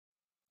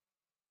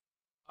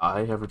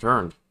I have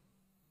returned.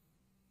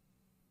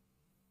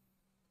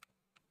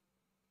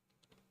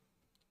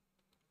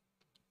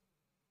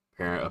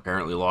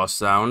 Apparently lost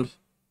sound.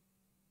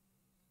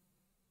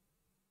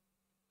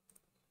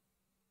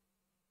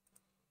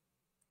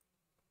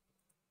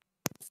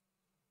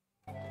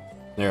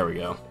 There we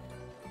go.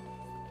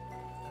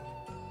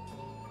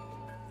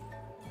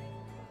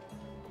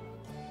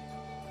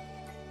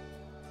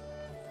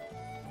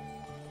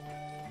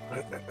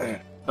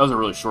 That was a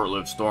really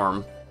short-lived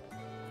storm.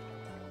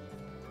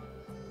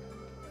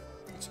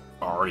 It's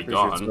already Pretty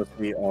sure it's gone. supposed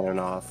to be on and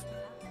off.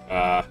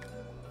 Uh,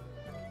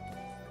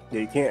 Yeah,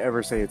 you can't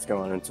ever say it's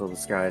gone until the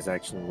sky is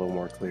actually a little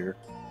more clear.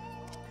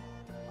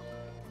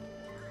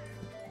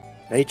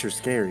 Nature's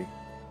scary.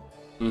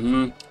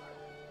 mm-hmm.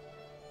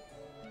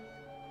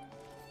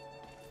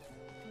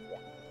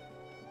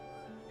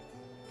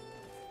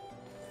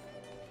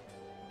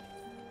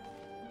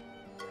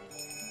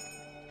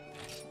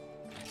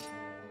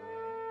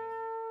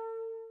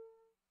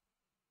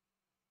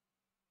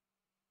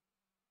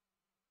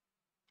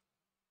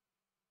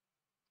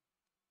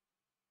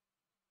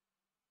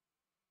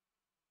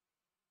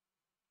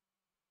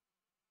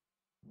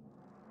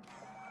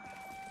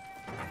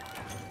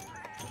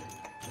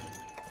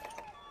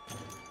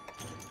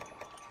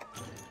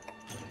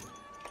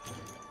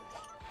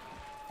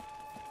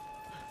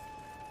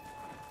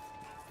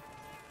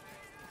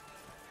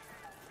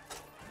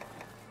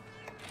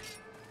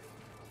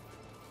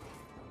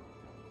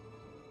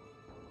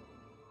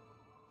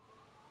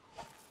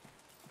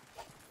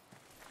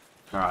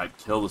 Alright,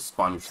 kill the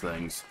sponge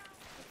things.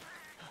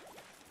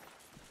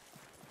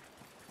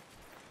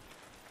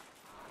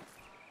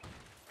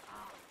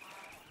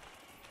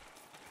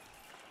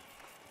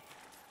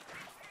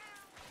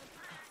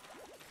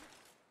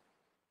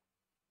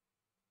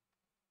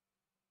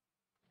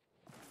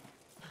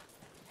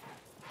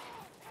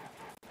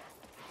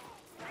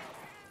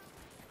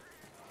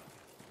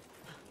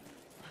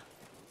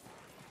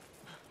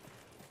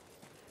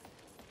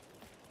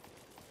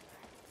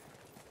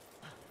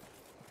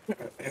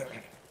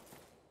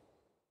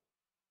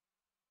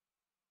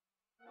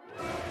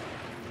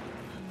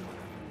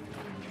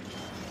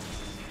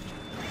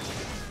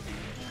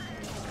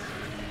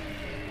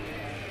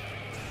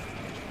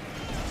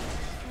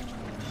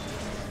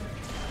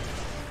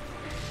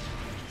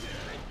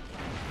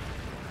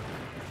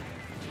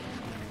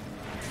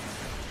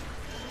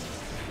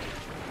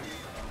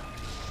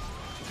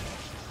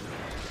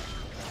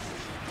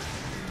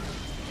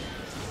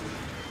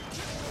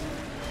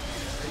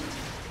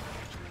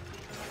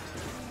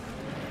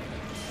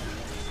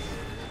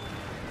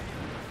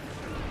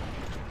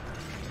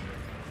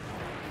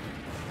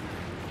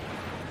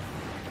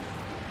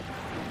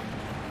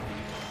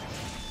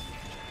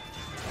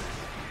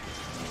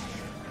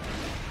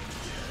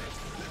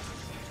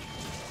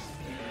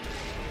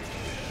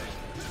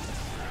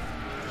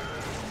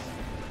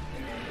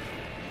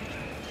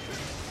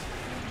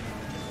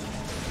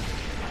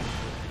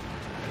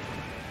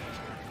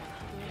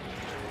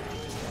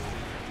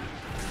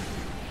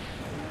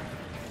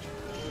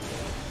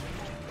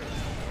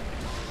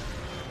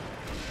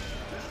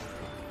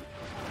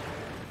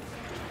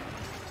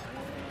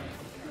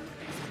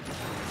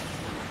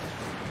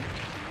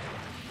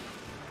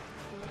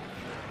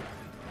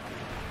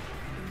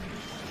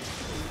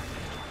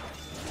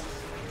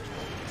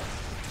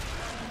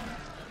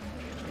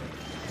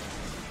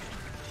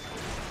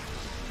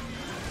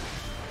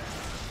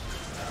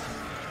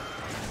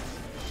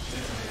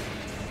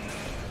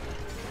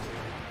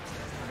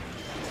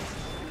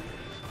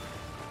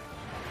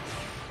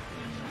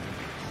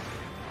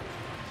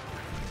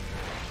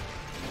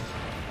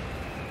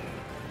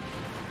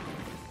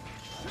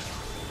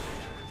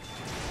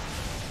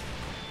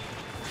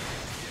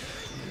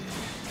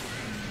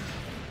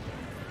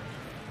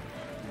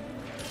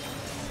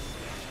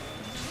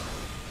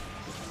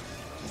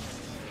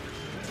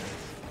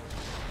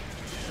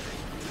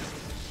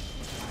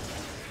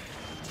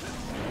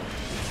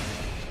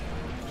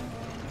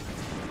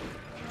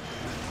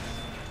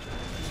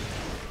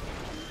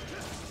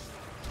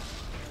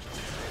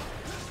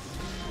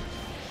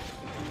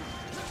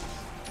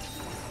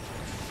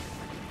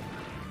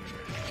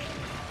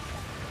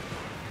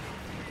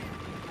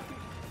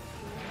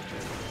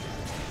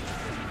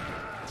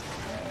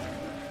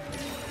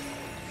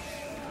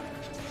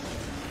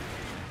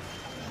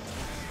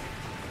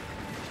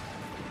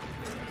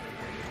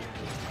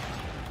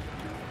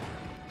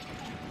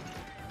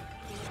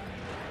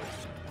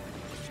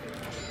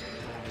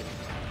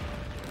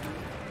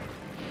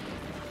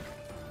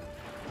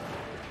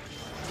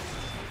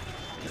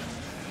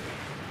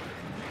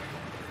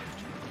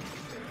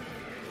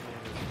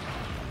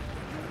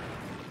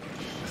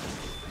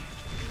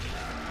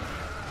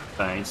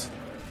 Thanks.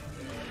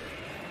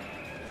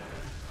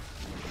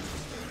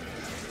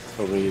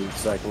 Hopefully the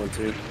second one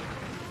too.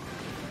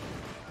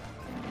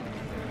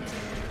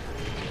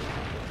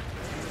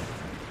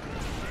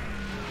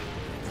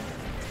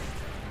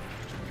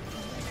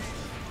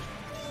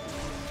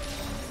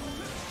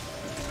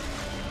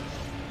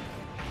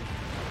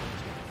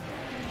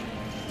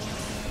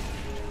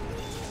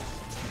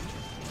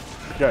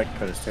 Forgot I can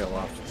cut his tail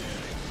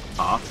off.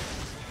 Huh?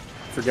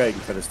 Forgot you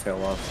can cut his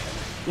tail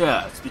off.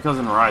 Yeah, it's because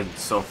in Rise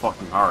it's so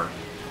fucking hard.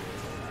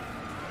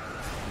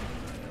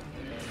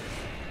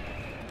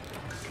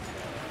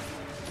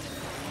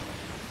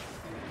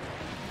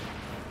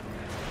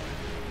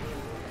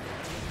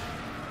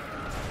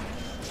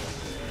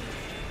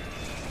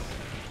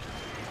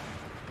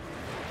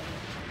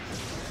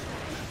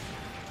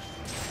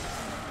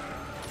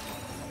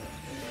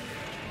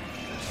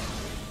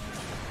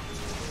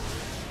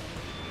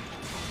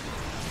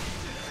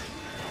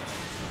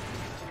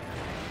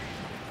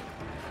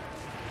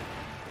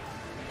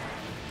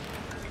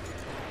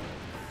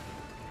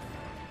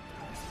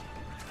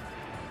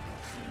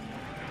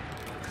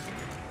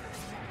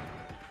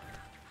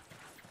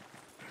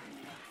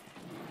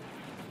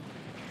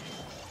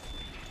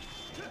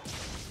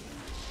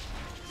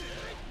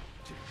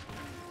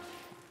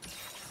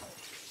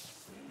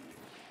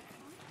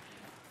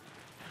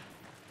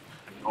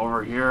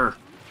 Over here.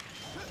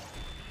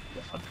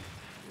 God.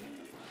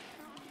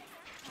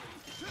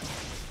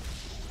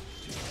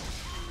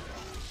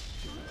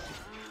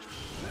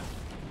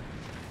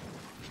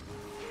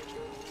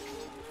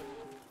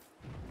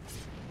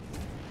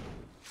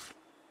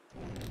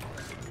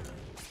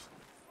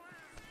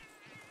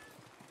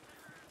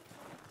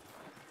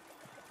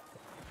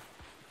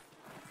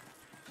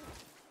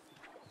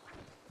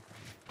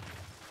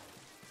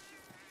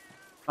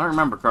 I don't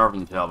remember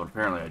carving the tail, but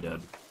apparently I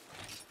did.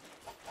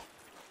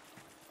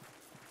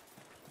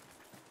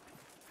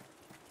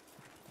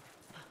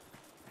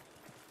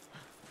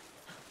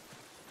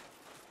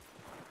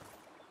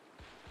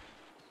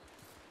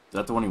 Is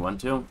that the one he went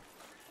to?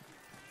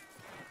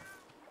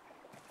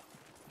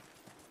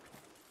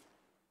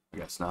 I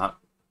guess not.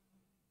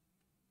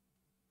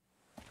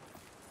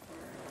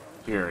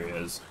 Here he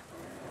is.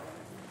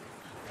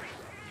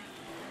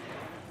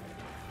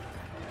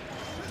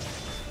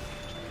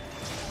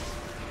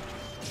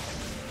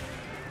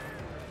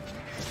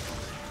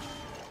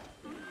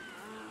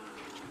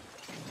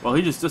 Well,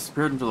 he just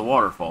disappeared into the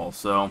waterfall,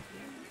 so...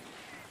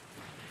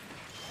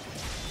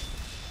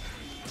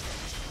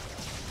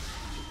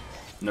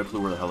 no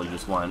clue where the hell he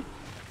just went.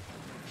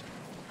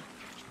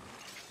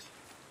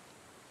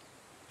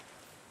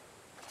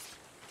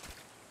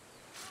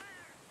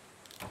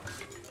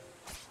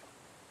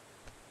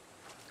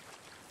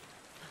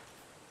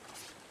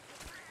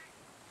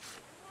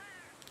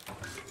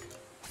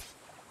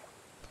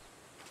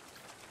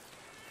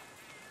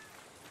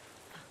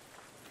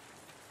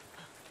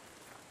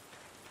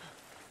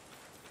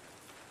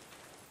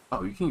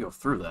 Oh, you can go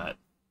through that.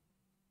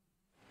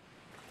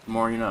 The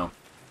more you know.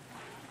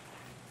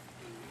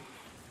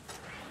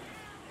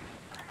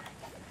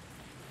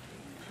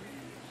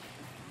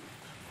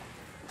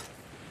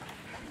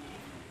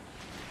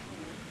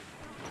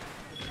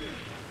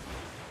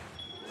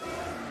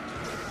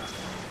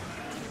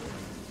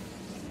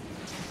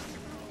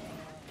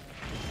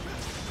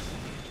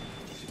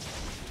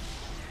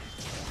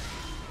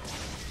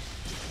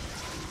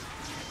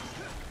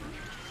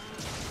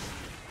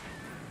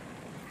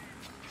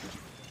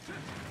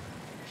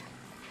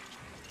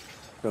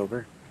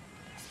 Over.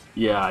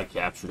 Yeah, I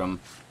captured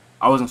him.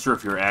 I wasn't sure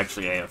if you were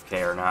actually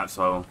AFK or not,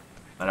 so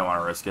I don't want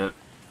to risk it.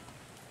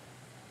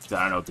 'Cause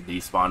I don't know what the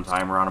despawn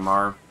timer on him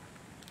are.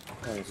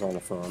 I was on the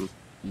phone.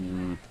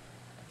 Mm.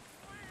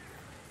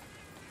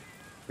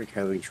 We're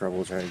having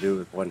trouble trying to do it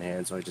with one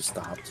hand, so I just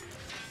stopped.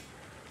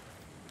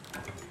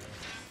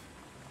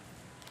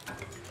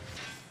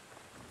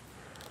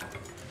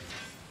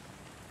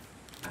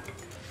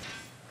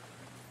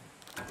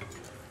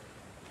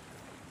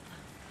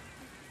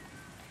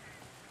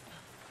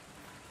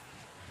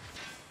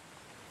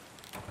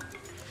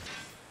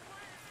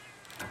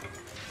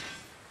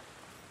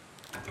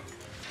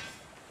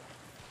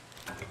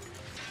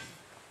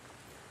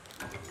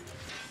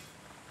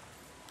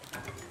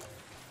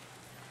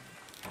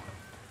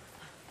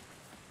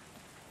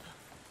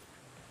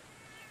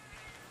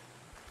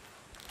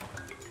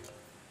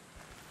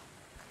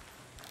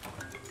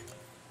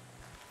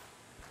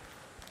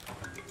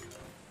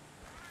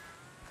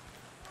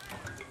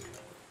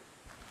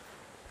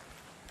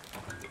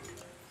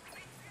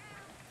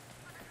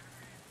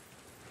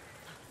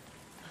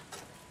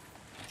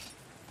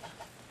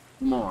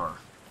 More.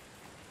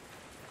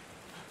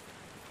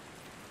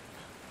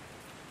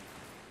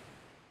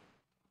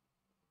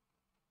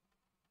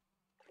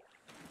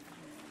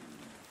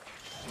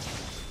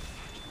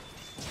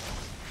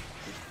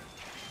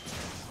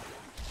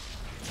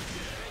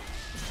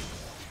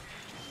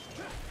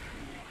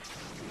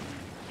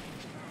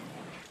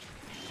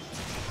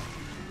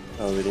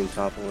 Oh, we didn't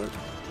topple it.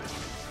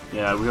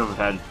 Yeah, we would have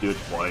had to do it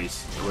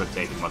twice. It would have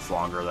taken much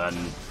longer than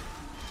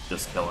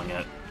just killing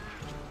it.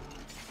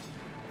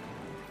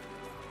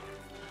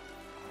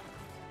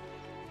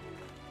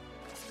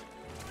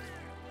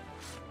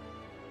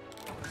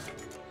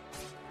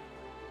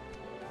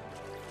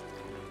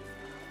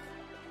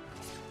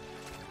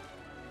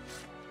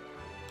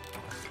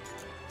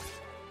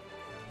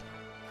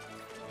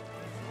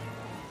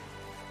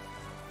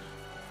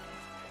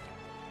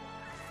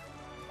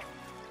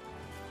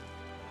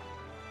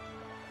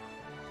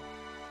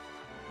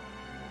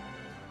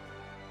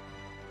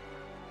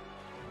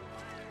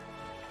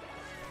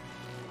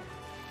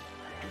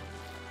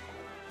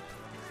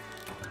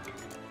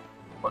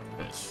 What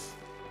fish?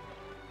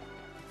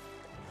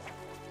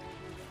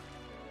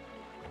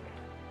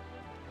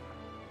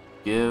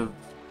 Give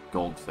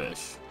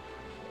goldfish.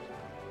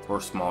 Or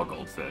small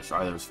goldfish.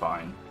 Either's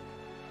fine.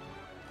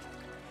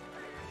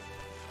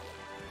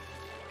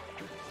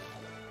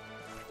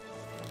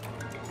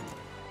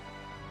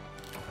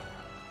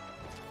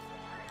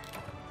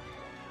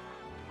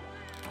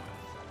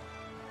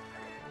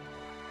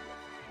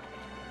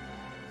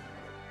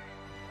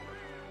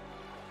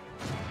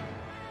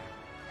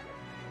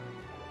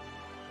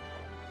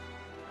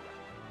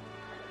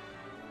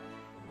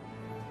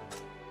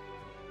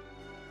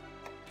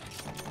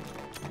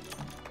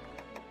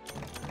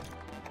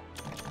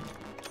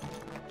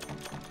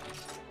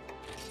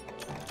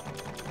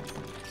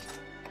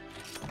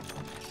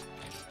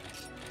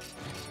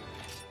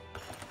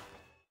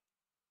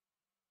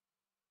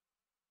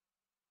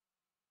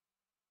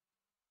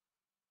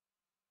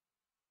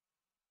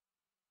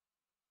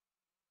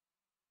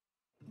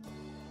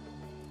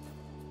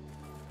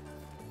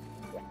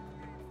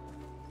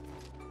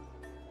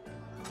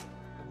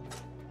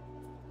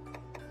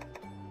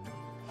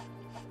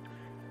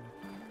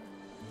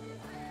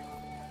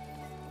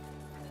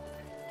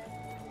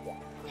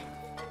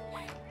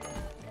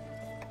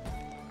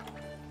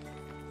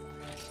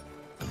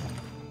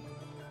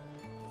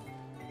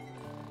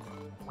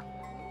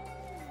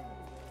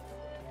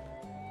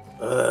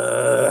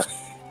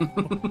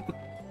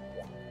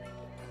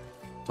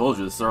 Told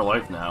you, this is our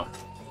life now.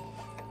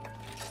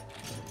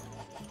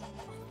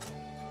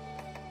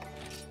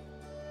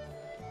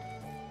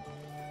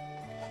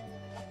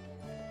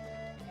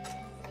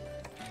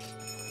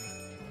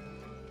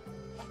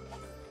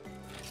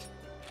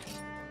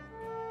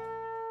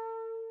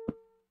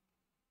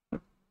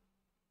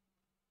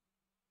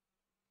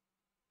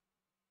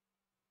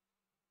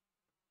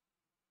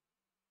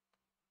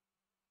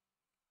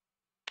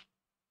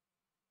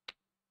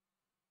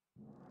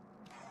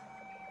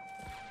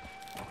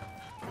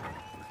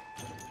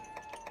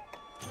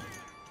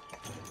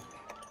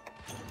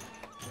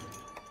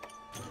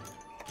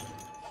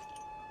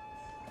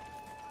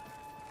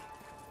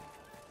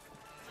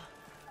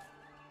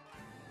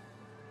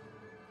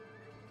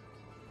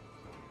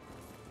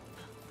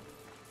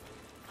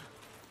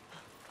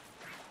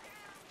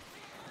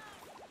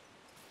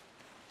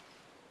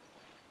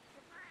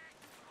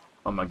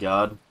 Oh my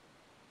god.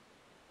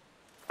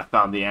 I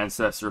found the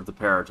ancestor of the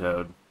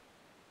Paratoad.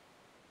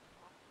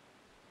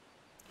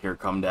 Here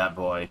come that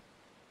boy.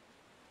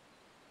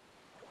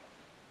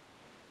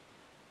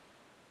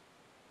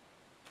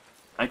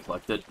 I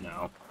collect it?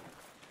 No.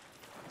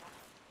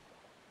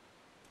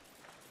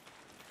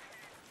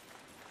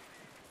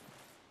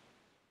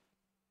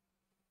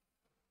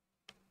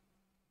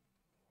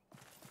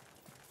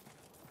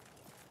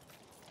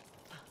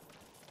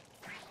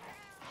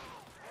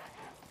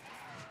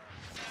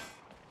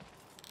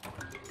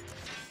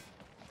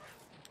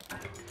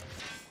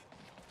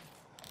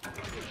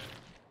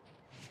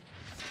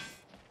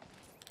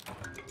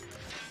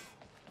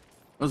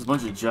 There's a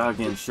bunch of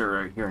jogging shit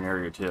right here in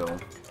area 2.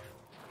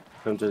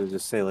 I'm to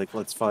just say, like,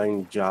 let's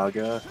find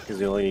Jaga, because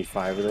we only need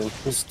 5 of them.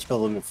 Just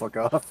kill them and fuck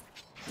off.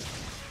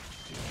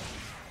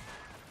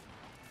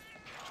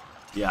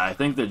 Yeah, I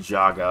think the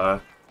Jaga,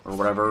 or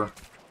whatever,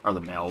 are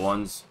the male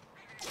ones.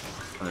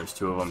 And there's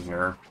 2 of them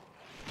here.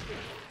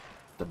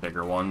 The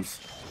bigger ones.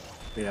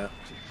 Yeah.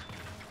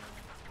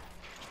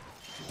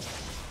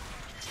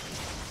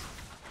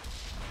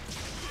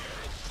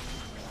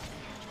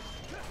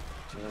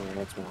 Oh,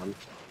 that's 1.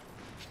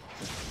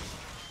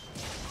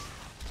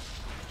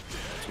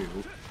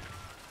 2.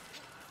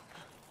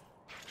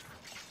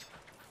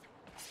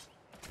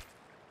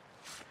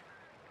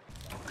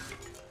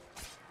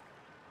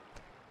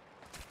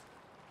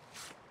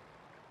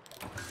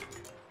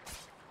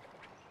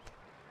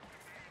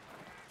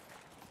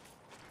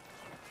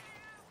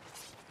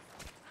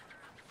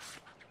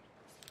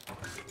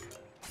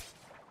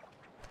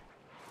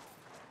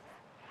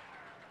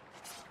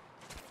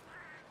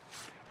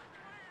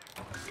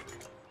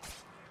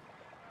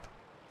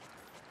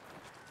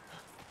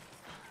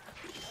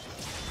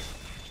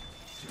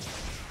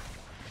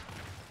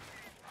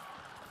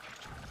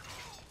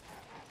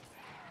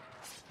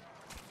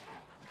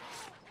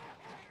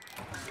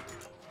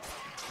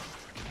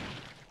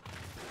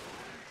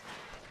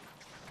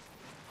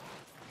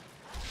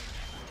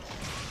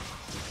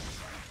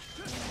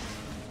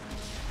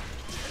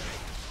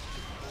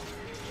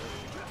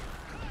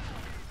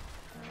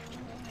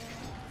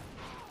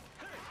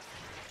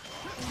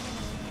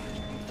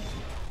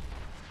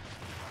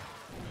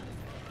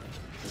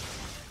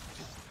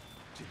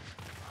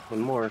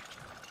 One more.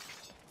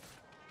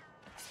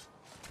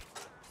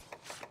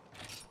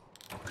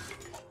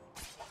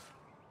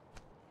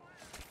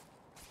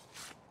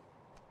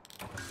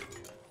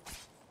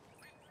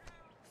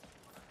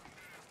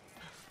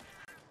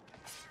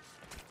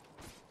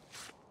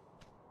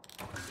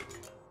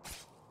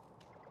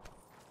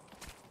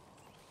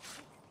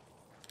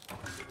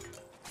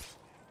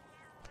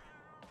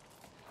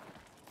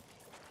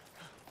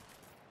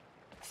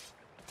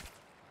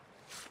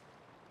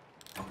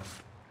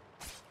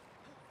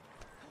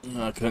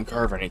 I couldn't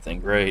carve anything.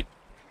 Great.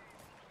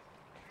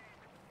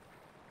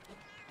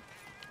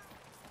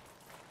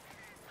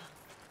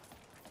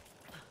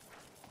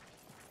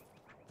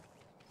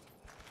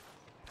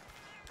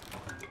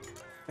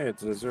 Hey,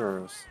 it's an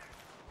Azuros.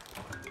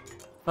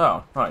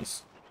 Oh,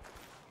 nice.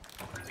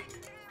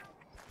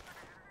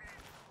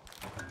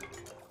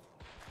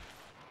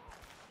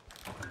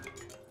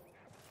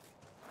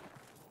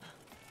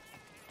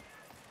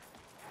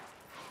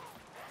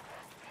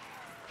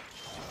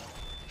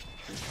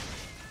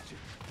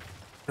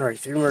 Alright,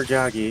 3 more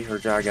Joggy, or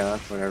Jaga,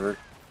 whatever.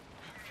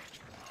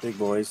 Big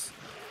boys.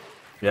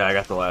 Yeah, I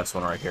got the last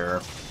one right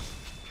here.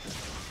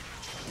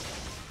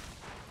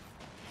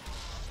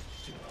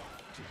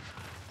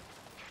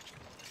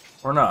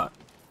 Or not.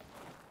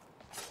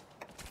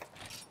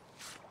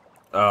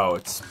 Oh,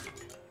 it's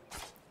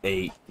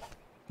 8,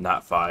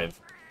 not 5.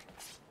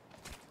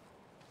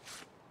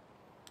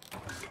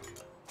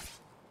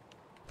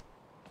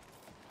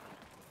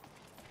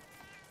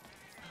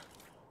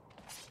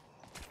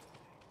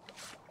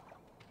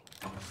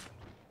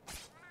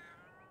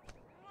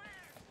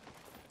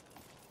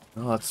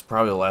 Well, that's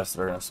probably the last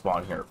that are going to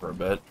spawn here for a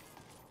bit.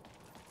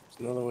 There's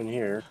another one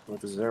here with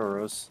the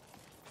Zeros.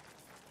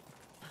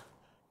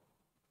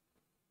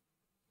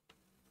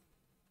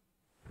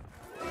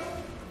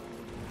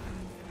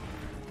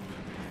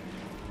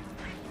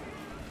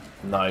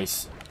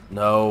 Nice.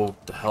 No,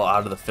 the hell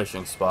out of the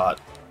fishing spot.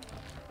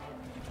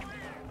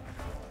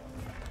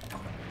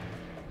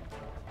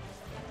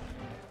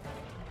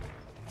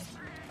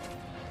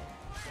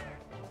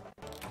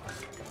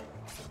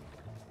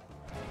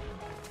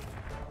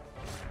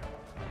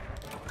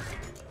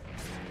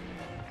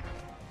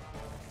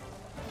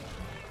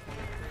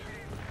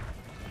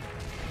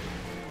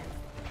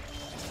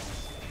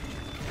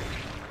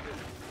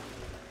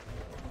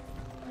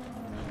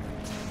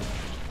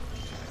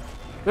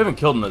 We haven't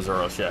killed an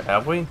Azuros yet,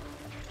 have we?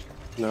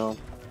 No.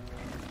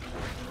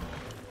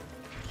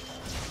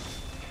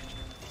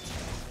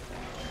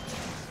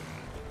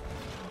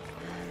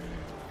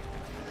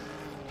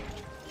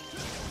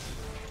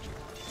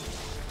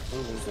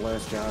 Oh, there's the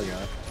last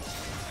Jaga.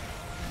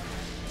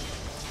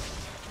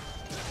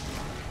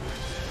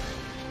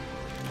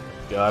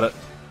 Got it.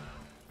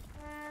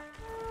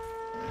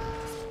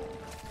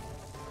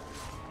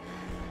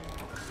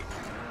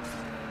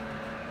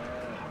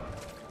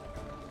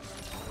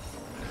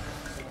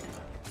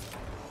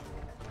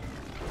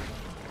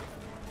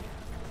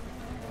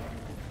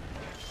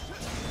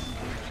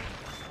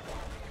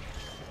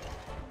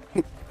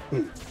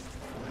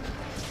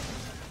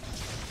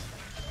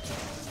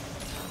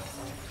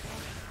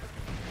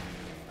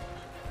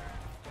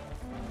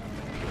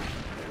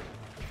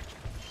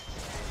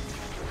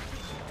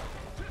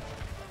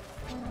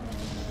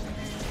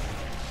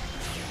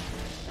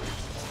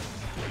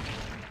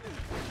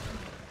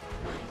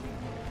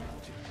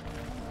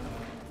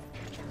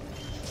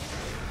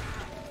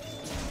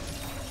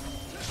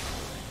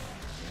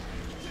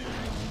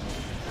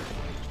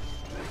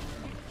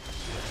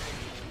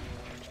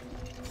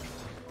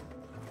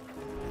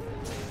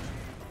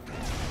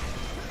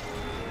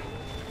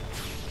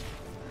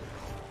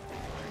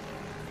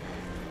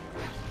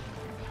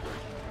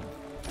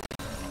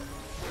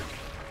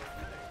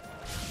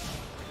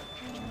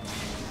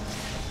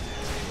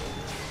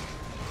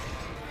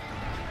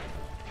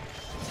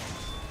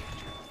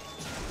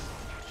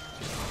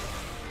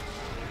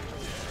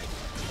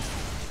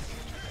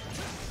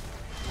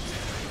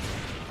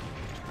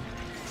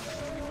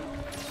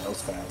 That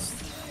was fast.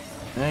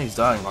 Yeah, he's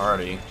dying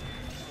already.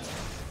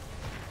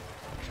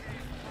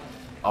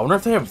 I wonder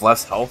if they have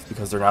less health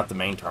because they're not the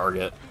main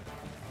target.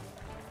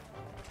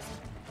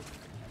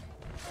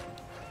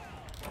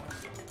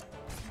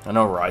 I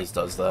know Rise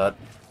does that.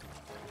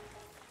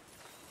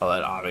 Oh,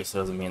 that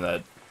obviously doesn't mean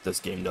that this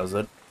game does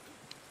it.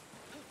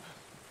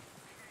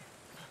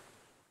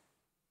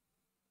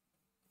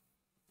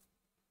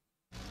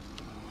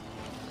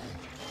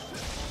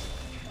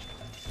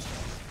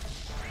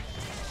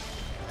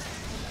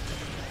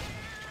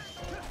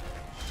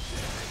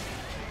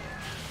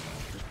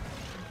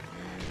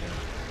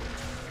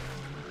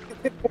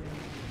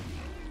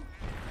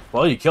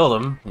 Well, you killed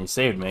him, and you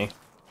saved me.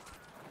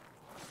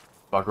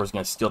 Fucker was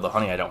gonna steal the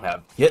honey I don't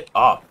have. Get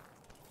up!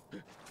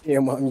 Yeah,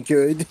 I'm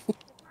good.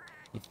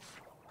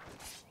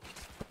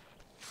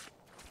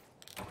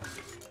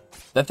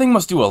 That thing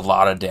must do a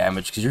lot of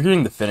damage, because you're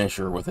getting the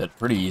finisher with it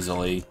pretty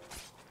easily.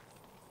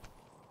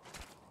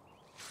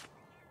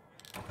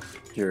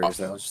 Curious,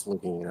 I was just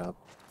looking it up.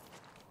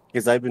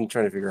 Because I've been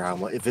trying to figure out how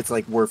much, if it's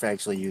like worth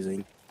actually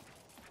using.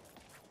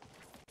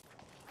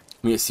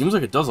 I mean, it seems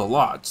like it does a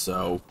lot,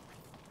 so...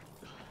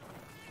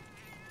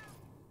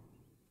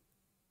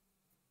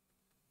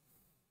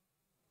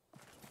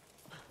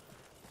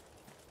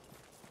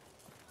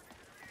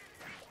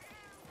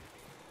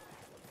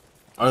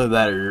 Either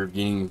that or you're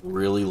getting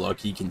really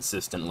lucky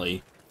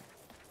consistently.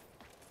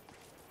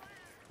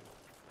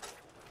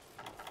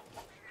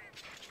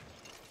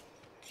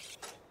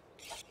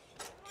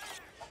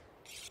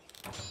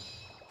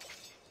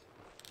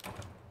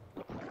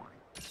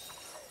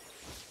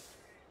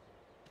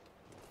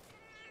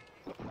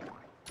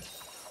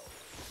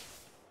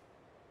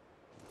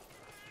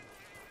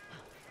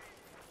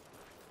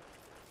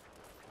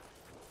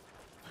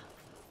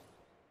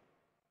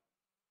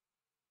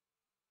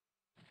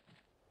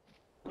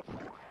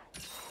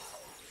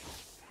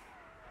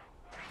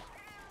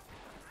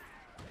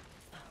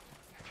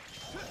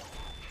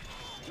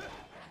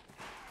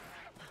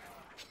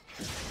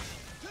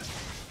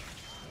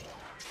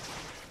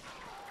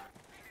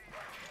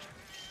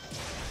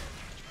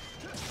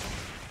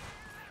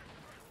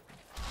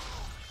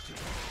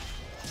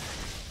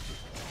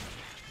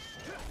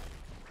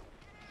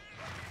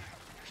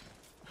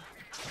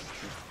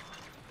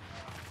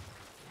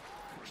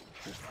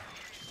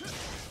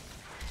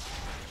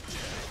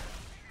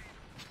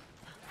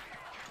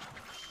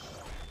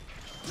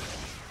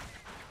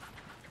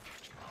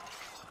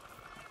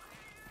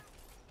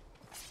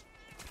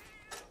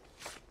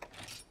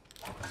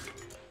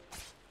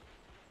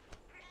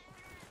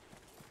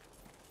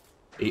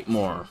 8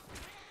 more.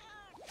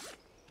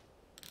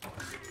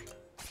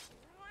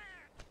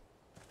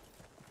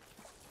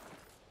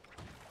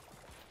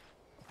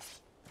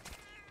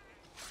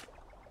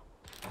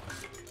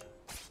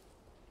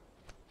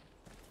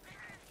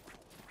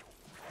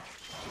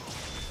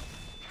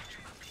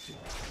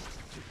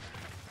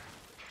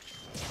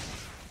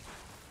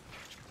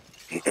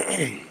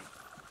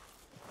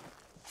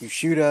 You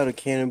shoot out a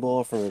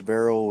cannonball from a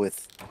barrel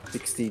with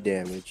 60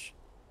 damage.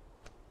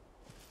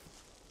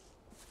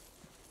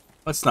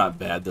 That's not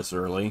bad this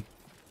early.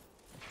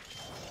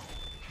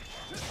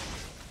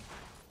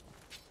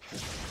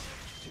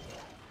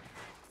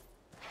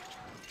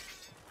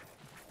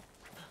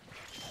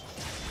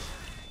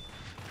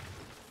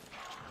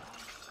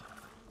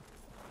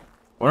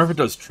 I wonder if it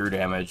does true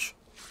damage,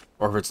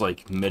 or if it's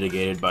like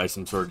mitigated by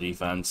some sort of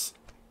defense.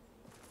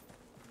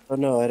 Oh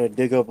no, I had to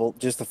dig up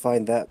just to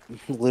find that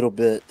little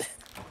bit.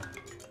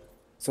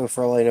 So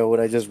for all I know,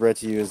 what I just read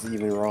to you is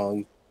even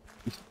wrong.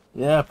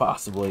 Yeah,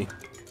 possibly.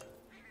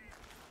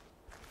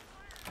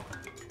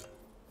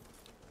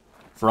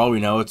 For all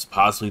we know, it's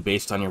possibly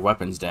based on your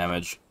weapon's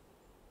damage.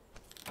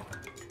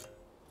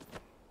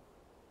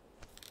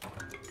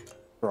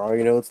 For all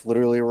you know, it's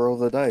literally a roll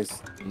of the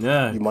dice.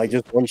 Yeah. You might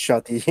just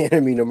one-shot the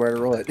enemy no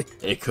matter what.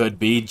 It could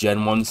be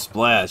Gen 1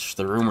 Splash,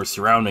 the rumor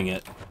surrounding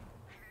it.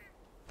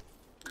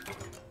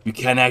 You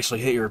can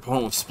actually hit your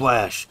opponent with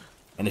Splash,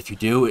 and if you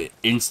do, it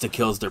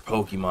insta-kills their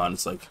Pokemon.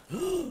 It's like...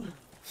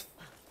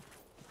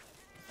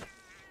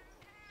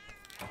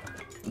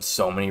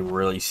 so many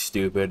really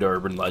stupid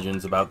urban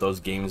legends about those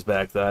games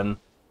back then.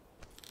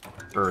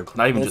 Or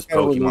not even just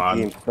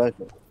Pokemon.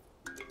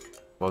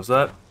 What was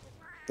that?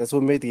 That's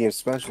what made the game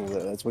special,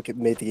 though. That's what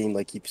made the game,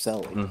 like, keep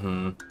selling.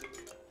 Mm-hmm.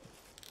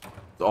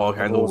 All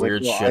kinds of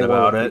weird shit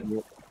about it.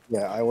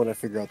 Yeah, I want to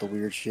figure out the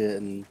weird shit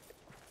and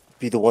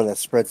be the one that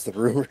spreads the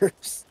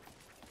rumors.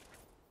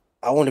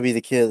 I want to be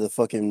the kid at the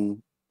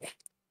fucking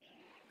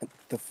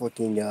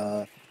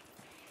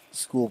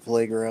school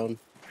playground.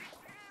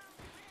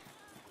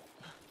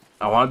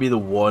 I want to be the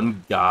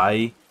one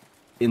guy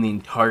in the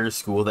entire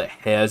school that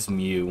has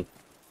Mew.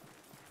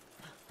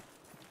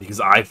 Because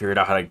I figured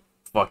out how to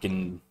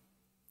fucking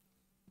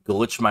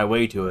glitch my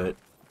way to it.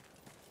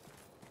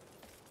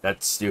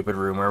 That stupid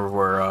rumor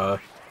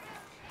where,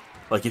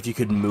 like, if you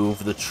could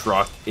move the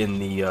truck in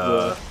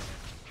the,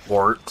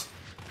 port.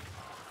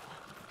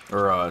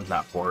 Or,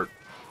 not port.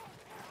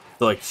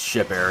 The, like,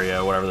 ship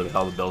area, whatever the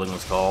hell the building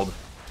was called.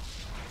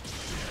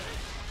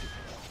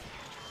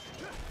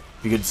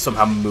 If you could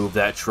somehow move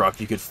that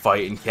truck, you could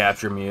fight and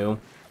capture Mew.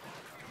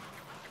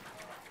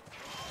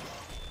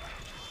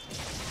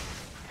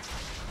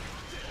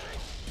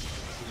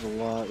 There's a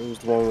lot. It was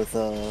the one with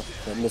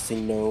that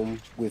missing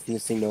gnome. With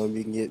missing gnome,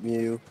 you can get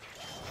Mew.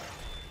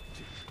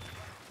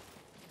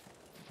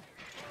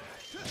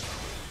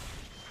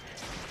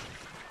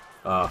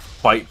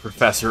 Fight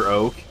Professor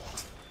Oak.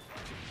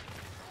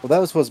 Well, that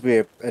was supposed to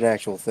be an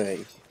actual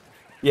thing.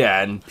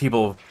 Yeah, and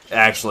people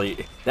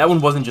actually... That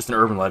one wasn't just an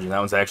urban legend, that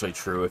one's actually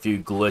true. If you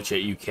glitch it,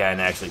 you can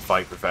actually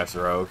fight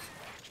Professor Oak.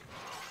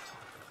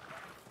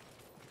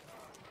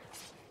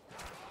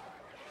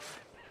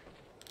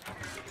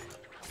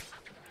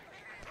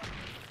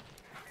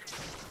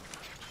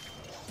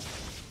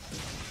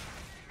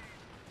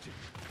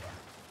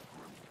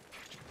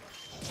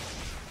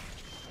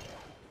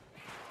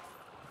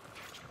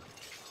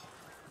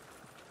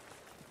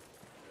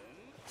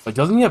 Like,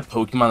 doesn't he have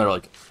Pokemon that are,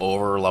 like,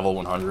 over level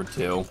 100,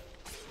 too?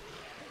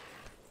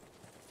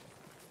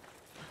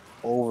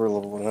 Over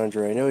level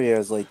 100. I know he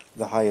has, like,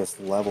 the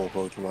highest level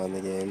Pokemon in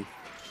the game.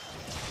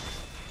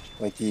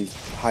 Like, he's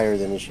higher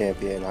than a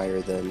champion,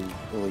 higher than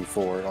Elite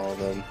Four and all of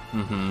them.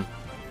 Mm-hmm.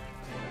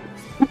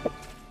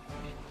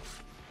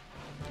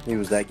 He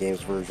was that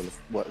game's version of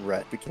what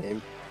Rhett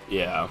became.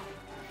 Yeah.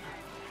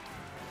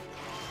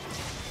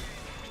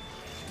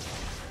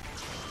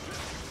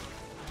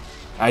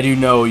 I do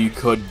know you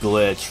could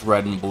glitch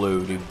Red and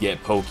Blue to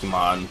get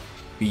Pokemon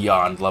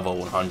beyond level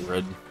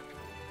 100.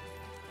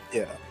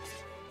 Yeah.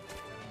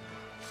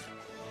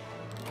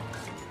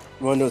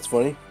 You wanna know what's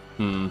funny?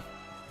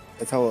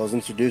 That's how I was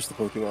introduced to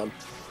Pokemon.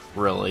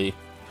 Really?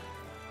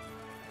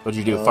 What'd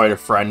you do, fight a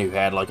friend who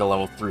had like a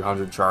level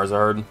 300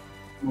 Charizard?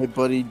 My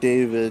buddy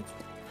David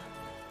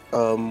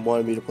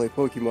wanted me to play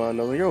Pokemon.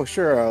 I was like, oh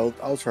sure,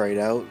 I'll try it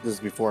out. This is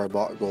before I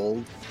bought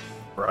Gold.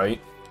 Right.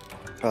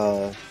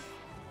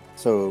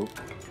 So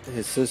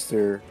his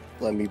sister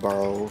let me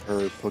borrow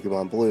her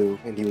Pokemon Blue,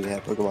 and he would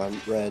have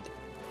Pokemon Red.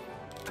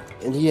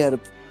 And he had a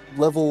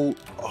level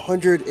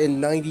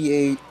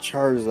 198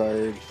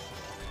 Charizard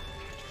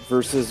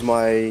versus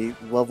my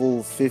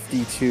level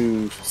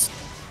 52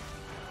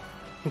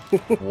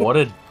 What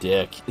a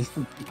dick.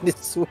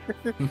 Venusaur.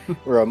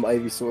 Or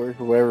Ivysaur,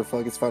 or whatever the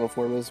fuck its final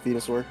form is,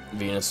 Venusaur.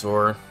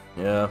 Venusaur,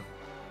 yeah.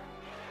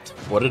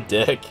 What a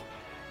dick.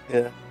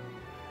 Yeah.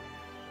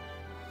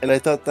 And I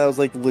thought that was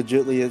like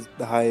legitly as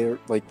the higher,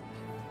 like,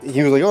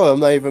 he was like, oh, I'm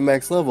not even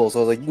max level. So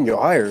I was like, you can go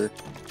higher.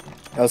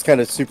 I was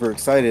kind of super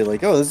excited,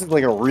 like, oh, this is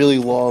like a really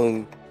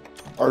long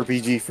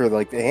RPG for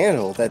like the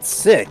handheld. That's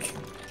sick.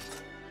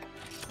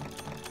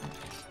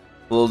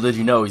 Little did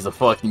you know he's a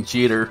fucking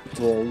cheater.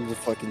 Yeah, he was a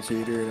fucking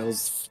cheater, and I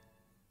was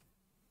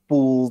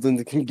fooled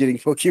into getting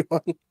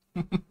Pokemon.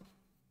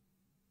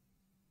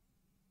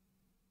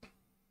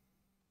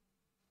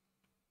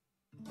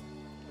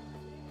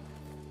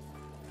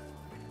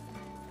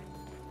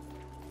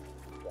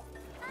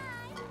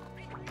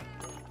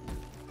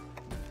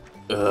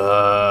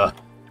 Uh,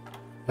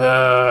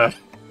 uh.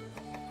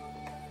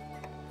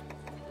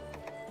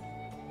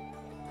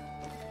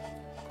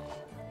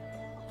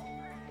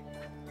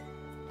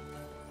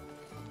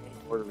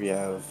 What do we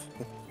have?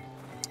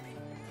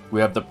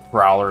 We have the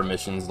Prowler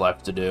missions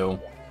left to do.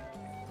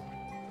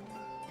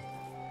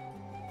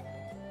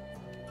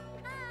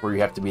 Where you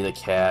have to be the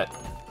cat.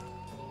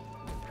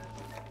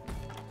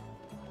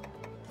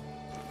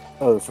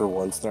 Oh, for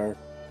 1-star.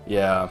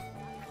 Yeah.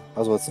 I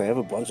was about to say, I have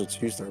a bunch of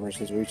 2-star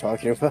missions. What are you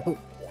talking about?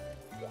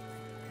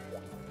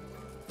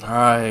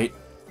 Alright.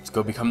 Let's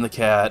go become the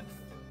cat.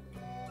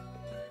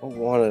 I don't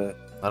want to.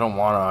 I don't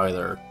want to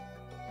either.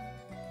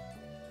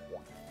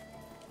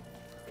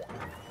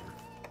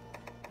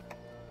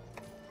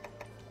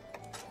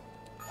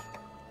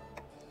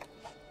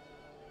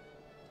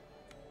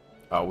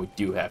 Oh, we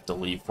do have to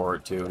leave for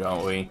it too,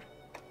 don't we?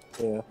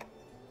 Yeah.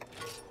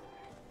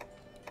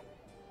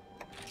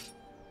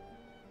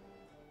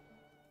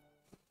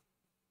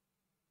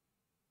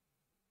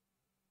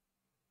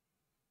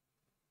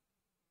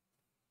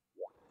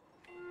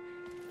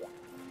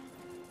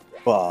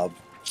 Bob,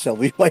 shall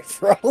we my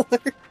Prowler?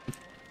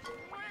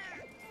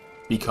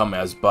 Become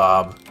as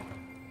Bob.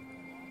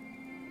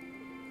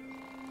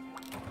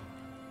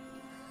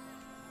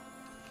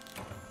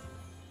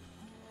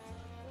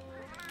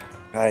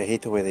 I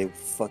hate the way they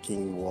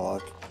fucking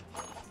walk.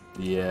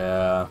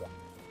 Yeah.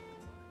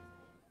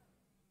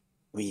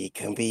 We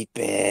can be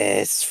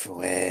best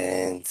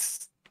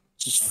friends.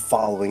 Just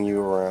following you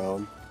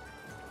around.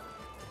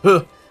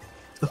 Huh.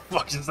 The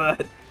fuck is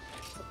that?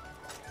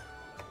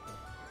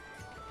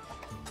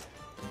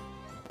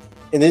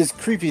 And it's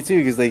creepy too,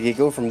 because like you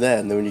go from that,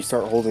 and then when you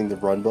start holding the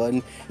run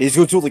button, you just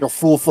go to like a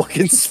full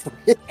fucking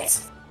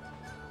sprint.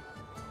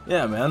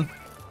 Yeah, man.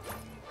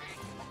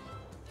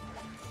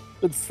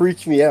 It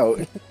freaked me out.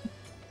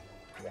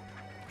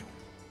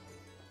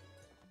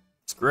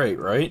 It's great,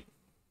 right?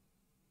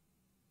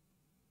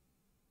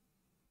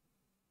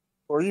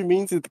 Or you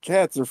mean to the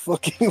cats are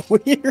fucking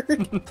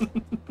weird.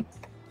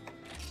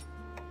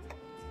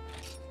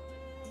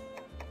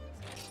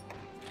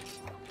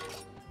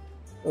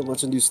 A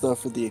bunch of new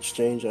stuff with the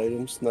exchange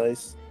items.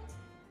 Nice.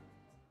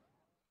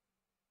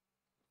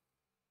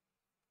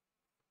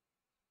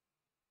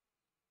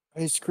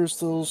 Ice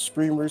Crystals,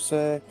 Screamer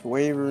Sack,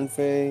 Wyvern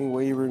Fang,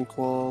 Wyvern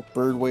Claw,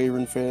 Bird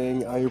Wyvern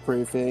Fang, Ire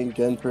Prey Fang,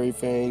 Den Prey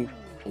Fang,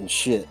 and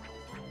shit.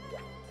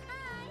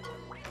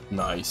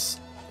 Nice.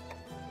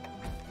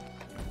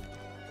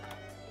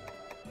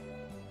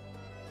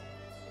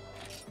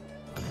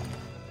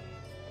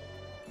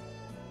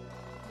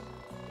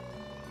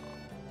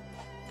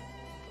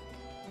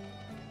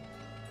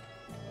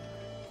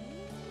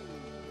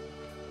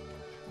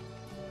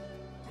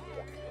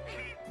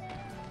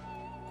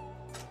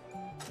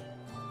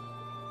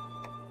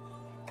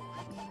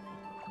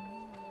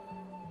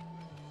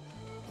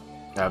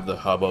 Have the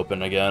hub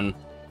open again.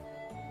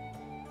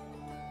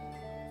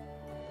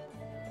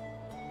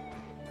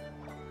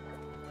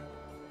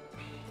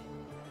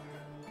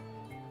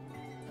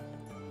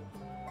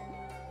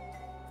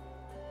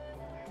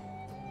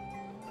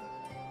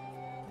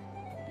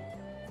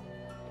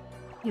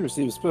 You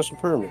received a special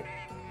permit.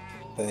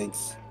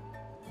 Thanks.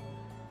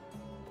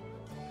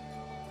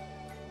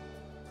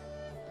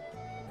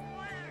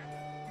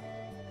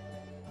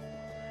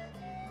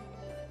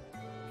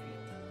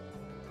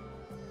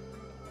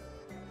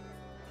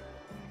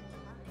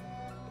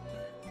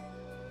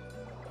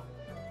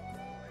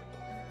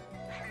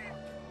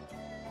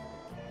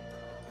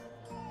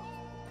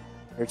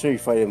 Every time you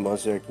fight a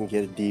monster, I can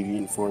get a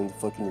deviant form. The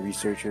fucking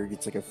researcher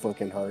gets like a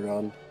fucking hard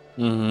on.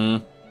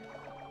 Mm-hmm.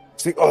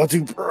 It's like, oh,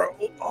 dude, bro.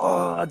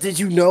 Oh, did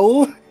you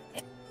know?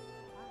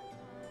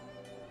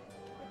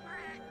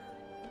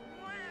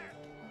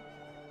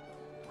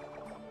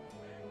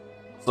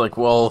 It's like,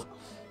 well,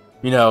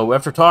 you know,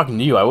 after talking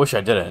to you, I wish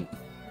I didn't.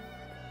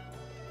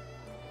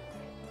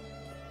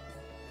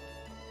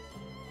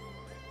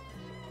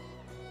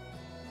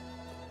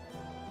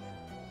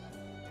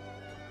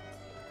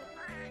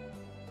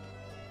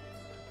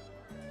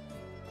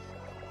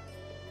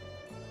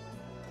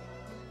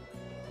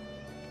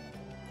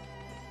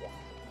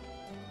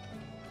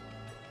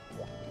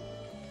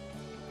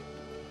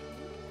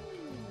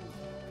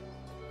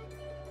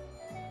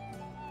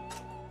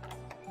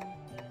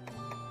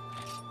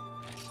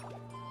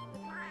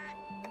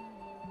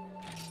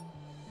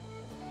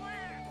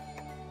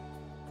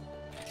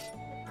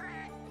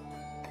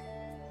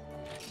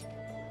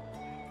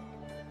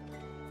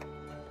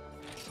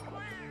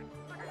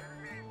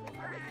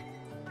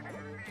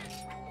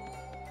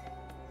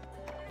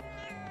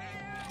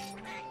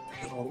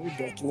 Oh, we're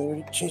back in there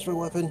to change my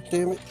weapon.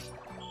 Damn it.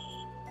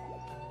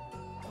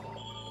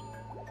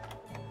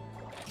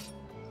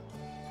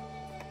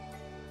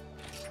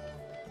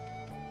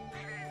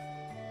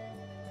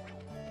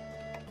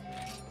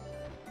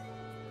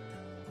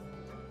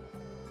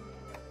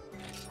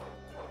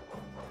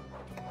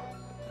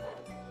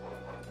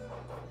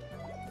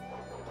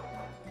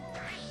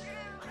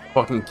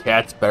 Fucking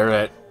cat's better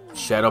at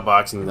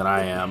shadowboxing than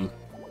I am.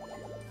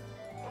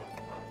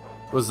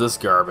 What's this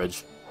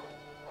garbage?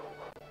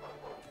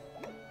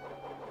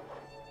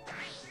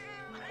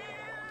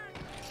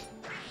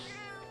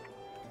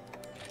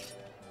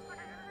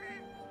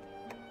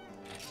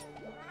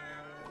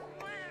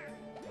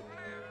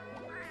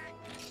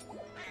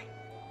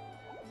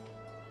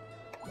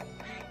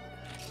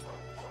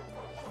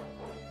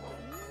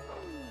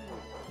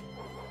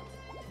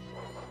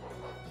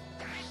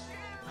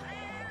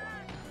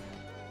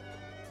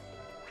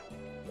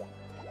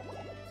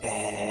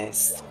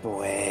 Best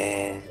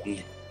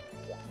way.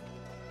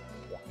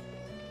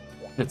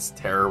 It's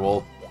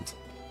terrible.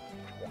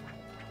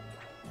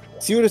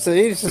 See what I'm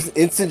saying? It's just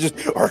instant, just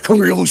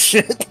Arkham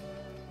shit.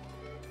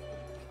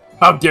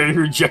 How dare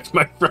you reject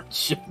my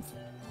friendship?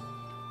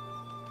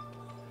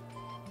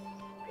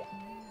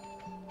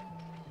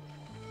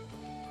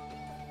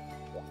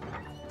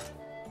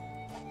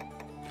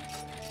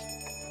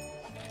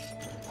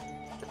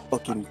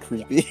 Fucking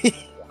creepy.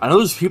 I know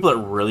there's people that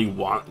really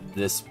want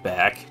this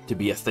back to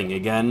be a thing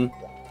again.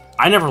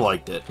 I never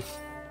liked it.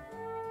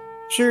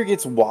 Sure, it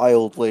gets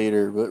wild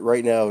later, but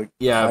right now it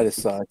Yeah, kind of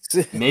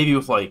sucks. maybe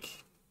with like...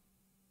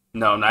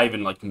 No, not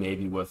even like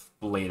maybe with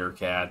later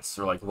cats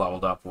or like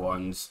leveled up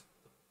ones.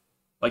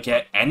 Like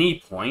at any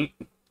point,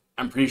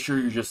 I'm pretty sure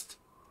you're just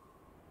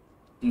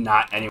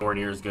not anywhere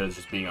near as good as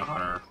just being a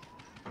hunter.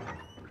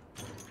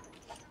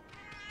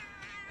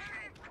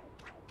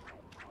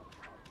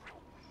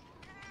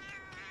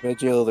 Red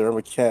Jail there, I'm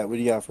a cat. What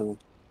do you got for me?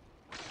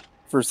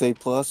 First aid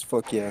plus?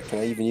 Fuck yeah. Can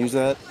I even use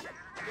that?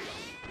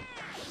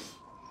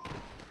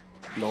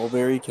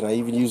 Mulberry? Can I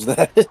even use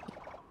that?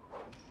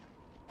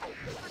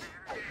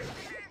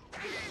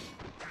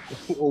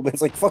 Old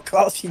man's like, fuck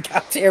off, you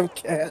goddamn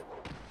cat.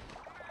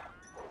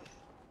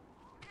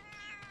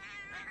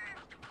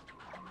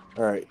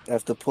 Alright, I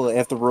have to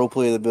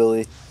roleplay the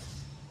Billy.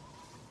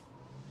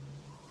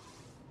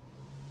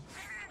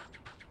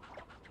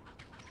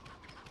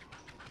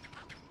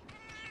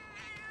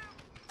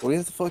 What do you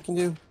have to fucking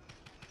do?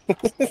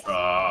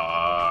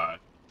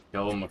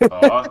 Kill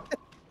Macaw? I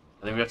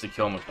think we have to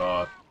kill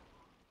Macaw.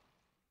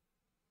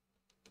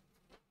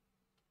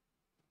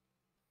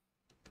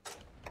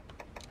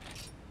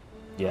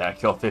 Yeah,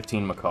 kill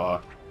 15 Macaw.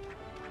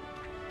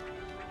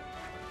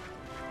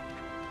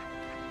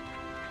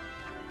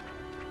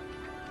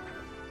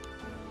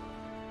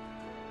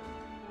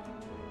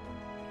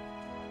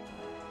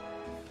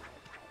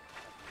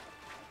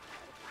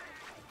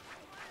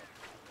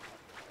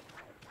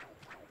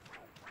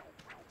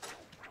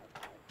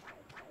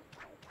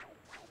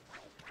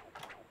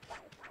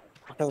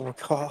 Another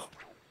macaw.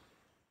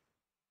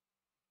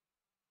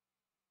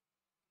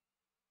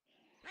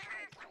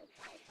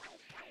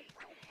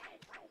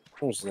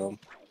 There's them.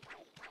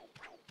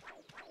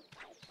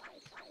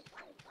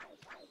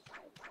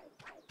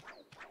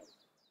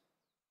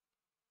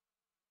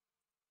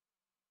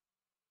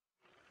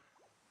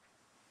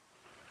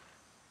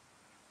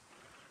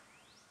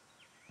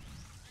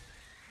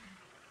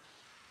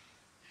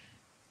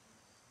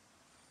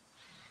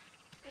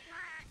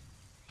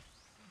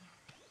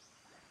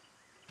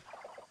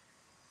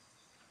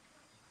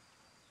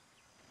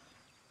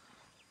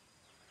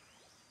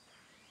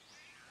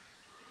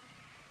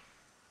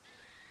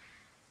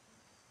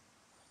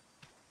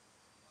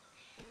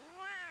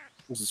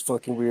 This is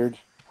fucking weird.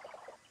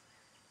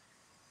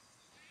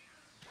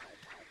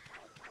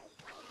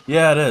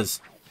 Yeah, it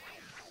is.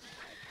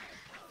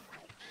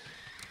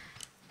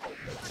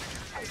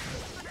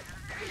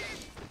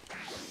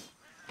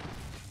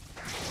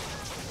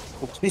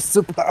 It's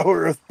the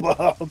power of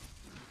Bob.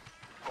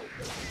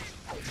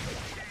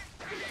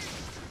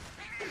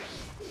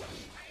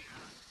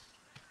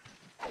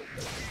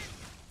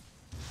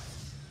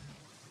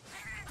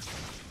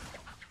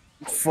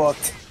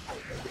 Fucked.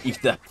 Eat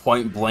that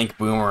point blank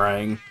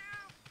boomerang.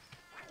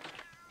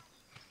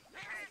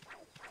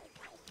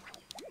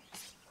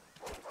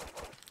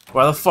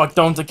 Why the fuck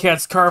don't the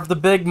cats carve the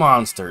big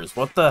monsters?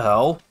 What the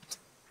hell?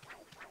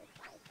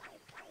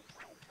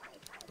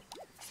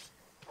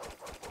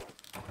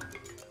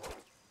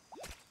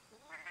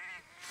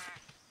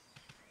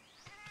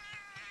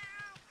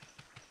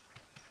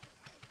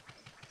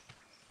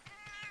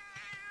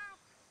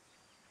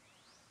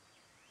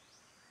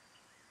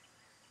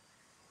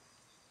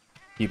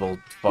 People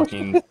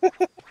fucking...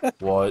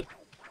 What?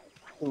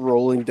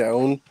 Rolling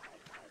down.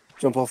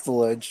 Jump off the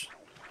ledge.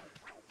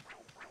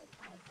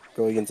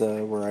 Going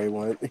into where I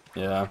went.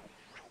 Yeah.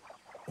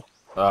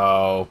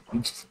 Oh.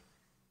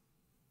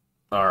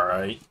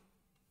 Alright.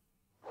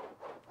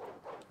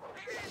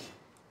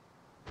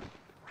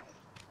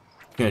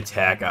 You can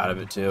attack out of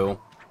it too.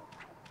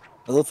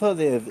 I love how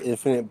they have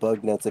infinite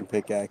bug nets and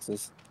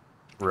pickaxes.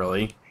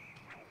 Really?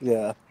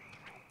 Yeah.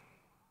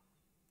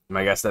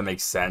 I guess that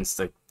makes sense.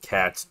 The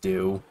cats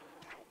do.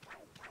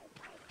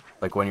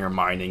 Like when you're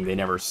mining, they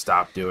never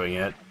stop doing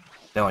it.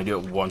 They only do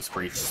it once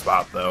for each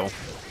spot, though.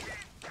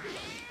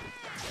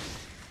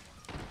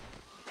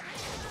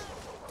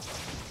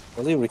 I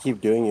was able to keep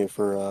doing it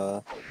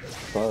for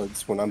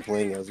bugs when I'm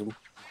playing as them.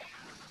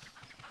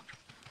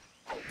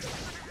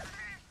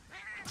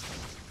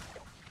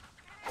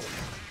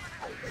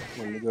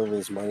 Let me go over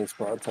this mining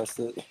spot and test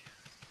it.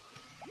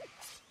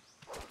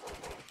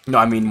 No,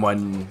 I mean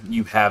when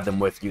you have them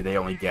with you, they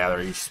only gather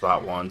each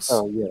spot once.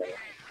 Oh, yeah.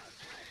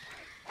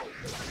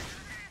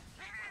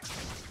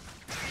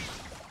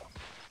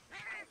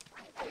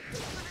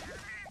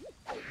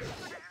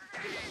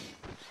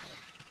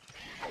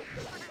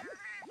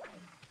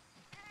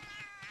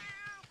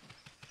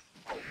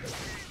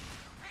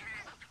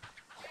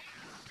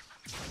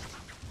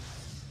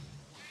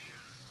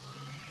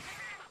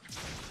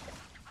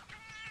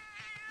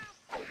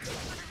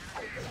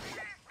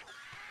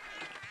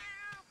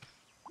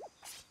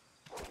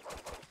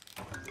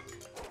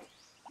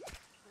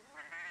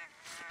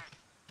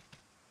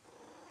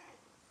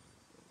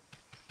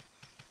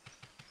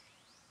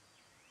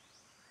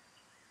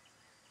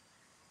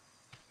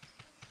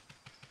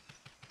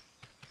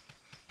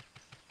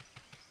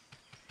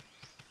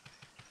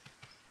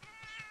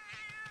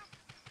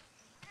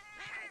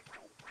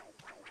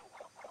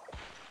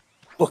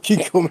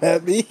 Fucking come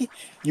at me.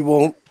 You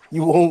won't.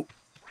 You won't.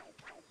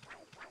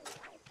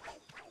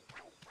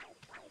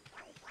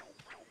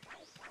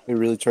 They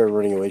really try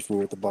running away from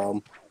me with the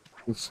bomb.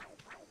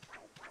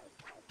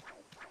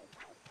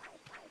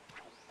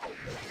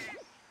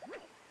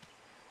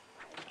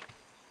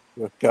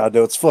 Oh, God,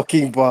 no, it's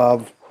fucking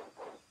Bob.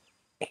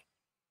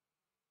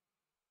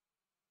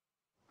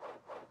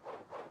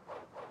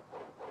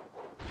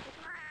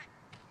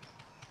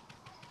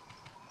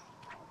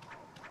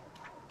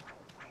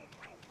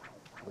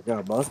 Oh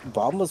my God,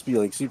 Bob must be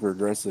like super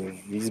aggressive.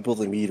 He's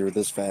building meter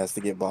this fast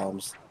to get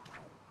bombs.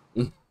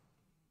 What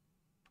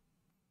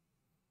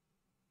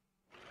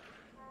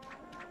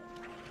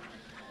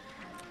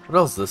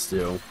else does this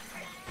do?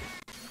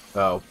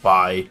 Oh,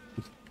 bye.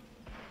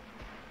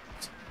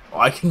 Oh,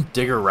 I can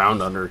dig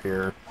around under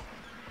here.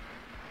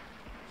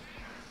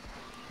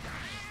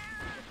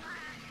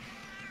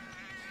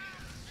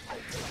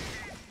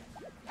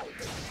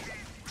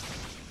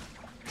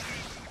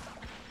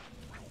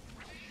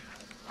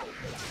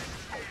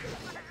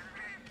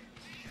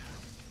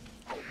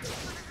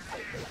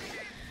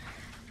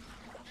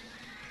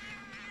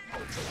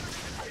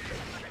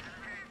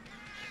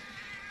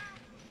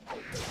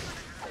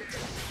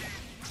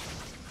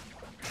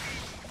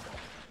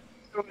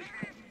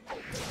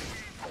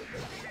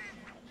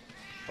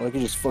 I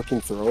can just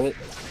fucking throw it.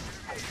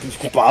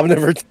 Bob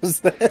never does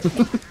that.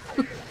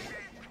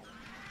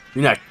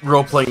 You're not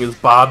role-playing as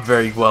Bob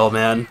very well,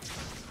 man.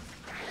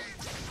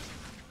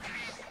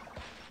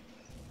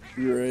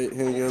 You're right.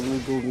 Hang on, let me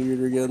build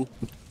meter again.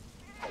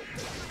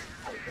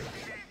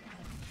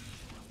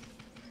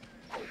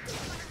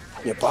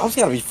 Yeah, Bob's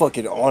gotta be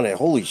fucking on it.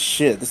 Holy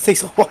shit, this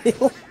takes a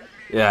while.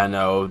 Yeah,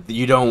 no,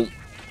 you don't...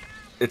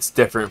 It's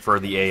different for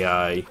the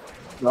AI.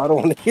 No, I don't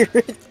want to hear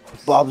it.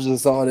 Bob's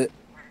just on it.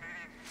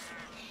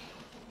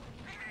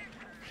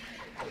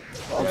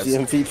 Bob's the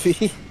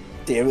MVP.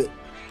 Damn it.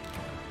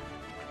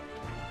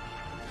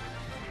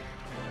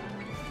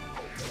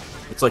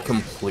 It's like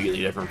completely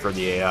different for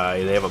the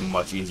AI. They have a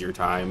much easier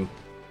time.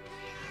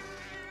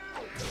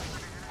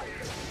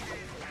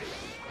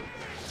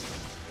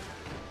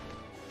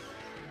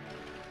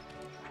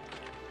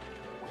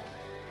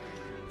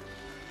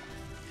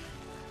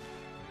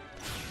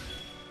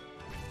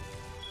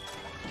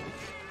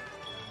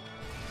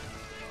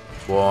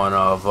 One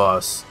of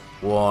us.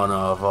 One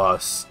of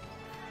us.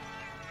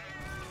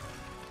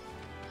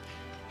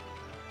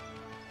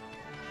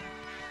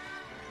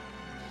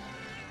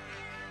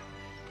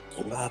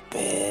 My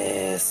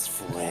best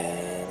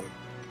friend.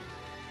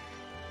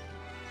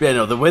 Yeah,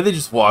 no, the way they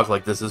just walk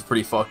like this is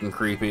pretty fucking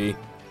creepy.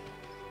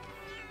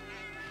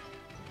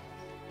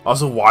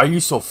 Also, why are you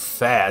so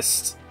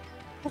fast?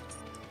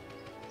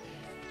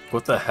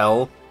 What the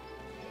hell?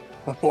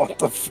 I want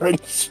the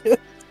friendship.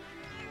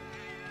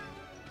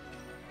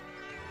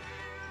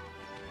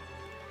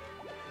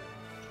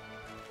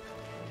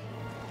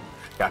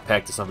 Got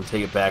packed this up and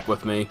take it back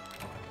with me.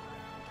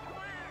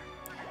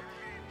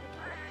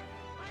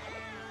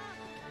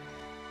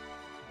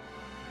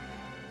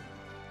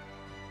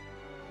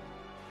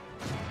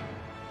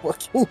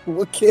 Fucking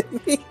look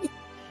at me.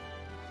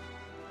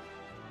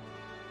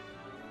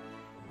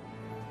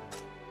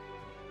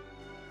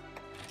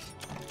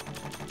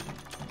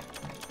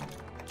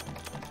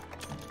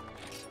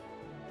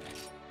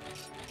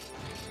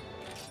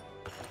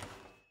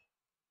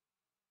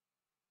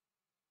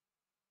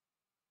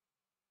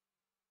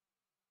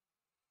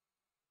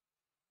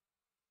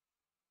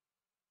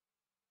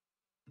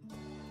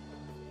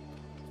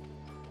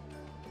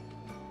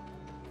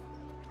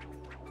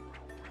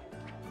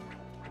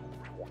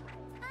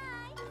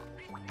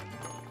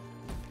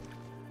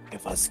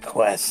 Give us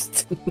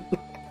quest.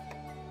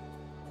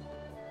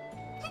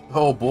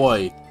 Oh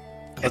boy.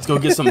 Let's go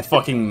get some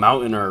fucking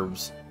mountain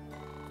herbs.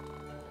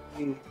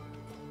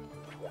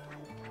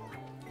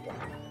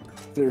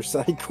 Their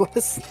side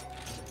quest?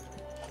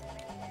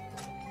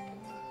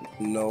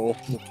 No.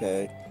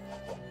 Okay.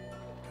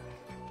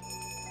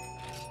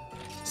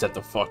 Just have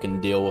to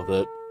fucking deal with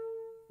it.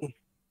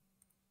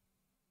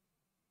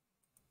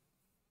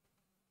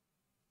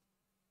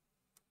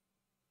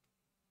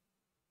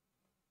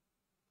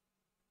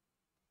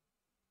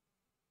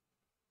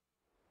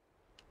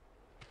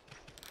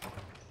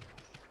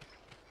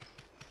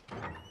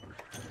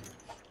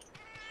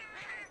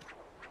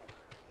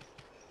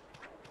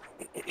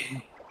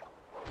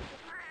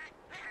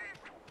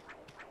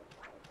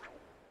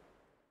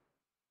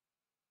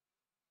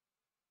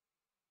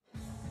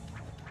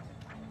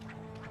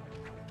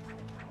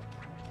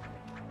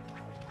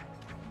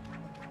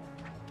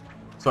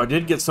 So I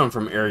did get some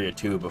from Area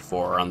 2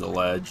 before on the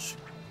ledge.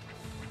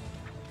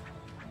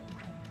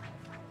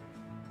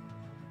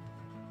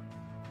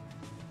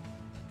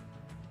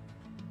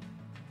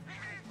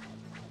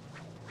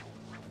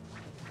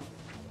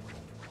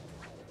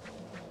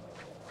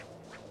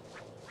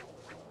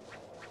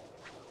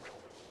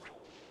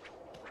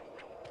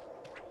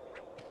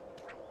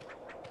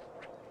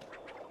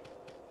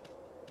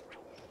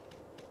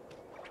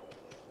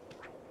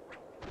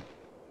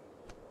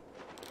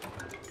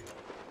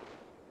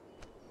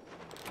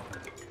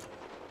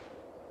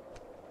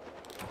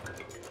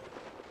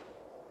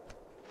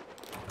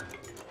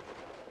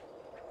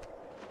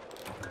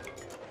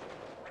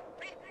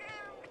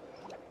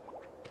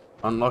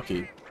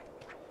 Unlucky.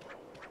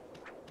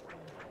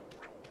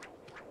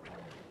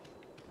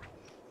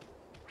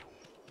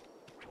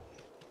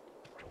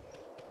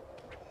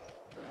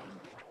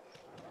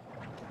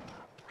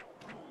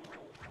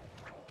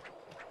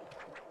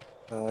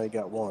 I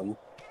got one.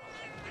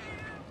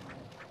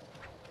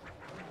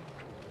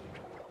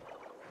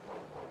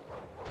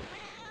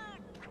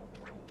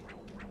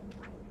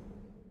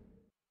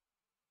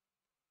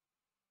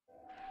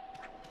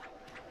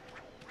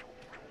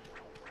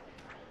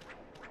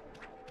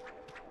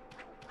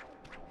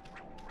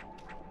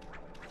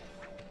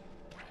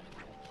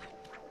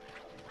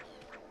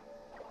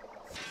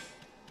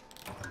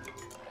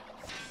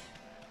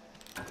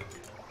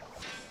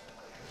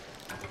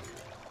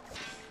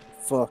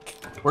 Fuck.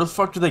 Where the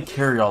fuck do they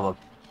carry all the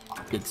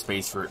pocket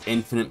space for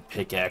infinite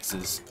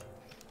pickaxes?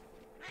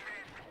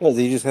 No,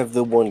 they just have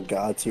the one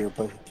god tier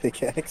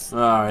pickaxe. Oh,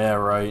 yeah,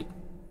 right.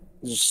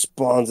 It just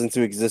spawns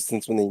into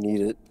existence when they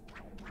need it.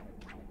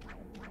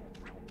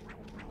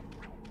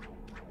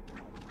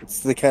 It's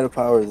the kind of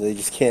power they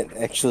just can't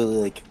actually,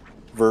 like,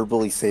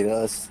 verbally say to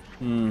us.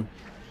 Hmm.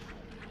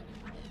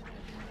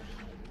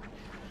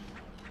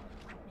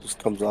 Just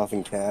comes off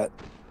in cat.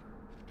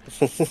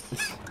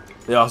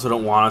 They also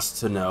don't want us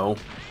to know.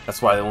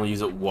 That's why they only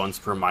use it once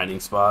per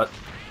mining spot.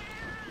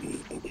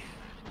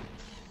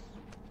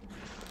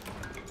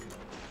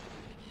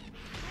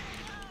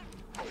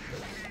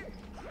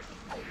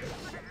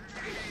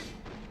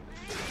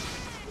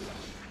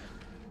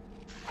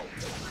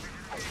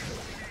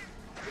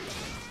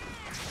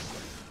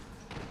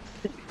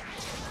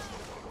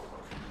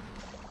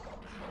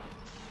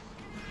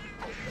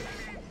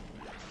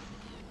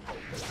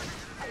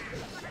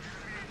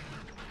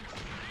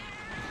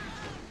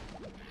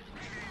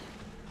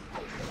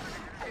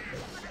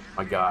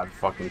 My god,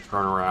 fucking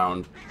turn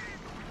around.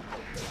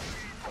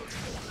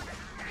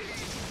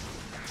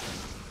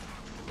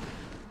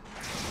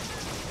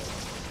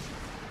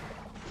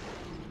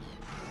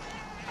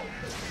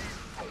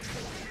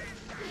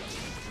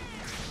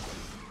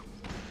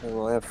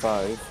 Well, I have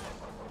 5.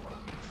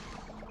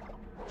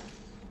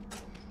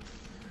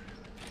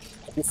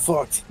 You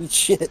fucked.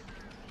 Shit.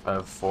 I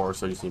have 4,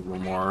 so I just need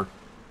one more.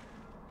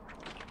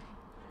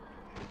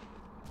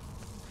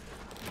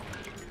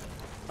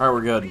 Alright,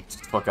 we're good.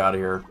 Just fuck out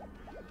of here.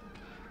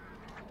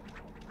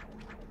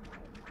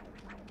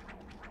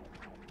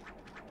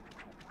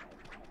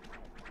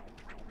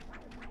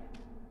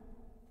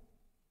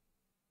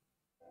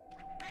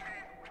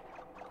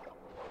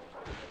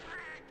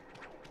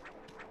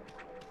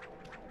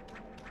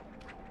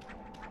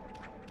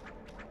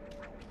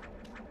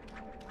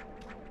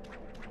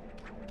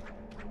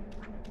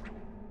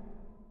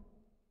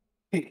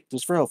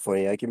 Just for how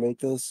funny I can make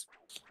this,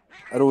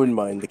 I wouldn't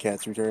mind the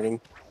cats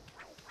returning,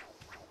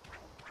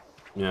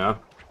 Yeah.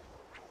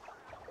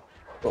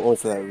 but only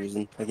for that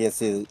reason. I can't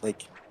say that,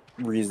 like,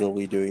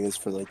 reasonably doing this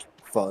for, like,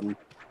 fun.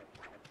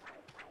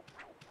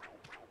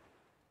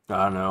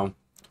 I don't know.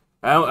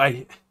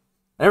 I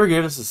never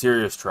gave this a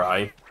serious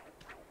try.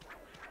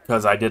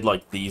 Because I did,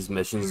 like, these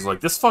missions.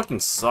 Like, this fucking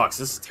sucks.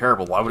 This is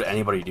terrible. Why would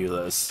anybody do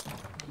this?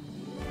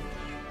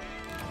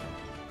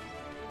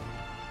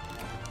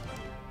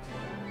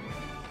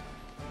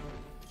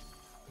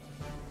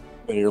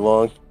 Been here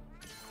long.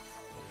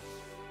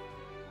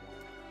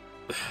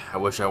 I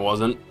wish I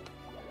wasn't.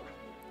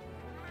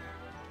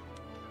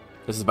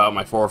 This is about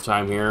my 4th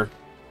time here.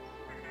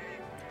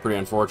 Pretty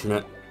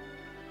unfortunate.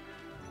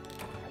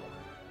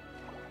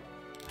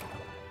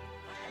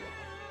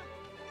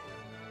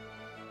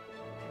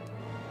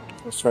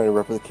 I was trying to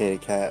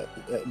replicate a cat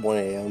at 1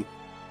 a.m.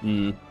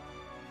 Hmm.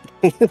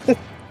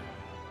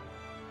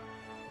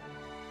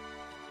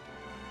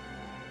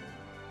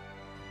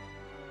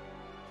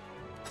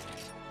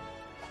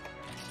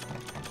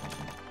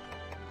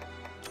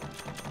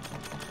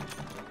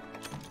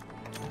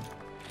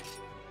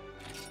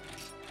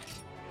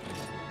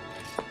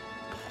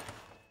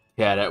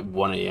 Cat at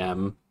 1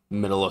 a.m.,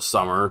 middle of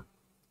summer,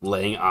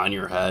 laying on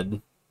your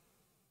head.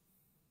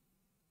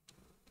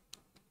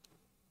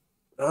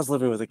 I was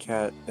living with a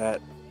cat that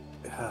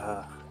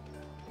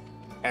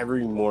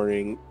every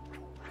morning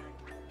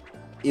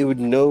it would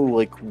know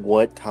like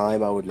what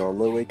time I would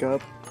normally wake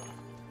up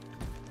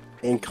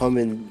and come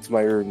into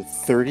my room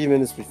 30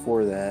 minutes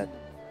before that,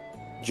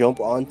 jump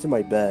onto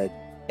my bed,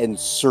 and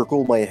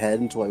circle my head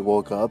until I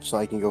woke up so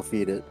I can go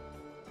feed it.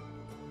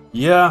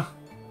 Yeah.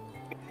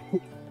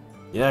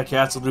 Yeah,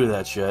 cats will do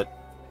that shit.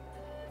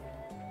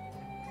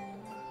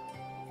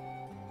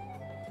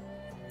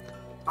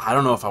 I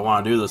don't know if I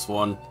want to do this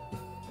one.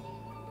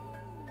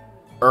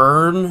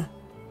 Earn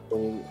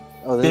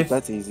Oh,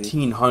 that's easy.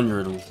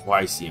 1,500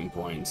 Lyceum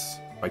points.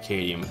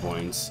 Vicadium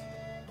points.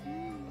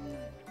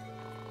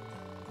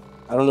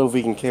 I don't know if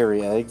we can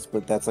carry eggs,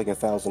 but that's like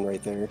 1,000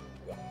 right there.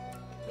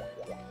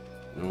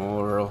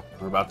 We're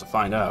about to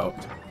find out.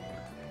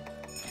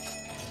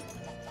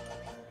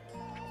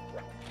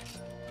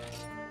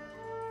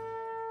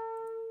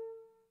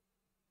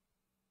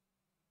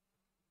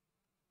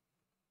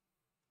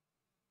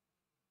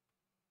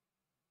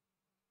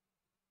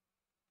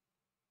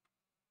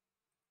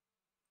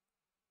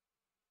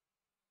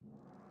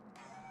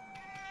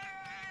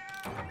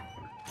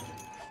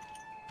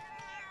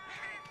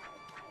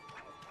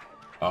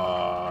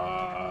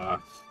 Uh,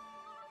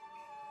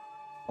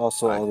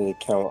 Also, I, all the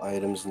count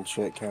items and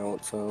shit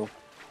count, so.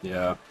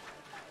 yeah.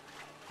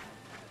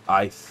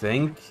 I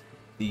think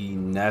the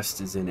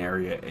nest is in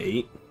area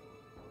 8.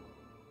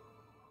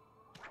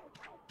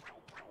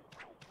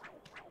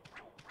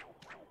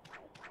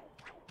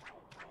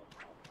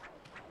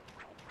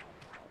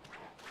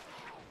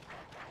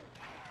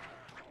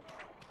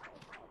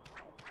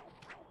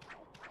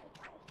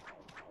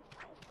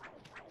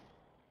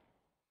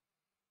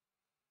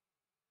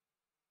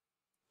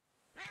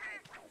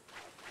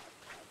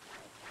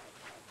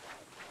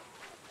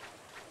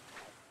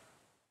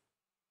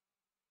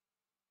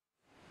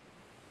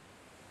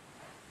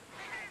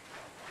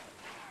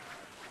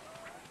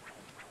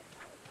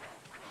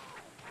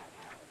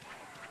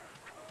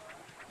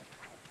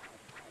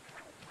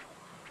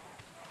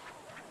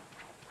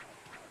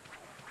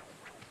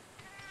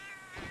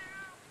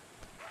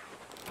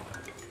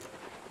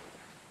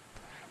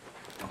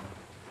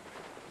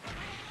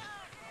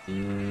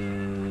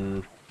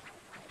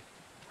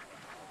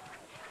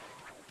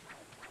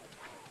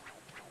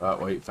 Oh,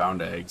 wait,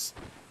 found eggs.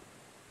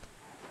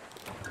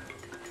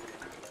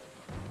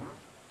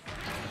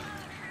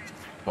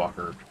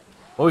 Fucker.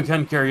 Well, we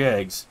can carry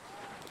eggs.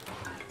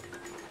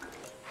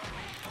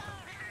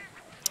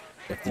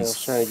 If I these...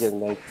 was trying to get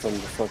an egg from the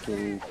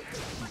fucking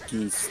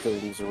geese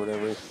things or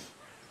whatever.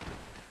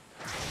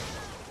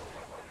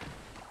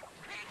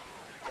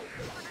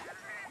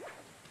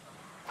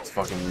 It's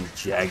fucking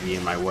jaggy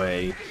in my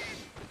way.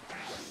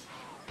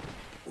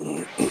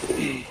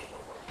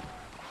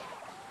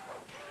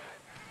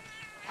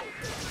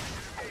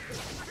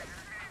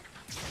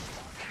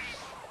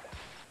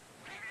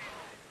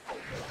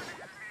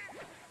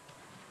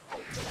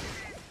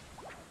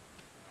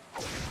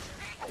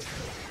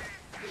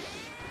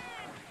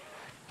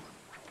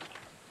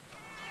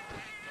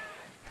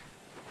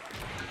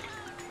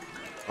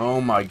 Oh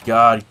my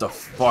god, get the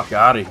fuck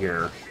out of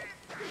here.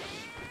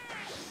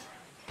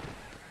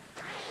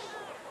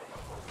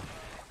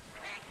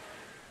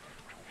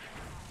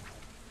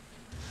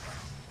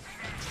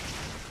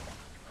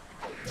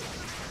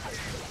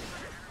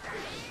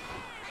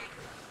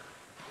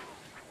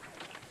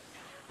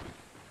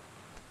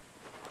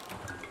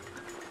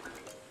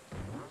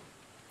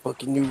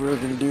 Fucking knew we were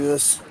gonna do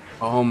this.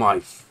 Oh my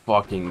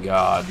fucking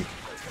god.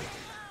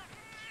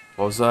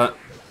 What was that?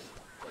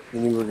 I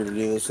knew we were gonna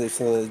do this. They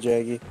said the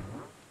Jaggy.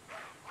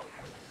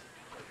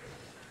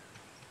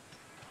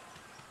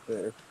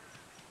 There.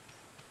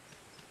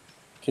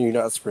 Can you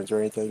not sprint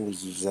or anything? You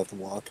just have to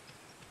walk.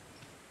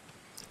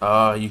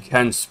 You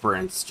can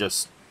sprint, it's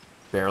just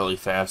barely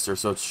faster,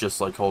 so it's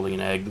just like holding an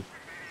egg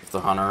with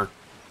the hunter.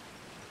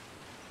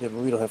 Yeah, but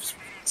we don't have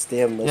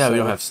stamina. Yeah, so. we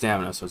don't have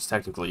stamina, so it's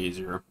technically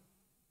easier.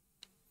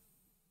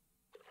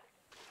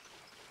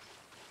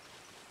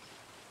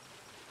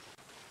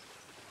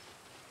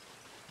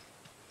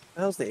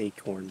 How's the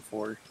acorn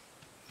for?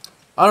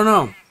 I don't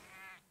know.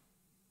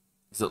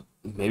 Is it...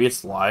 maybe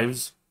it's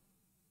lives?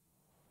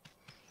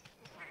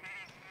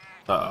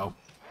 Uh-oh.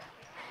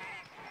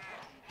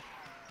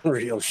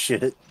 Real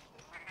shit.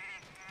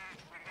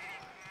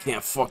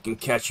 Can't fucking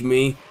catch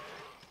me.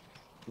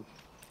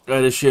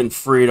 Got this shit in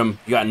freedom.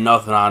 You got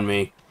nothing on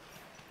me.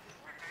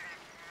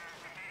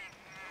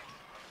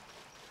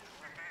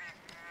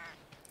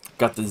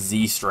 Got the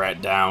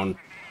Z-strat down.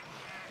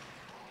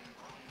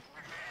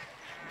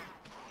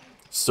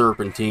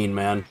 Serpentine,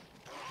 man.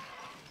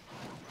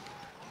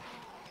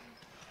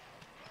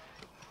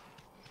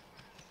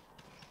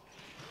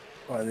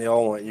 And they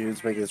all want you.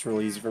 It's making this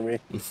real easy for me.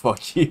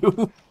 Fuck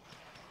you.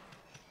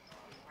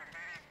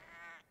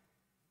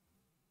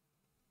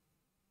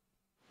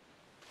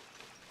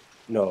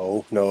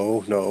 No,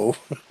 no, no.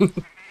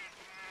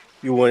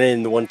 You went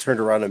in, the one turned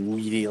around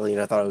immediately,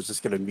 and I thought it was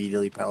just gonna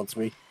immediately pounce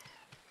me.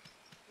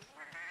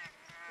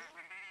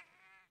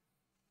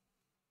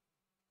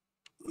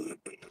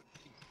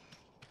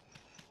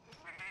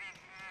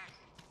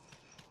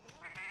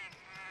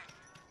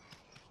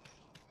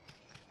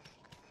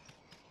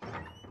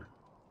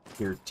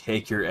 Here,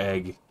 take your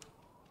egg,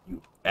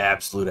 you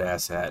absolute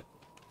asshat.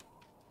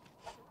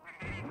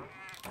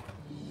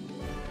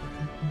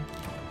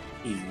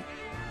 Easy.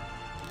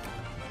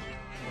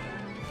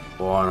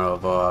 One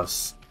of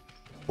us.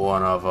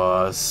 One of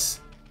us.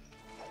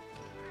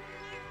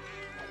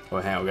 Oh,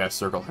 hang on, we gotta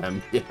circle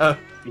him. Yeah.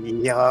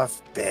 Your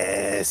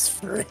best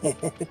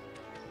friend.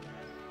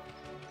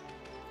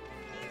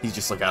 He's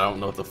just like, I don't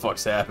know what the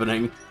fuck's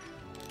happening.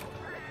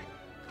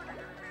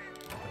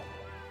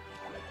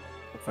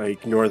 If I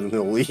ignore them,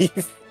 they'll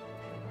leave.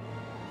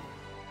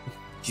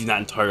 He's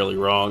not entirely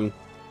wrong.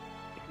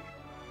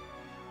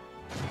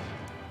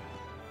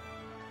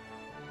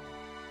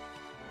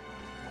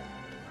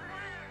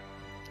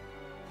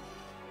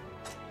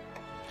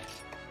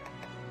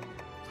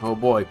 Oh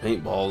boy,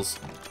 paintballs.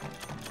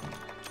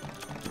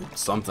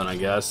 Something, I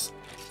guess.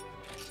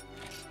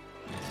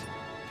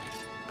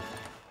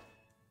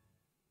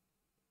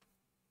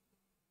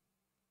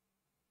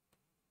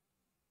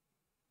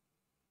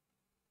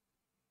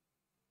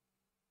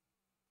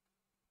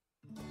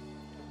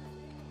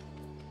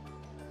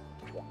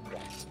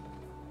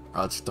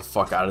 Let's get the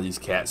fuck out of these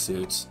cat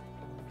suits.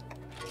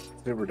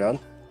 Okay, we're done.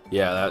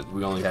 Yeah, that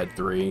we only had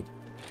 3.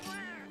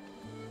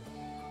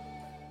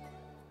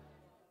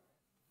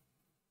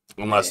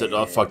 Unless it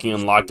fucking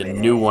unlocked a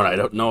new one I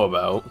don't know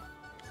about.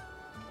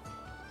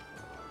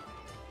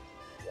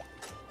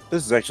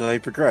 This is actually how you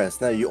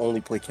progress. Now you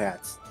only play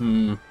cats.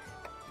 Zan,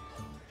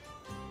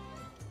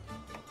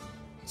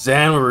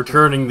 we're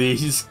returning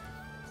these.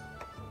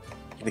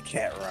 The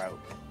cat route.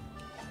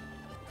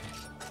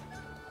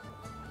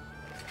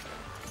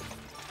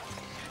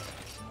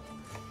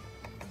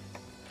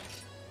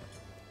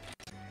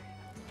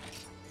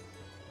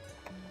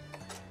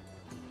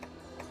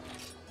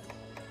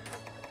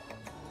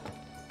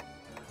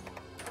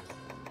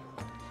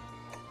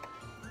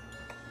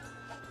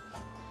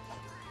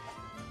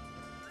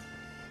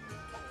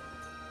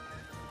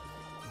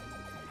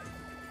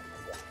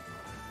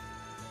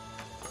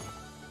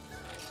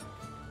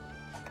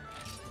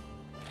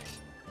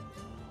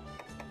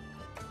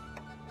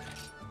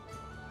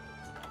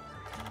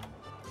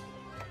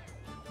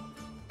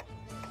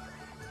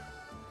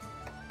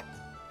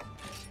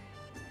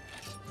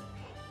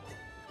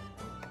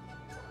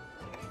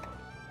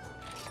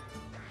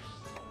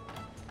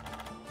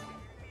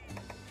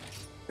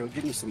 Go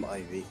give me some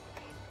ivy.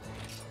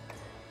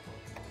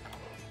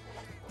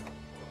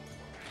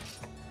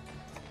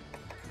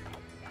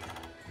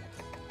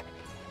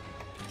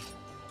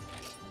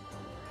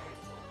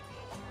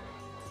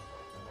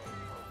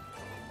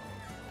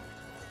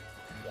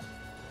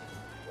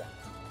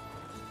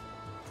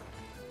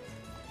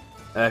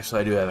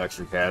 Actually, I do have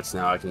extra cats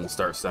now. I can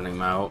start sending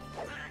them out.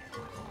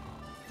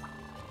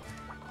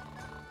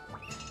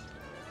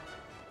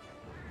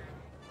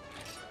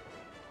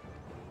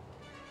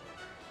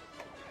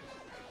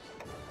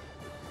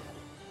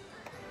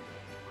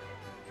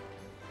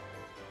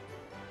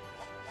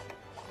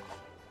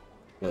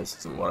 This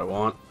isn't what I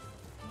want.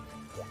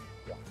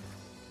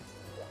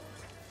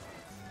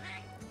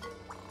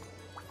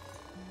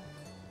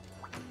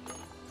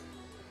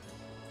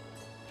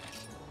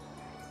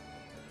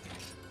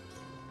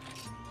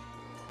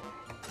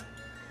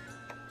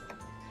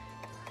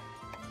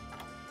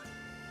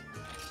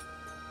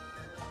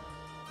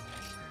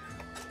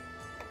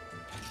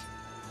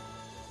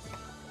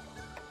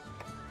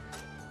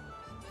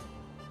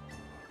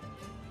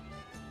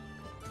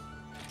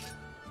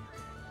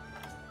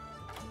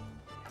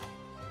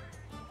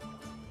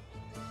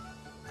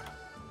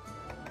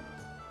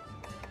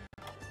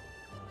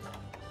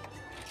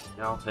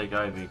 Yeah, I'll take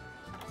Ivy.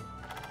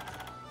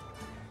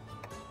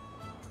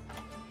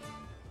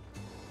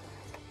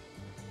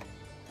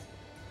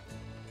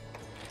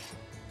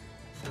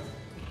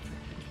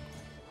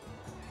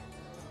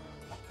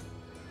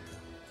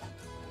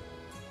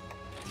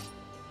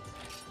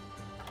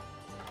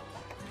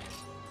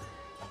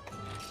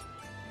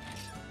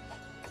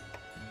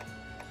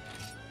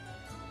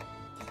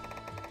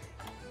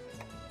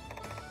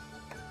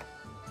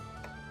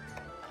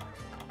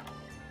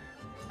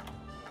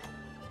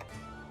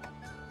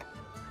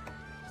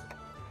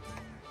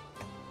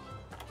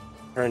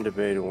 Trying to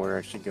debate on where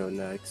I should go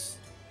next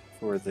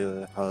for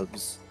the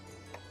hubs.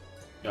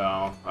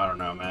 No, I don't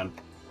know, man.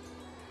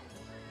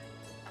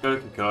 Go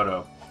to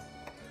Kokoto.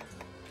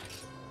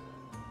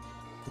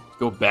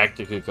 Go back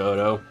to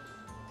Kokoto.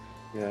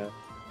 Yeah.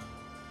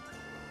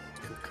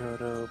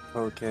 Kokoto,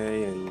 Poke,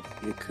 and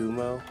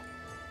Yakumo.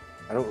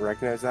 I don't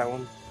recognize that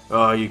one.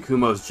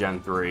 Yakumo's Gen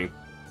 3.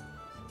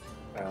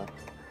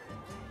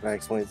 That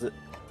explains it.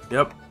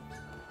 Yep.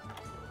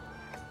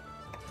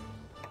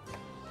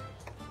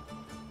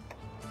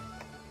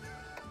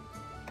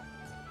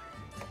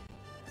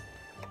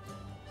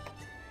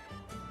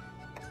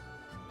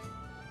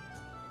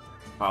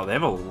 Wow, they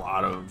have a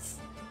lot of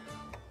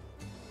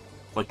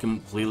like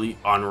completely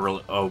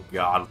unreal. Oh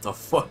god, what the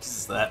fuck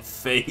is that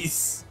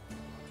face?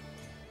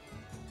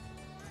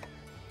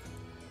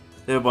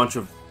 They have a bunch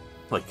of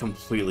like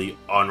completely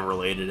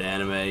unrelated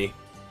anime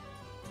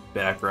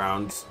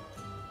backgrounds.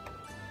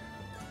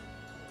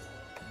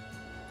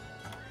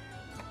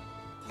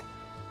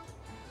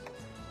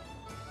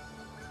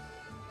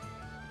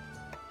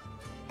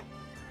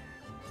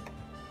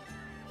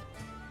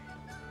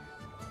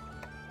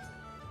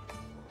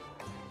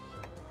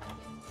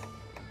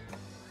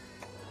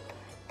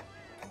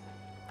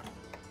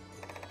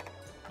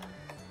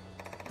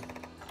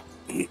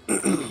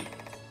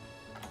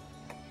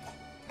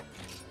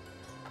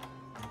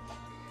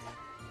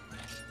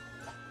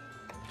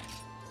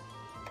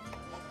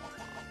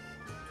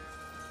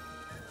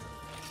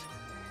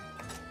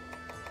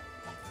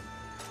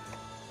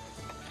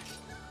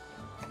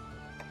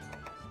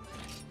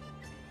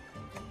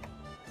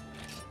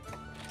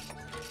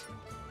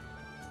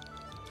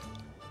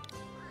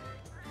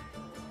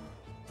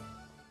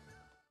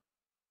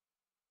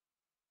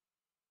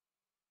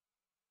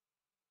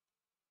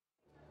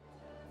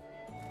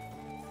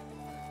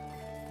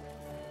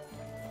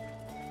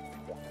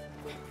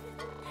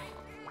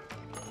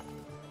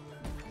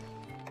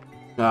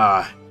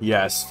 Ah,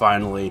 yes,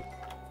 finally.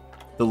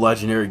 The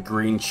legendary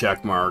green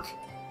check mark.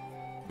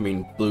 I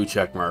mean, blue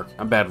check mark.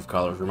 I'm bad with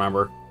colors,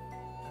 remember?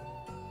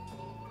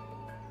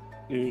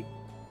 Dude,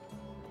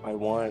 I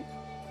want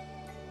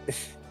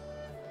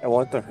I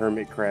want the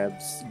hermit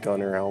crab's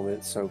gunner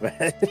helmet so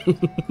bad.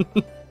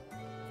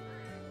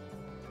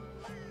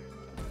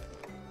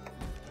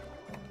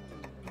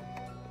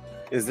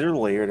 Is there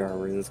layered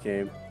armor in this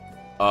game?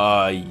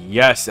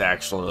 Yes,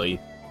 actually.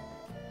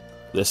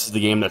 This is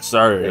the game that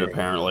started it, Sick.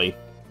 apparently.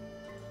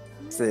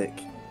 Sick.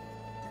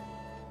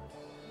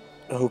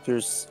 I hope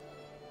there's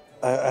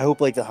I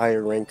hope like the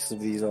higher ranks of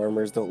these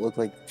armors don't look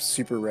like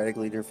super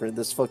radically different.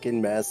 This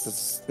fucking mask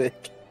is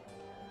thick.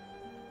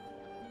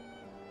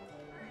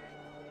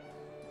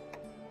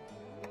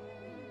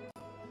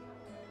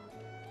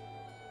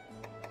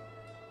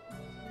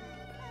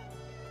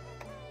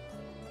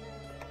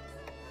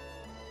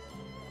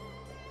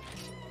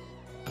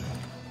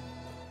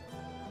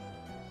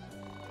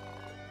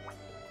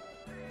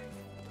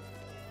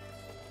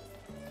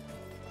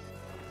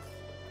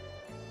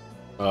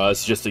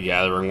 It's just a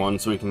gathering one,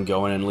 so we can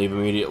go in and leave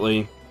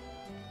immediately.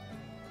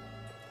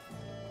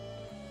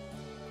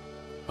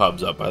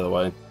 Pub's up, by the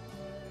way.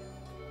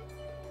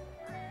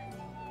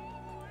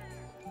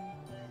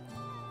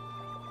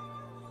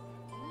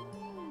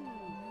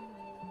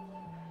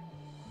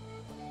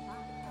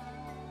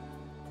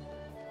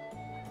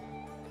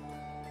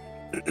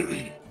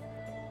 We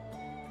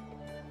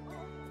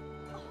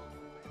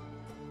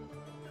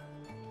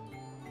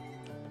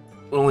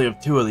only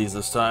have 2 of these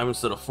this time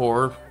instead of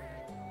 4.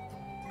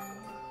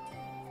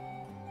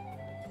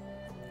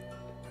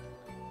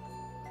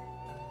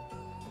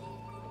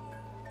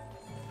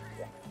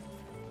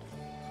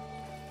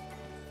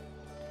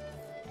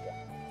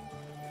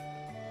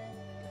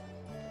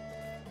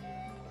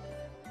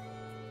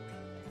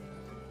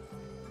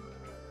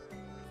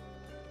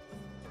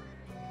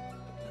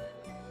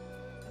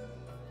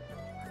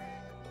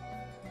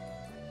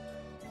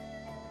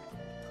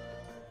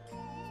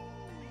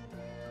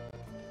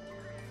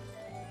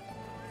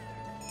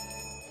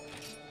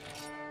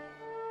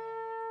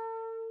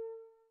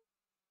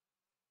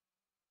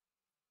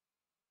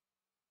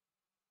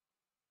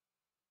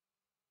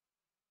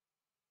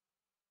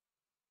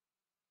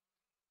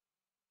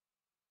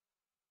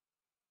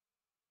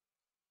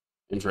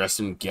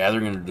 Interested in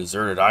gathering on a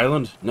deserted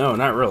island? No,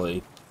 not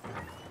really.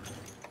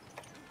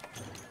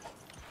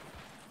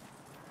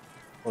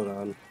 Hold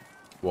on.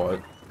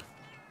 What?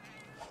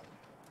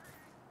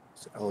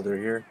 Oh, they're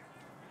here.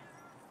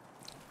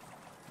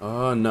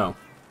 No.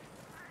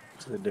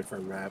 It's a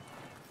different map.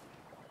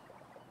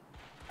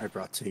 I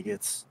brought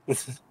tickets.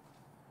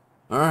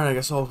 Alright, I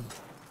guess I'll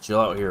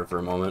chill out here for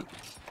a moment.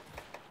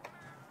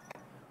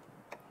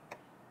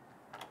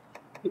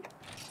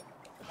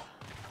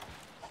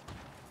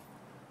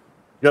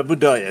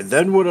 Jebediah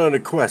then went on a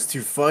quest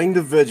to find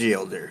the Veggie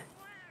Elder.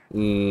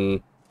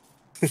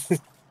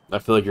 I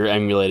feel like you're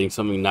emulating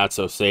something not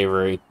so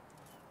savory.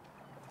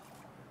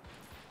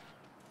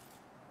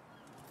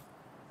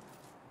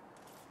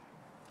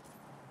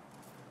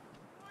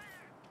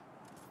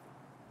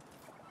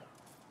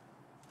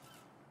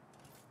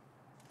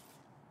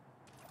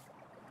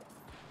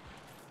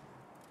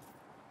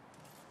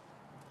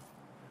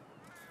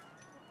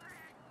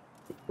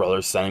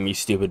 Brother's sending me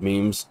stupid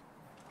memes.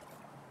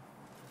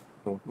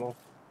 Normal.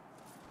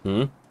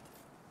 Hmm?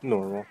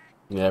 Normal.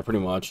 Yeah,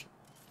 pretty much.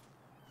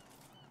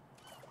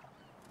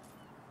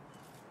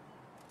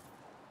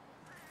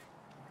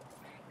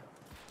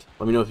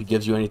 Let me know if he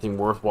gives you anything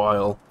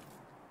worthwhile.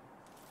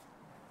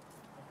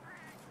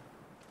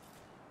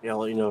 Yeah, I'll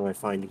let you know if I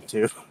find him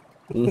too.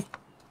 Hmm?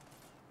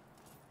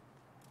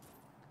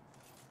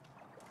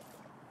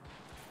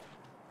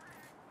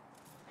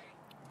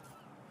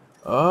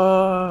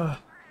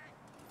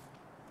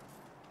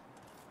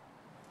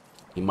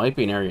 He might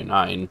be in Area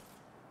 9.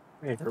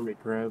 Hey,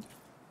 hermit crab.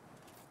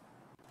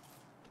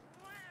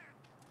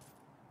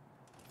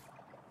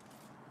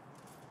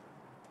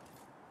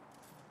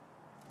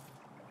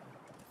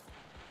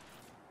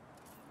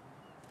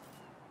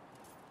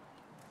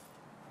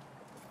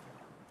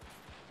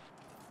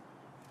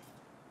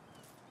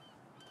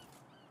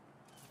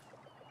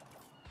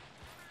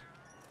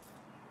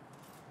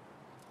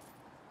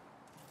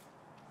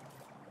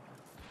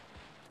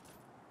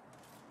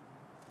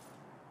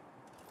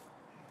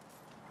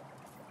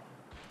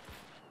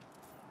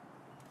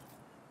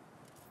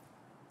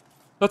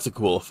 That's a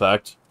cool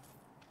effect.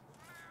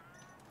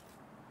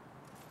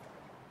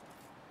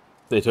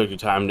 They took the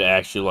time to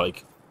actually,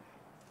 like,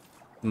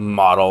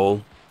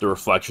 model the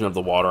reflection of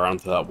the water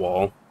onto that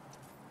wall.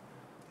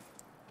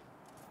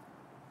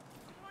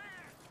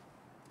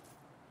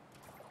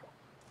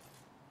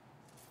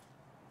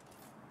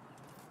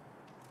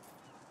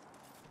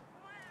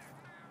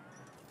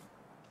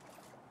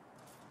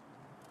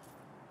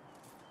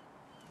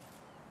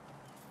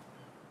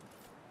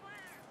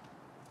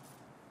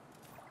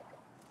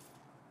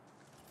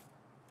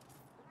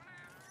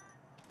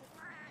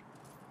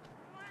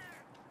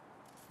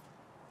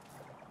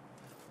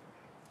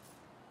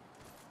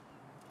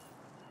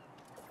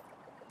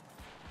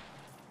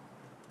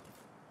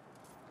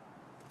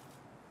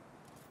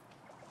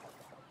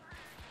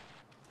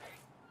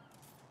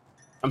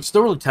 I'm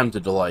still really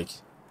tempted to, like,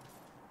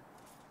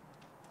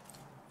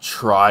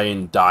 try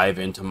and dive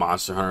into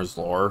Monster Hunter's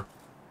lore,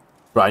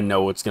 but I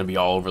know it's going to be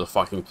all over the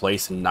fucking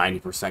place and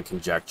 90%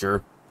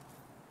 conjecture.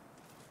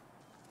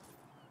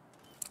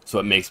 So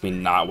it makes me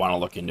not want to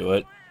look into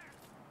it.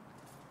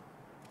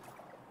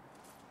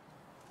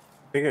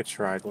 I think I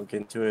tried to look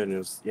into it, and it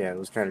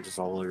was kind of just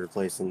all over the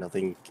place, and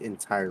nothing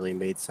entirely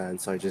made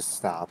sense. So I just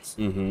stopped.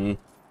 Mm-hmm.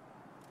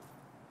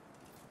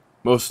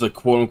 Most of the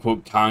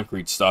quote-unquote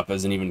concrete stuff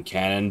isn't even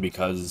canon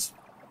because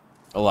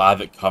a lot of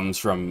it comes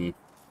from,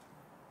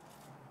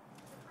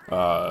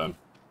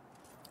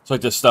 it's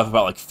like this stuff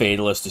about, like,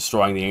 Fatalists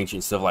destroying the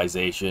ancient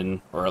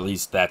civilization, or at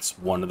least that's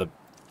one of the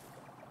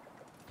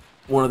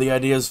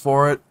ideas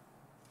for it.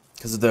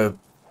 Because of the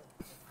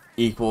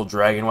equal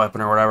dragon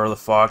weapon or whatever the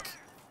fuck.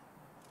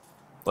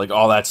 Like,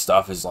 all that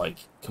stuff is, like,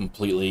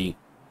 completely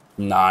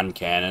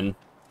non-canon.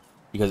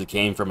 Because it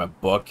came from a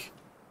book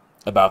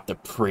about the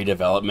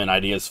pre-development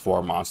ideas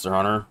for Monster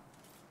Hunter.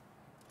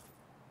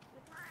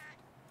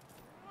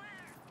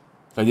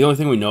 Like, the only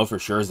thing we know for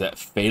sure is that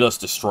Phaedos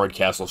destroyed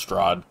Castle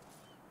Strahd.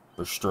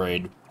 Or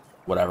Strayed.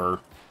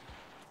 Whatever.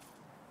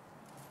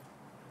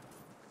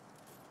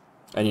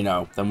 And, you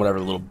know, then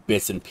whatever little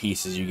bits and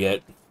pieces you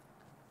get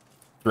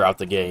throughout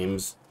the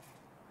games.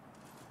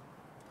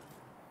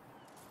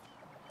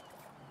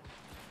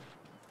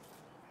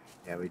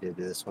 Yeah, we did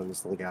this one.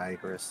 This little guy,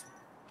 Chris.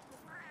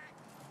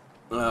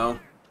 Well,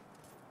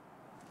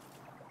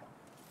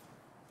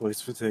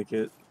 Waste for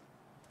ticket.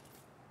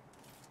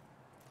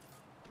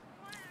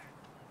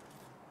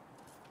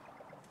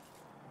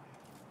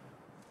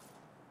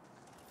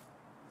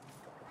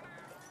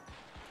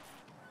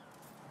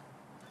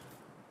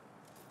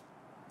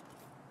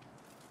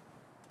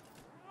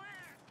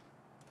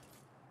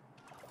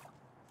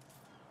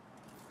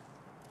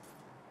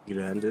 You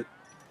gonna end it?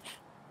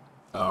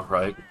 oh,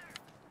 right.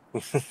 I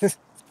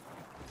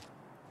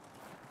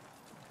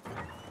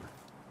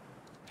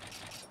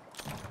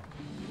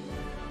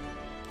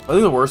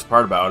think the worst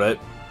part about it,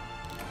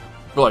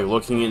 for like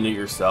looking into it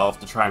yourself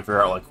to try and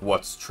figure out like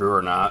what's true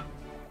or not,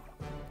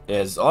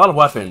 is a lot of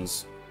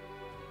weapons,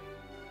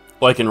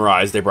 like in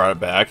Rise, they brought it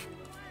back,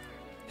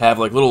 have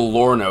like little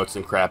lore notes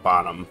and crap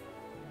on them.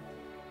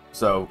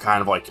 So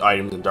kind of like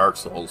items in Dark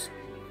Souls.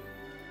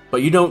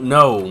 But you don't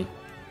know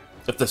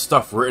if the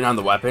stuff written on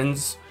the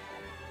weapons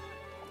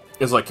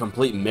is like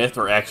complete myth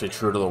or actually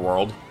true to the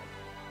world.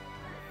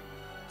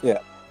 Yeah.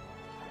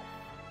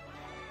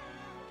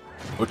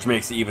 Which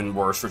makes it even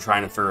worse for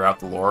trying to figure out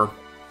the lore.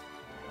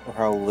 Or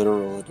how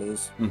literal it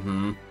is.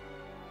 Mm-hmm.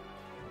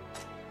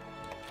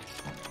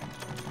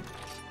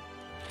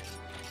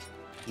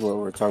 Well,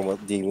 we were talking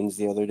about demons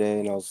the other day,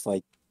 and I was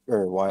like,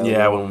 or a while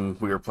Yeah, ago. when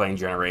we were playing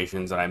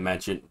Generations, and I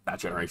mentioned, not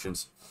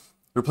Generations,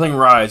 we were playing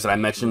Rise, and I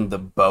mentioned the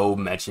bow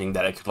mentioning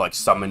that it could, like,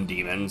 summon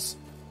demons,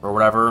 or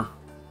whatever.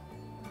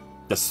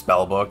 The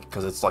spell book,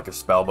 because it's like a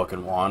spell book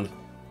and wand.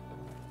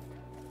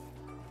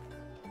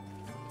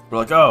 We're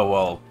like, oh,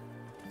 well,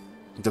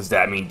 does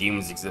that mean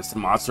demons exist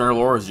in Monster Hunter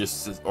lore,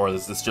 or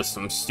is this just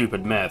some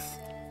stupid myth?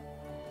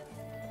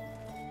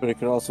 But it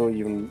could also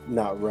even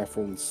not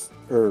reference,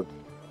 or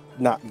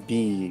not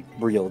be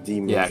real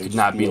demons. Yeah, it could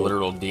not be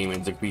literal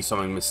demons, it could be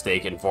something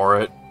mistaken for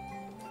it.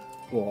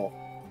 Yeah.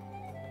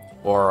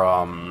 Or,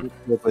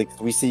 Like,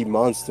 we see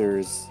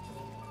monsters,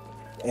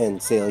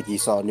 and say, like, you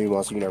saw a new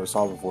monster you never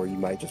saw before, you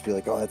might just be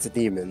like, oh, that's a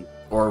demon.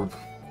 or,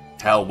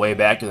 hell, way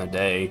back in the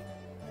day,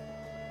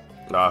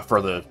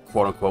 for the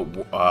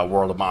quote-unquote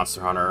world of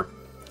Monster Hunter,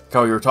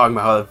 how we were talking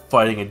about how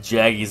fighting a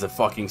Jaggy is a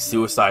fucking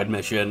suicide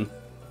mission.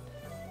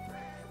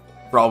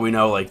 For all we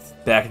know,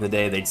 like, back in the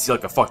day, they'd see,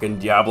 like, a fucking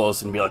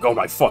Diablos and be like, oh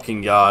my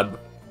fucking god.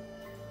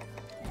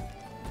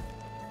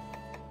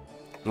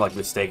 Like,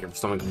 mistaken for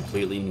something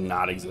completely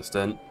not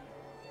existent.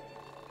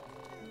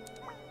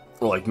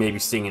 Or, like, maybe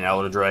seeing an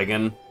Elder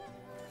Dragon.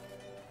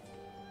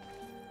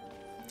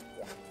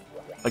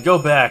 Like, go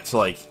back to,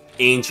 like,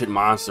 ancient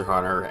Monster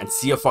Hunter and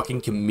see a fucking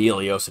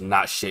Chameleos and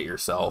not shit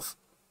yourself.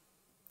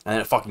 And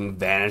then it fucking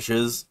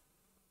vanishes.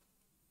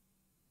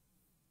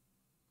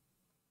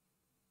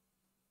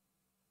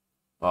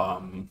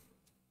 One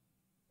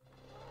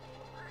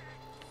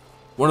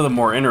of the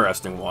more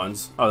interesting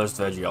ones. Oh, there's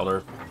the Veggie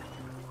Elder.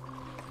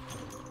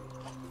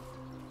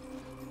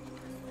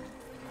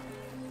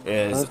 I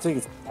Is. don't think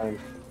it's time.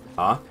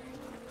 Huh?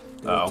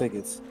 I don't think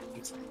it's.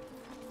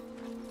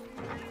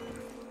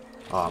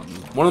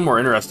 One of the more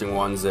interesting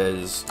ones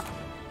is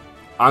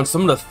on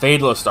some of the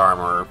Fatalist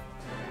armor,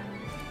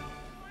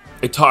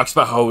 it talks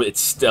about how it's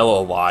still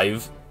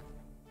alive,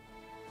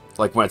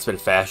 like when it's been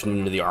fashioned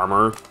into the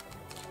armor,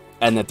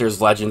 and that there's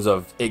legends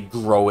of it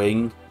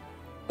growing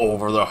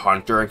over the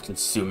hunter and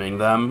consuming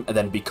them, and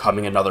then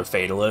becoming another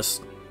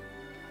Fatalist.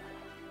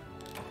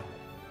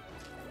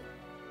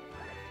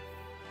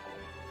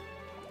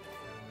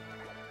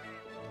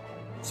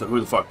 So who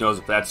the fuck knows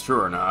if that's true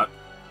or not?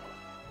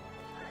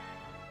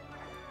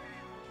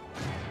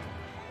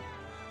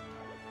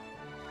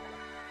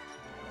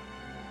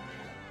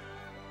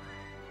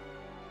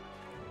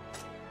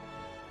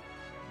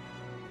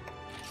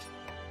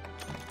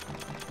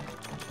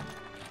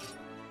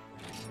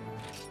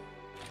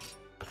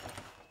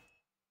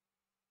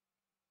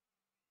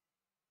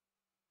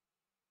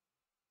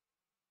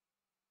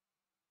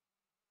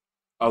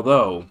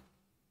 Although,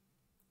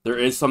 there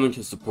is something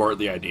to support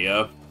the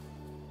idea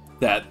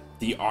that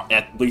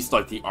at least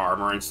like the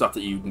armor and stuff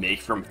that you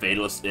make from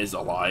Fatalist is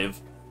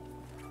alive.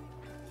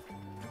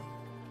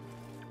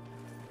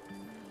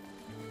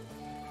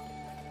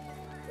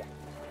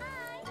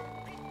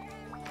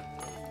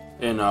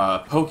 In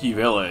Poke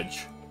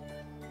Village,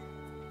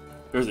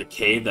 there's a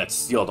cave that's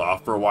sealed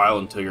off for a while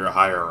until you're a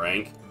higher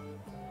rank.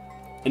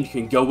 And you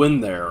can go in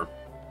there,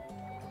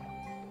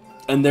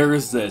 and there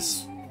is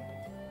this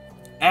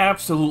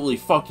absolutely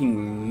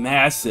fucking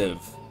massive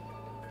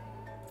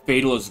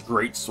Fatalist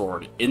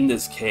Greatsword in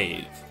this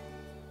cave.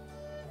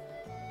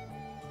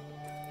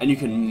 And you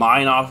can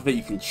mine off of it,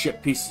 you can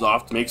chip pieces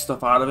off to make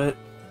stuff out of it,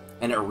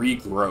 and it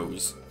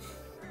regrows.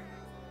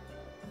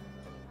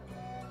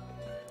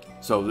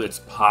 So it's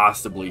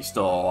possibly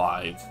still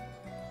alive.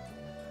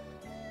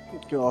 You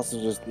could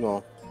also just,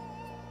 no.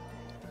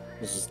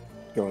 This is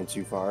going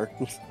too far.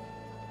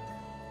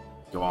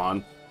 Go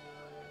on.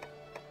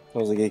 I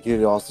was like, it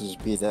could also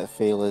just be that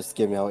Fatalist,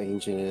 given how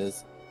ancient it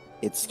is,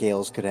 its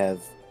scales could have,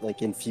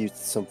 like, infused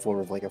some form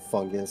of, like, a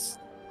fungus.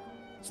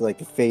 So, like,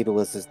 the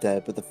Fatalist is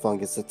dead, but the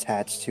fungus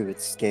attached to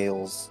its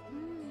scales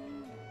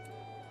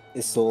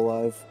is still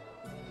alive.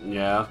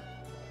 Yeah.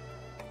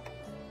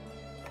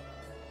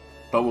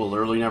 But we'll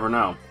literally never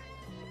know.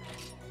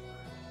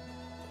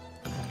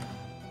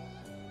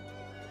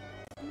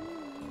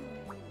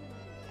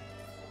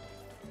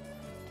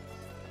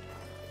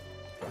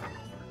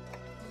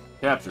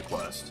 Capture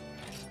quest.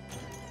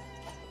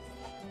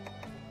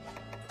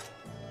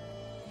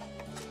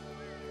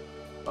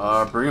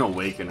 Bring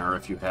Awakener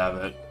if you have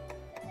it.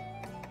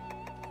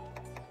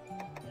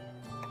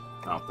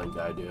 I don't think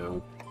I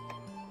do.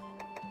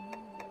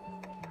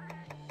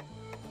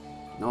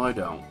 No, I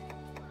don't.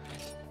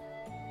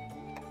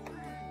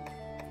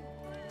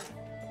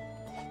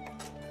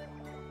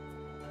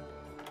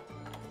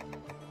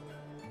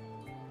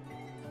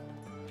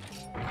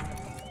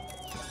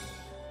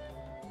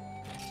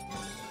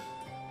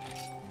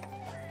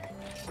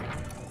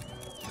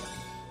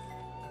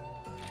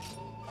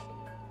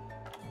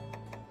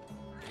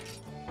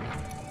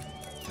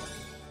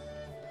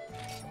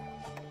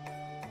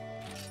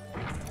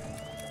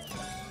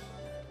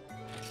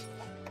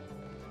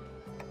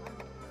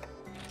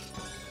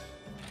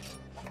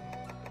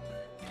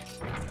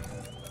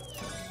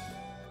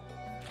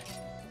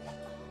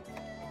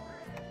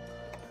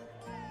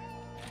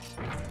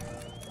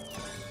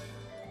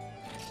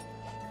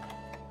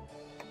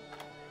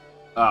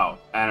 Oh,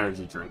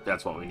 energy drink.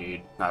 That's what we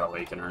need, not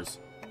Awakeners.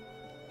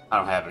 I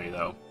don't have any,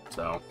 though,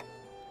 so...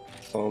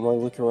 Oh, am I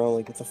looking around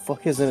like, what the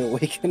fuck is an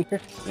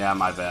Awakener? Yeah,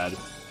 my bad.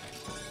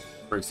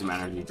 Bring some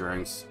energy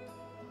drinks.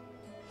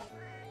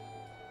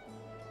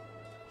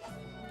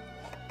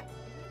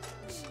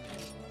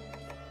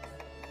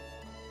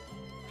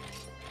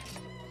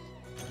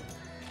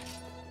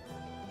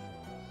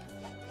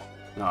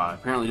 No, I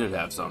apparently did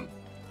have some.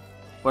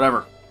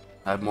 Whatever.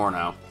 I have more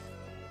now.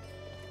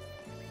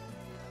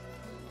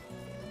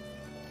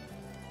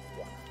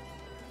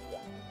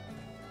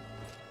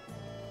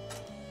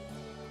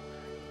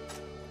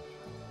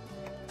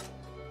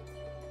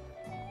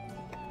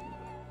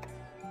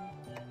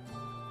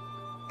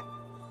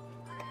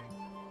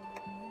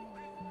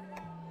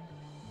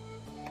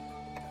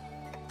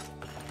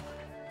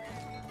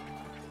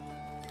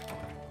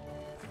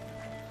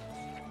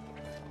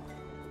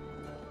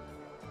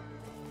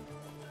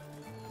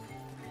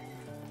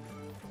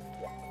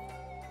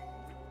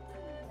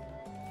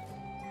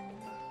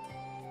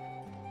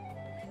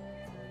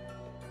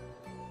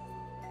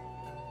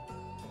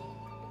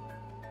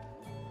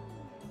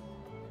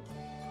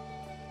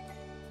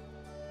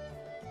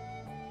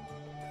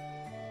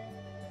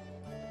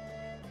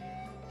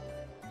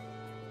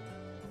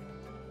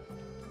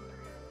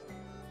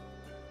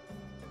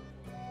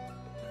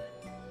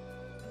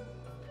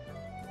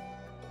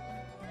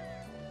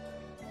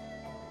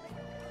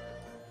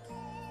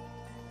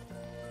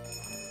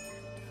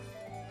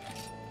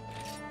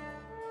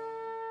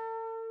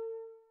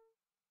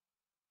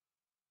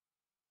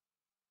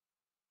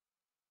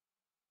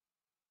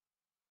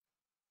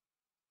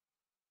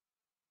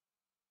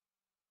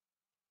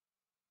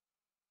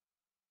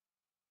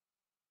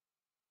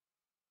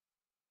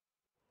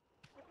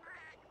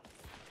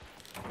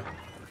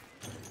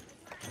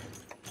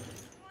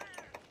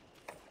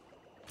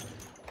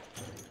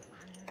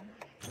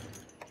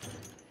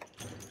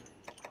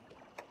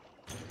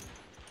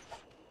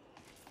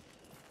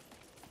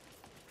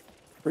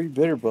 Pretty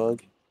bitter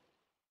bug.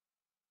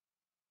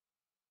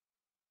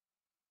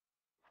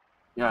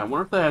 Yeah, I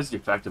wonder if that has the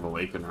effect of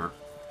Awakener,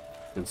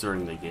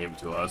 considering they gave it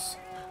to us.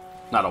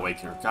 Not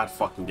Awakener, god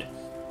fucking damn.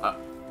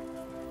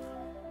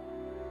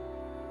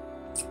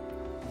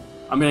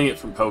 I'm getting it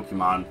from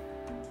Pokemon.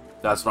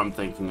 That's what I'm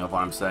thinking of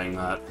when I'm saying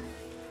that.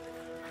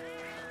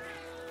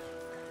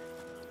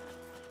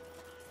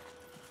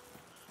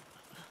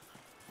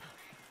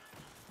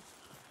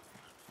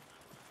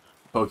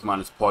 Pokemon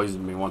has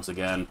poisoned me once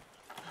again.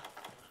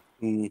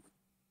 Mm.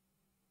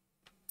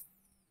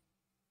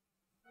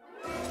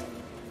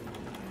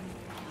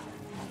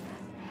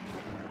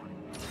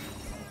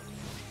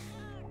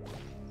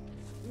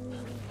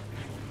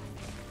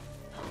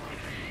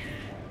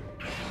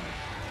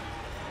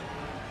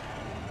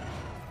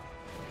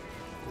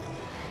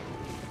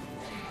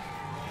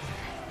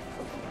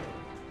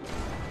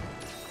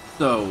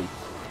 Mephisto...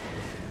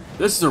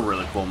 This is a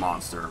really cool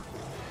monster.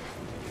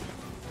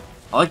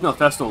 I like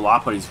Mephisto a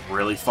lot, but he's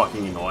really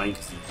fucking annoying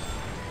because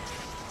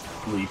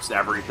he leaps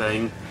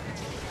everything.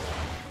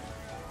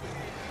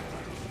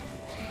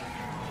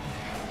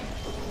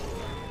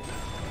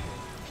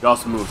 He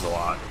also moves a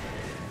lot.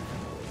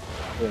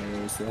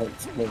 Yeah, so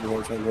that's maybe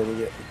more time to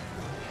get.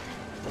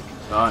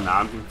 Oh, now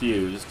I'm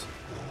confused.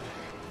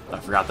 I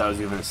forgot that was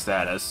even a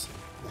status.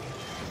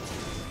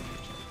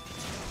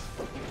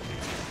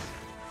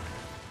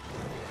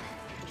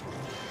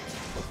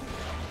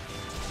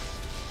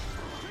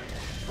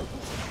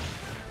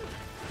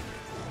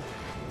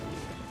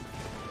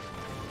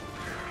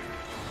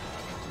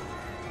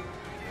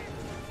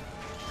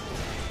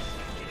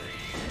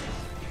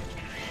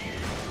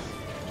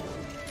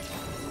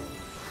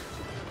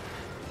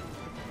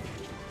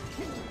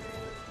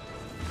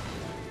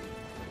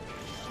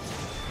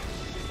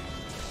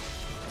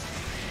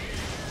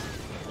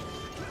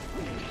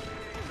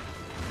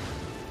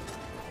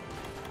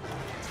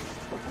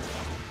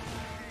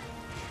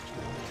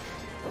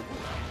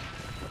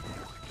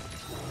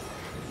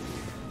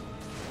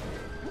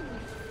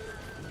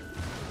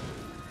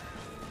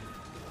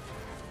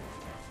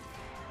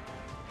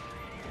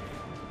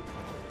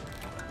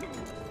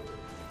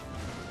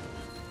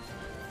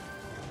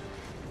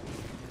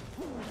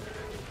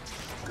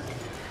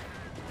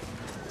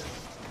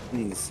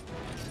 Jeez.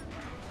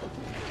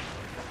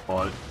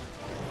 What?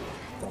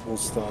 Double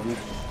stunned.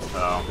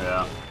 Oh,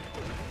 yeah.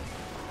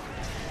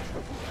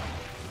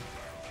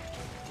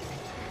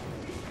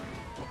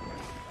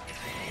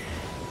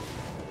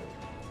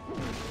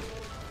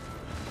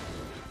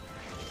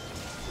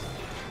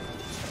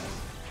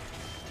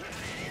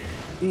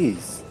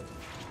 Jeez.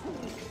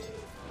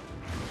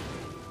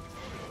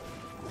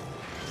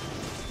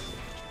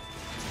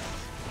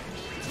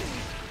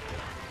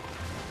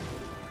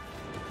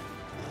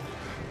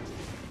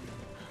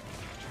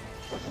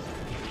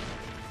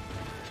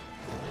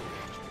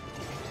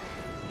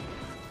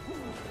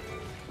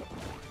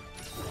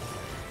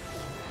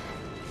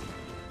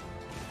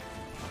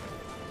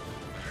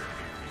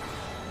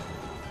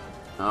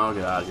 Oh,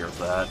 get out of here with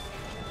that.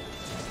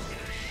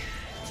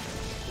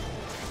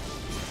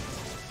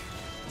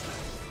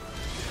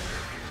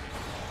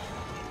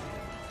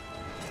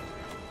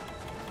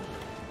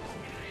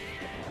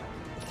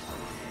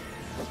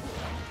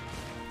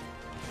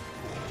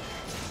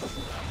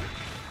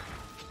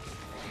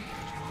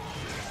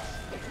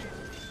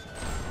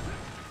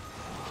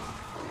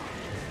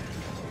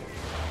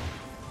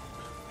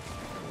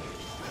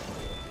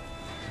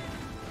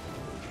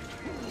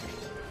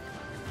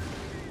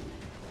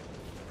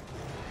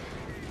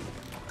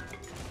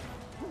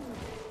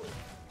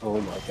 Oh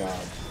my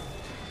god.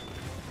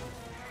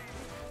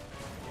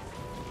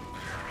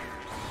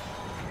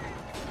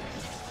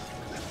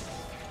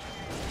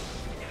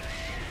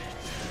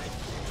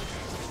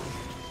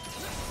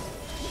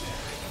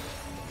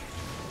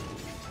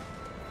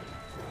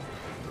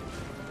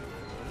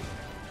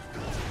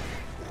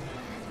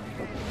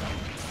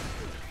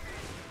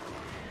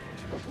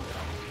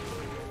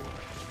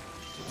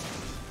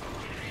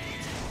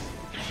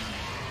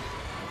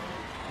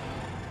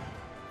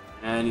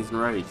 And he's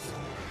enraged.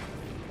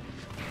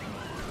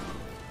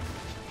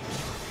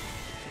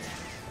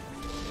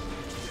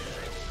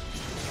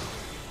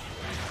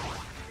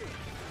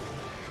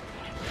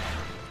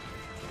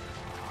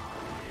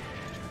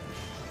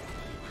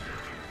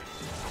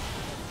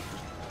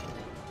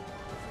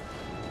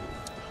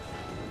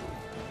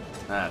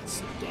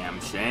 That's a damn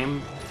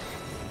shame.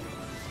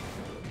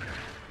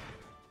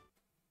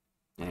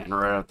 And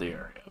right out the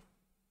area.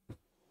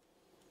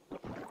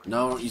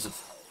 No, don't use a...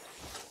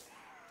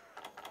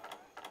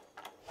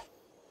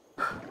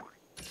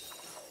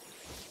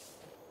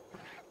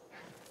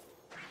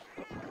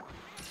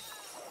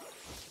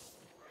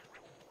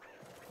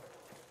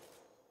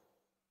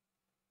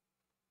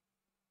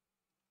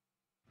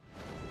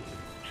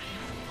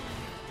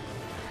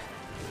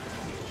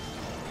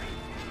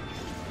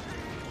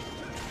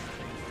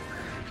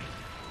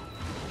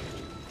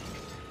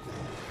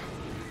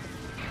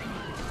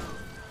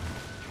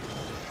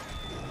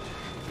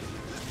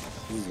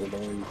 He's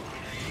annoying.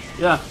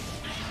 Yeah.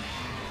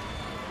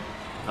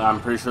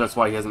 I'm pretty sure that's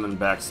why he hasn't been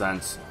back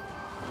since.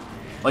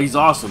 Like, he's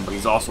awesome, but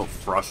he's also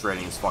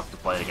frustrating as fuck to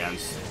play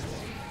against.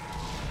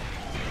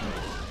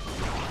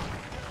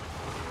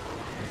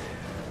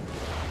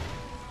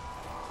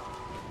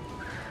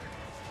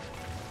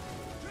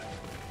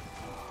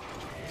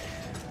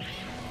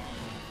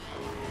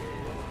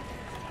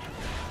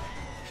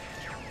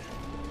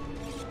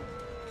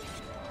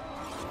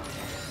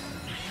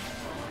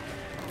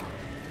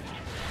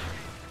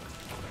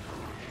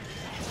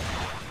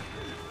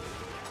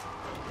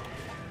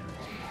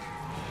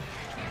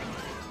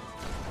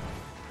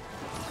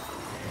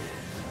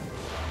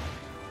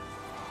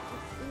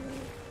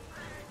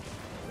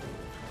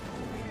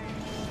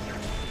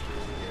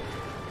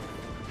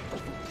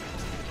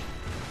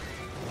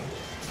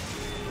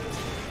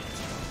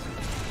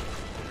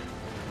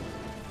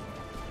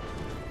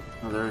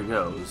 Oh, there he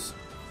goes.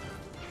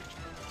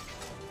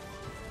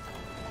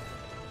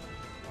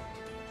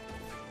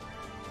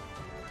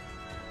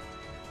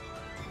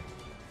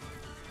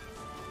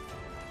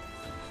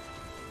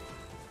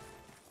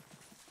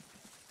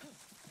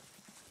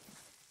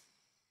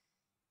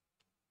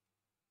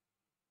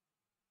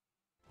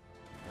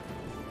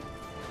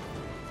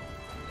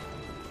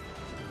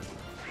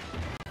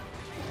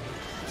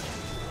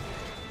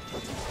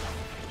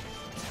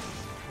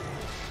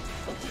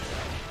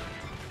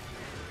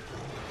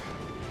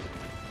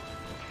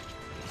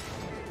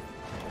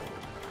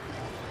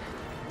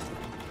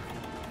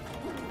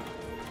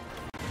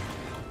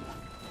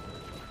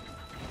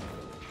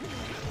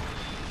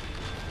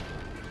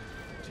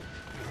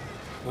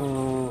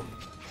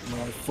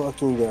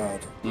 fucking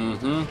god.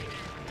 Mm-hmm.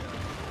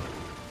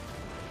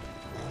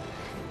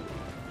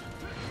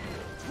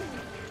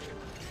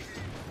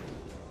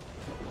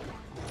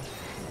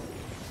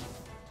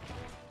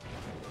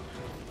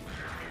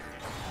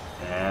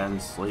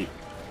 And sleep.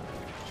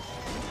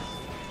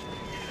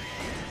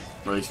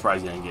 Really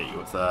surprised he didn't get you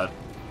with that.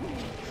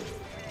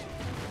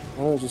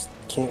 I just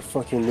can't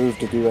fucking move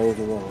to do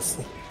anything else.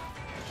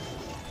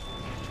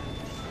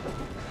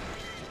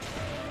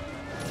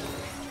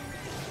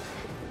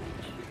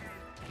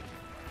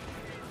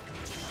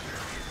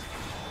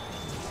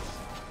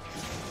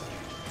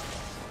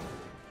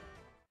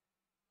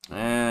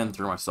 And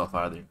threw myself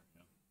out of there.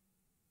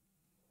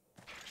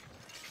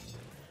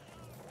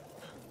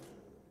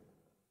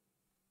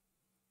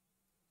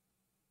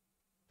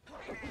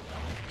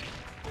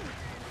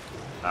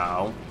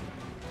 Ow.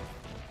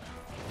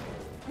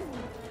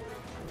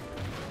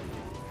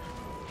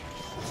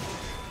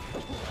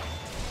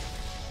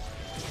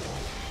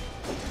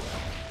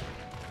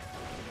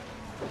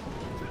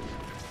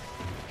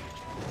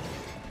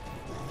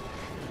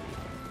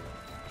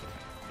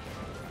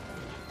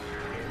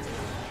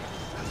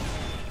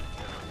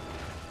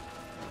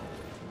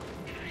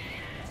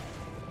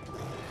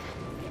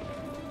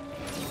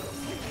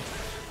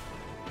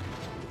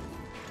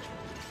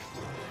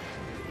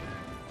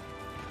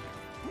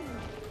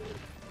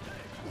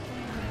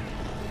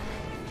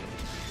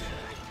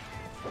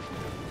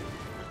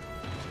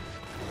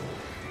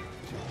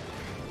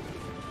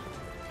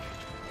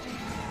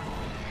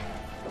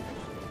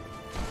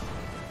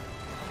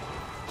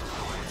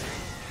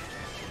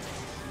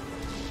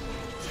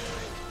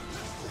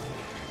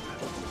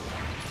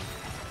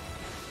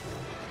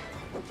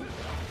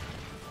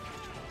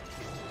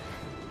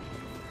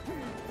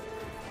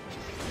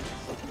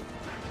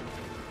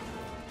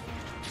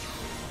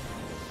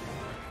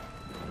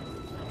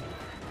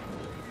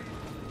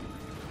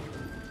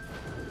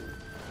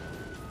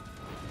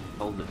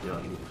 What is it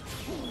doing?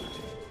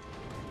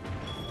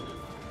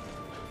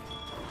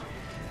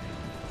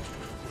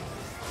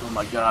 Oh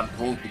my god,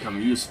 holes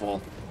become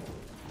useful.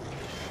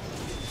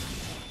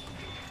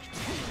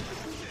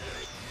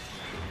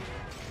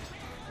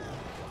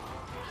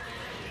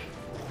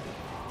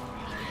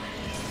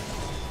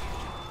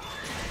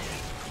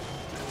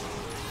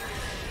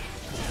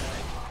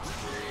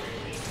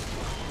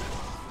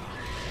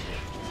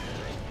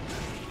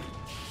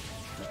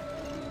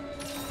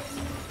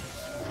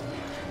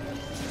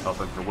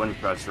 Hoping for wind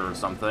pressure or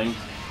something.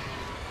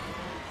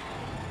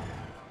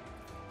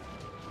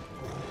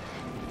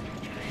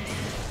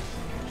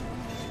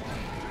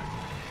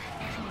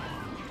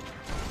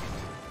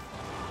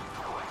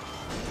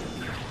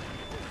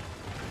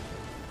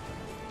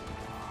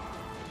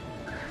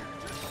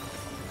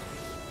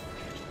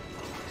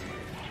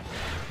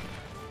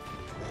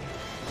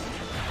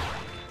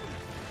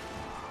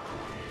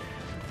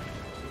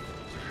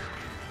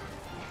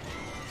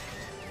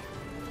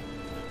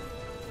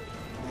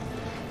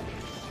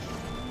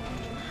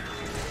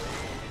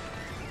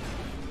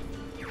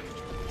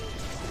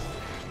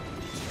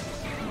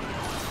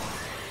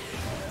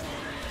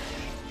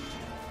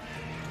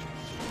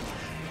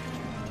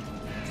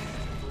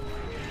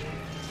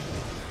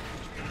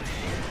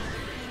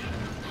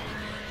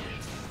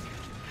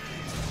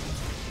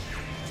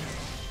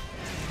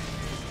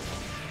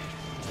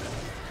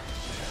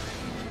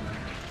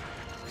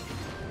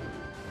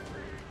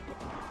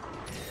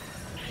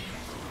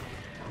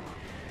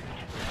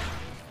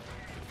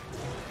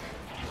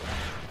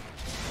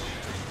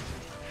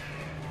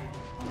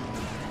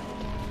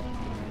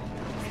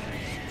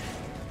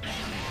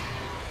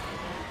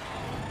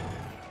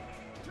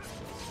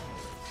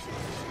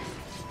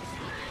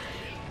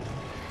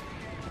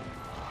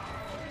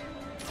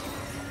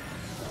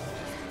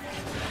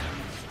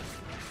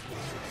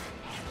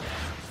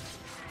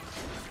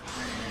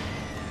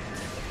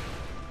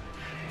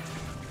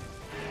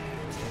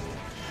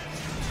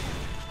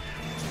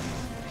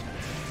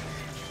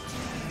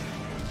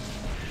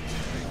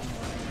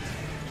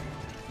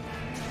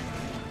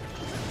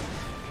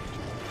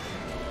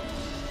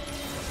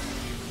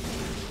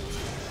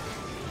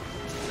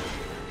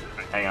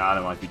 Hang on,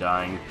 I might be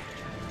dying.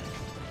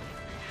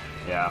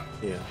 Yeah.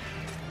 Yeah.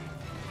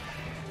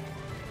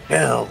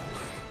 Hell.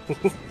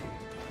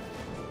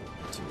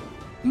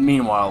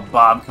 Meanwhile,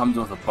 Bob comes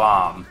with a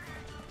bomb.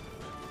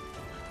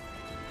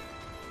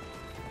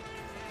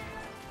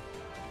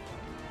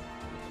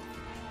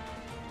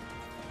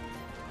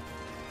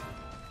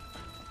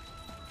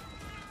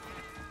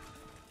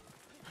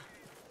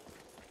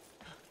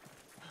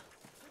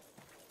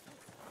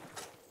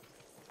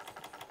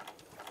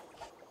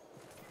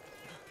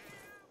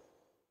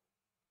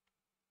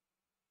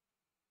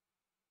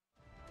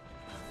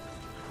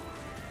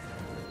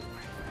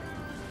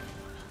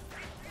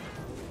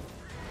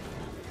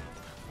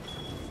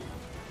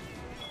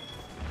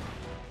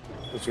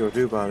 What you gonna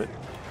do about it?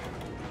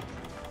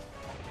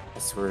 I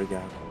swear to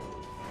God.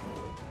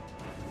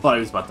 Thought he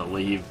was about to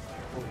leave.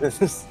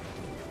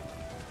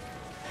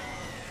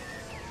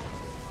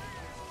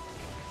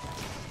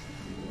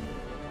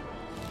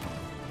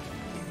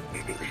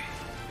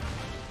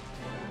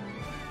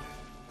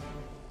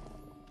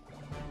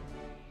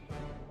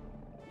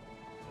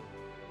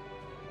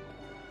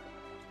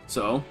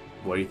 So,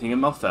 what do you think of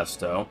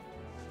Malfesto?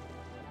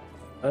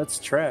 That's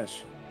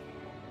trash.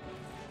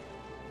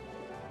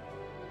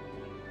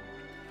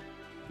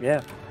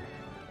 Yeah.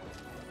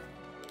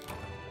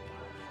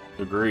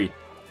 Agreed.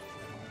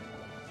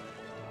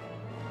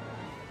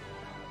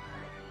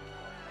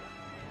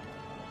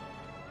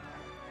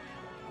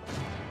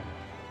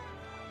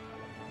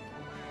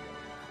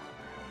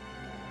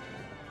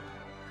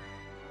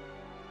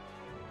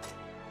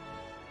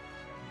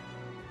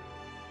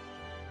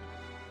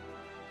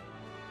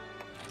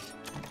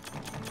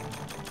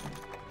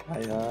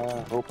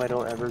 I hope I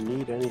don't ever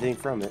need anything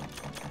from it.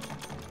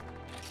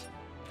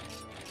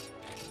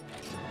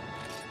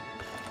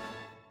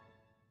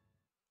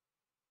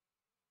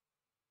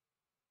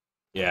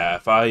 Yeah,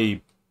 if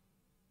I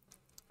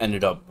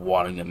ended up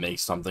wanting to make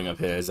something of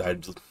his,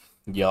 I'd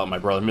yell at my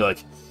brother and be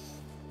like,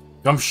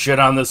 "Come shit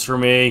on this for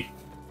me.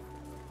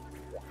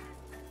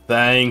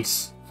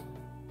 Thanks."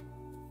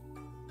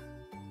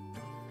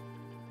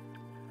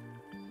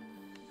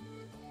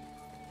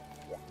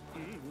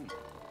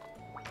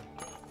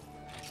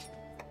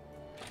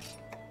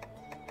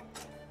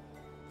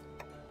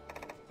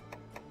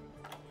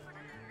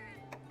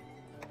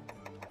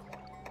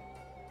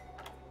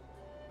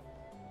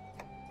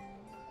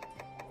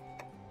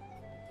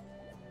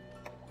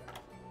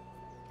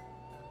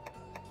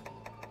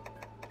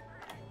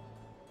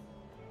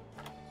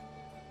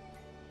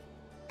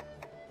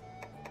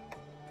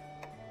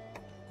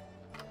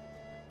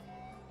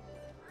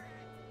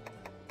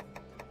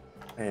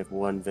 I have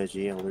one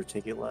Veggie Elder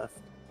ticket left.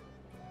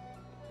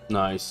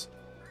 Nice.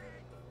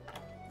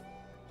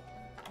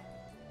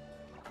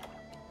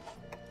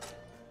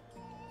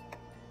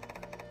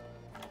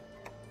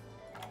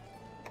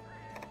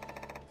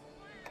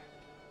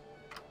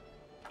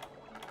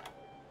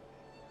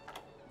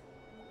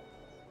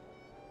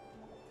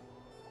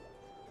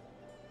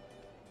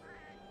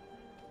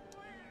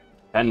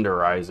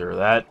 Tenderizer,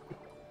 that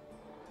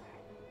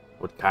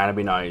would kind of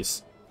be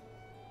nice.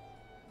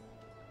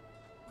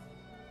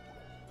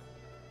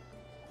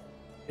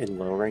 In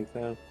low rank,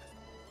 though?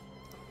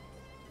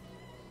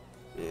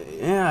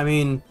 Yeah, I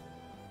mean,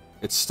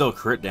 it's still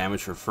crit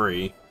damage for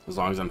free, as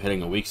long as I'm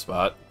hitting a weak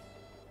spot.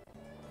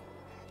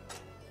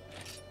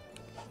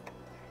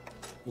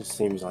 It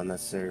seems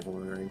unnecessary for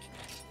low rank.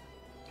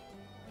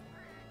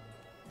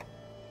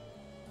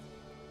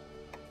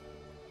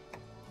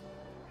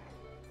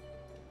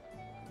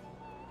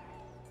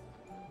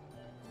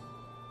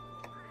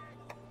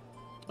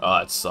 Oh,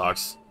 that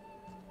sucks.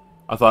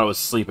 I thought it was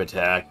sleep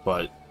attack,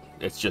 but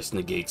it's just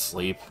negate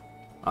sleep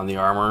on the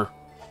armor.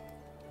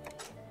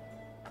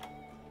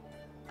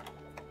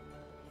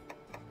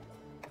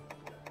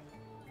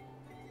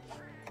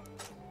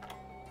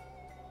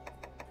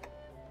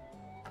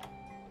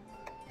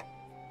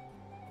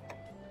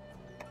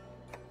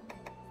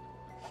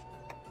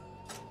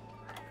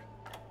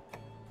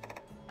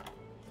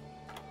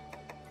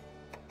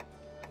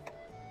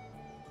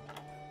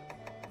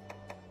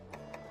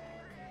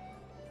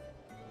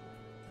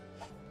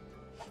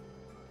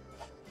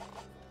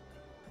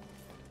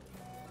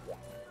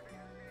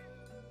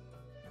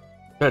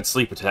 If I had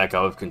sleep attack,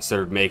 I would have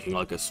considered making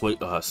like a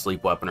sleep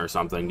weapon or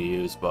something to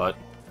use, but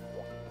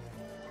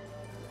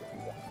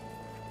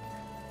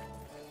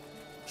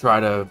try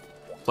to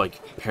like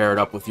pair it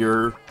up with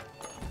your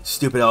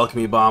stupid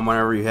alchemy bomb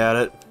whenever you had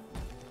it.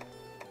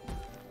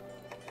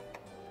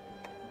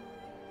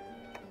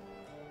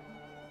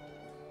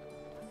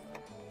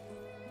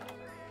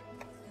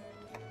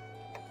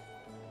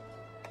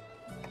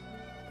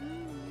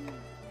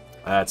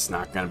 That's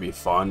not gonna be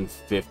fun.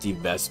 50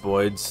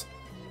 Vespoids.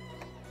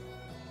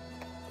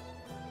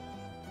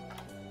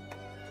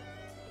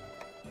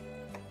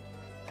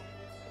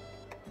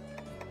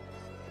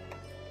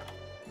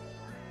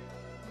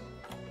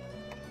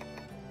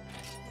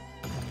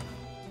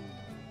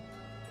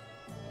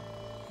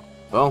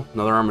 Well,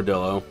 another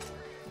armadillo.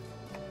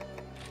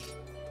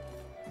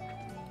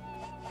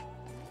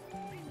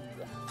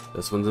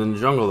 This one's in the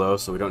jungle though,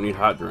 so we don't need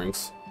hot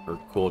drinks or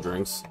cool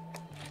drinks.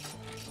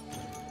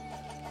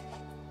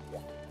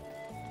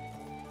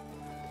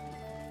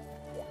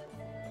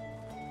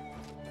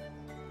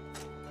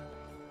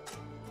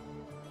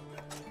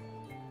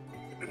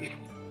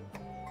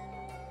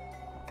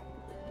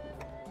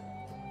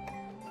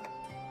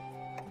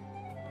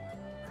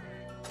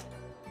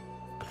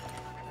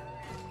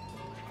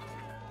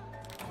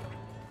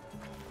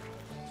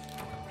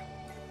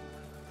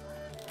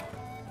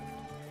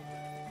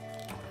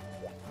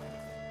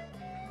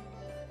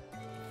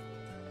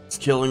 It's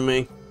killing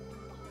me.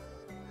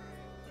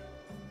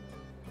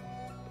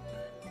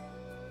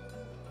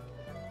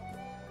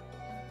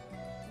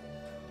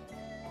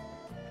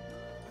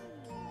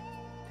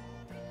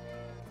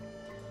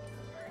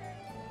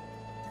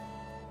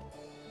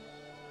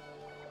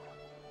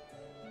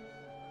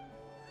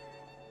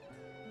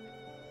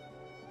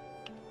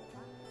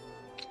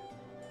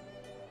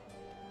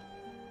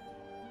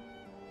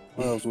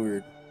 Well, that was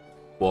weird.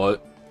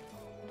 What?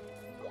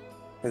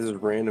 At this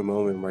random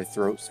moment, my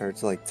throat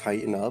starts to like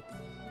tighten up.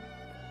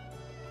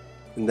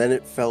 And then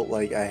it felt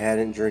like I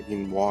hadn't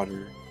drinking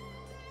water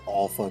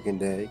all fucking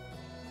day.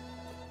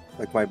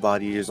 Like my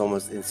body just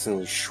almost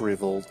instantly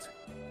shriveled.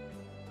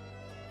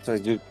 So I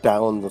just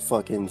downed the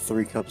fucking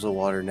 3 cups of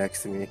water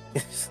next to me.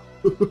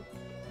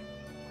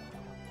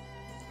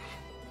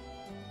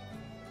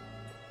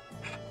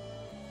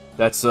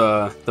 That's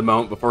the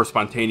moment before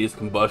spontaneous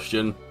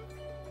combustion.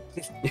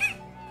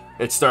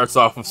 It starts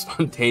off with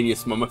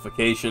spontaneous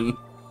mummification.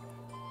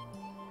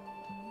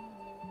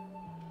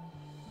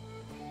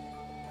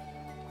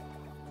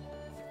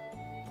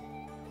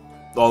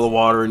 All the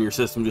water in your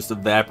system just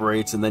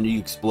evaporates and then you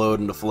explode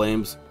into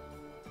flames.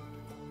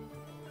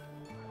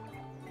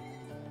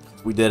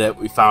 We did it.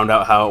 We found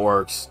out how it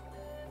works.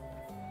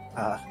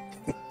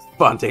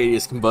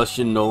 Spontaneous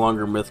combustion, no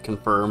longer myth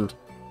confirmed.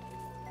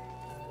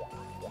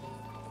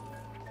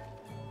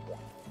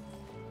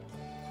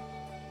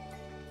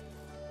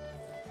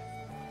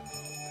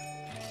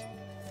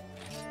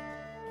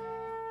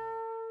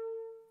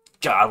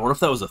 God, what if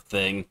that was a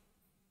thing?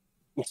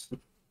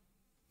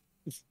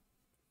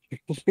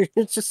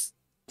 You're just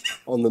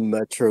on the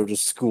metro to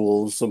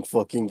school, some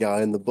fucking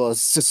guy in the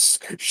bus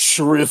just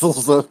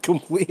shrivels up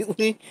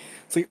completely.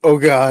 It's like, oh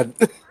god.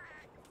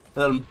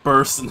 Then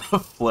bursts into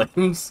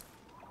flames.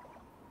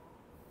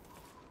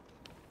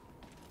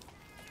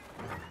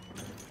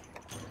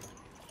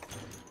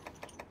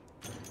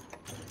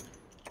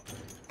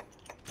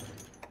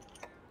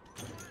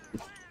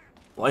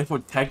 Life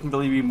would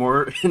technically be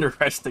more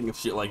interesting if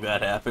shit like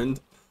that happened.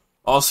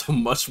 Also,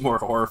 much more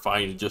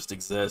horrifying to just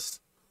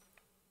exist.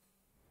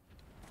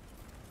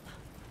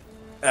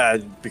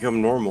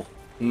 Become normal.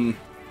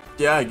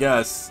 Yeah, I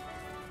guess.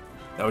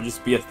 That would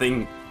just be a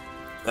thing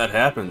that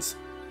happens.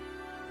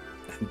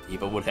 And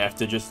people would have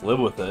to just live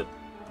with it.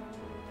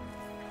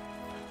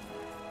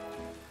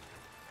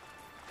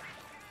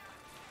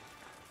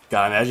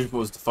 God, imagine if it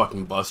was the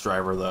fucking bus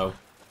driver, though.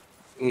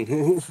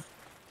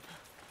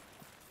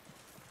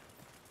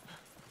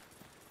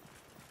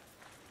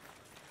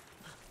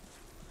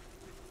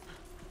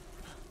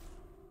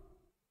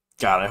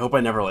 God, I hope I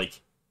never, like,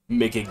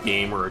 make a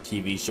game or a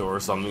TV show or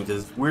something,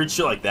 because weird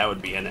shit like that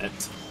would be in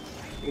it.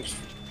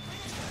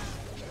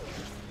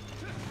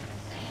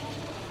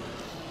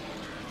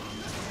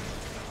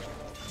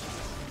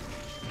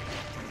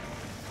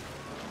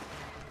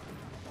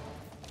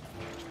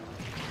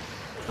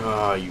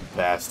 Oh, you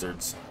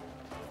bastards.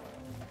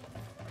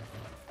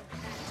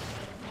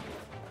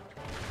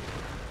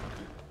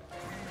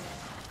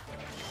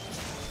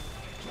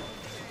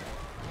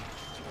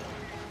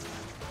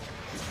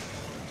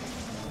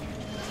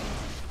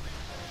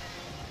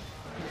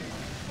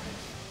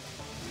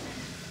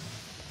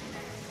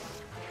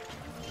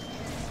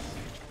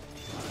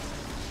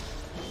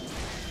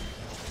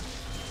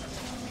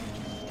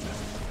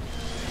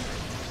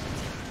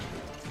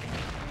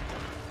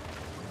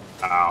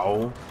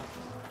 Ow.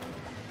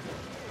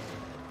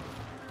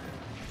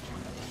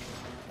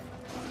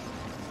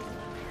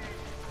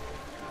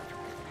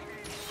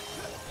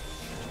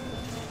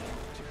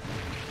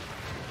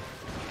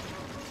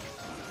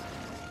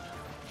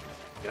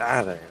 Get out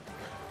of there.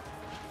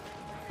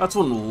 That's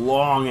one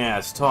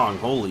long-ass tongue,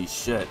 holy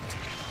shit.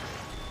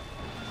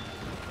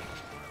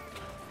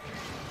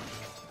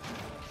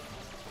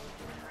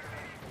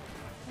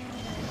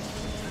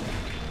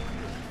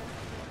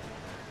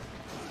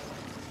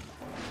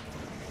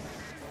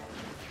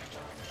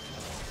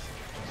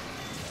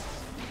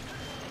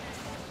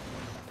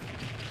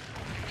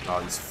 Oh,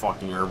 these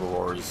fucking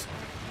herbivores.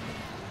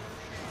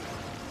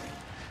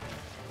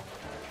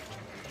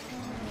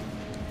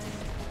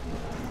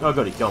 Oh,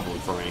 good, he killed one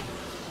for me.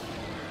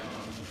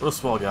 What a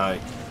swell guy.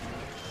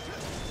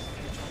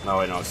 Oh,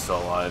 wait, no, it's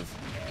still alive.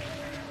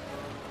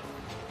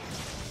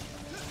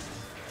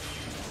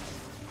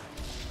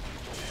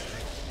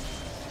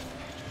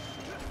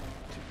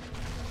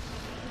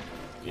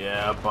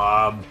 Yeah,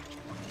 Bob.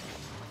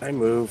 I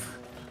move.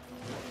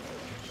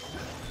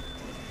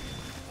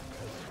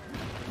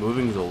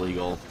 Moving's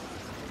illegal.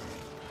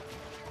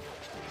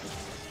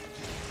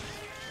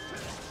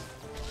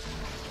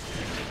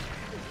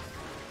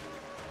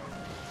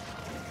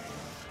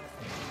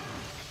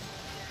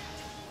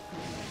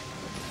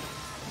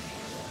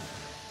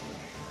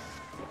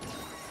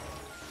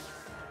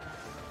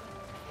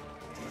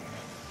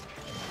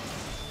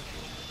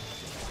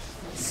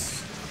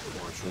 It's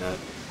unfortunate.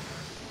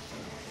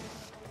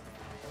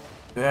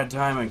 Bad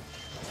timing.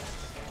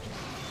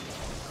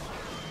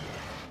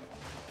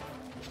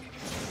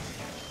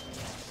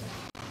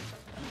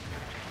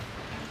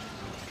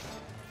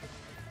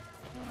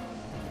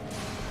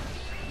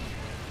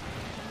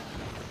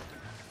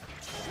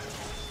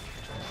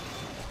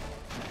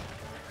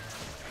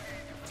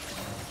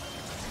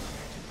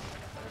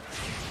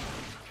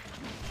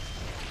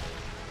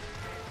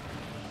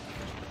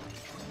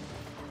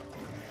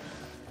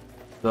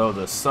 Though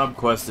the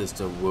sub-quest is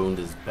to wound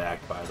his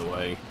back, by the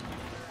way.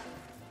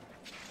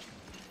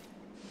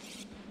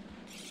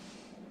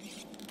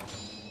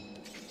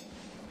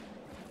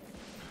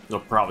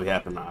 It'll probably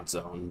happen on its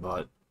own,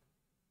 but...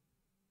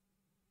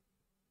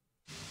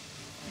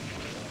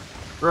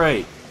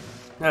 Great.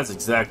 That's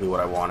exactly what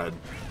I wanted.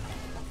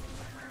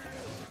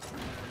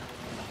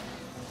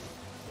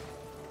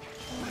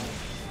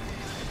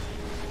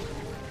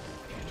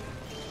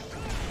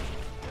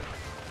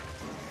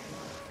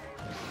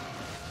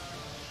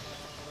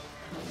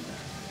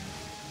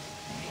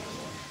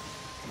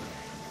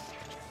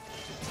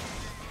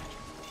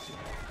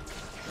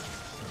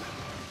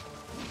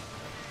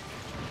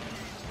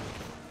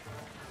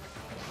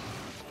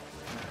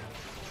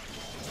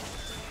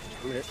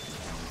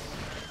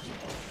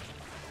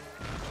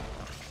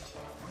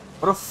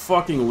 What a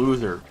fucking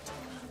loser.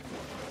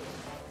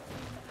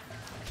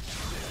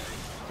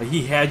 Like,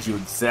 he had you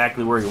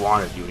exactly where he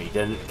wanted you, and he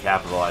didn't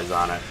capitalize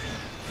on it.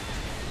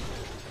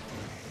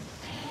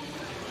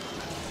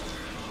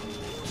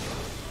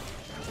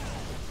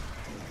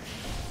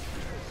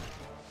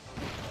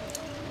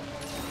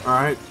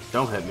 Alright,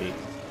 don't hit me.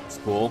 It's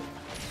cool.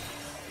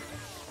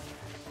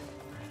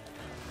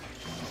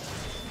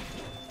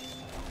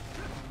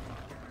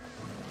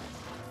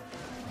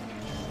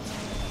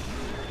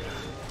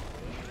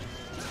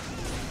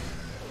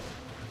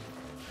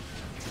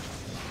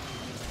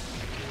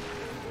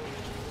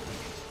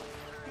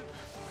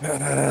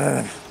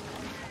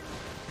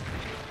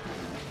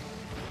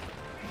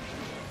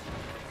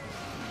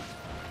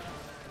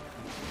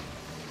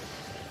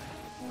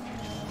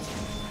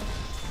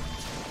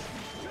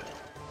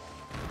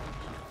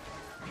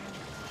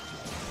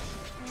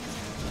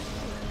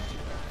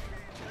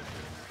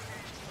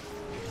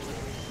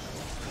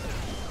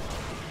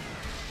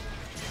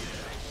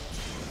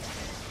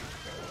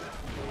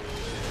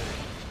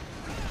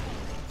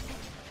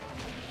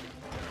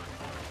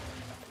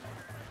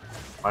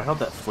 I held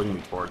that fling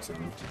me towards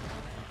him.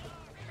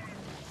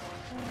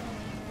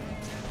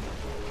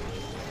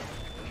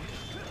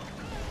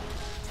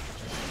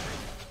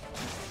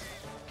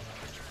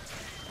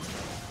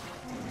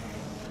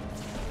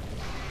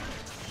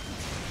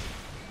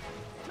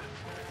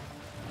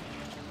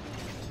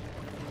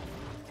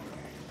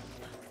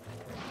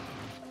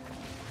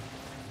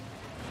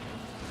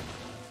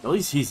 At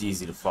least he's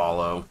easy to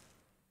follow.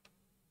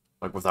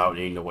 Like, without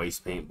needing to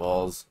waste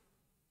paintballs.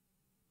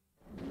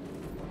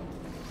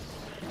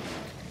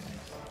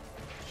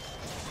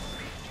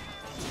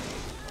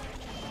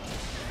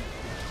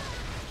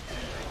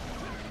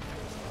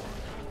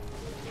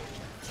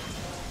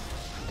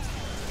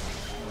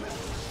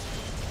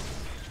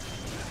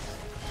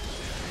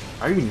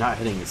 How are you not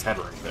hitting his head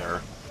right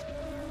there?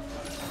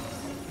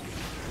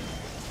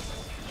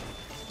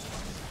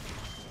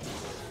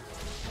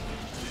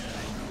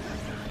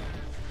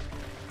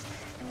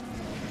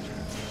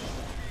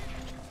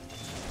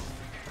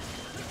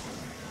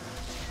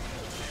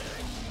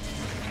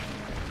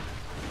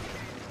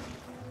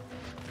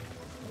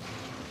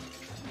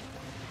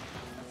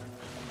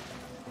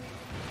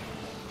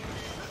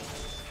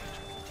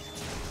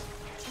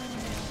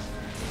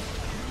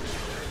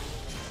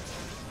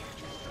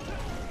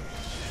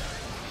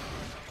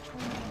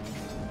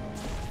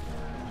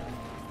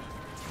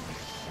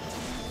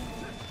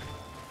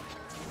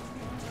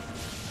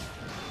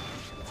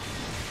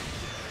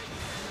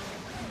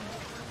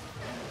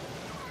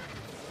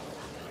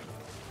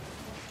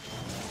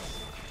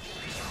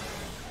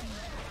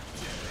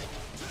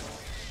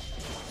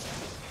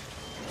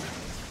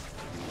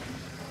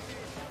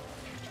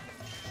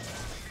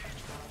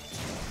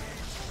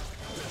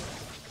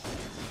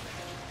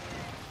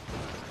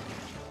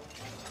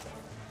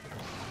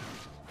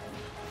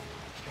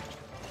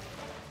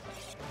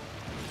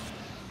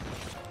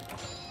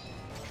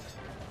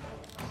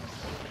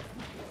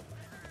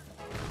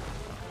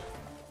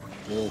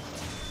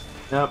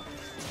 Yep.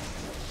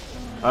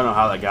 I don't know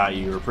how that got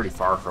you. You were pretty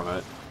far from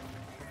it.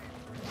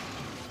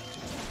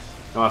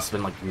 It must have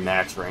been like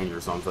max range or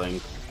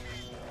something.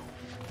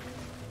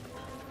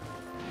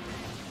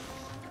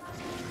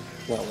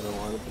 Not what I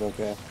wanted, but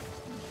okay.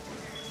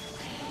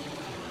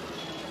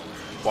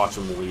 Watch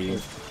him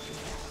leave.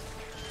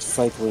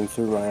 Cycling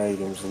through my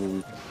items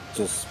and he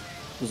just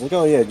was like,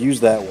 oh yeah, use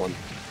that one.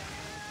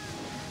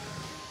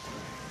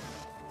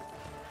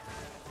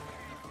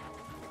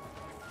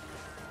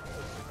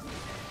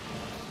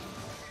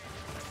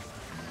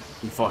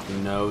 He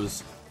fucking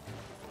knows.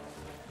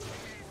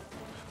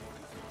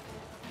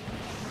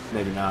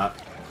 Maybe not.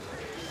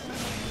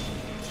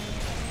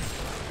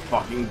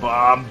 Fucking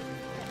Bob.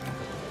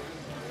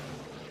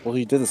 Well,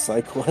 he did the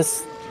side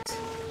quest.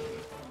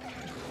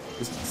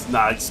 It's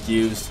not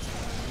excused.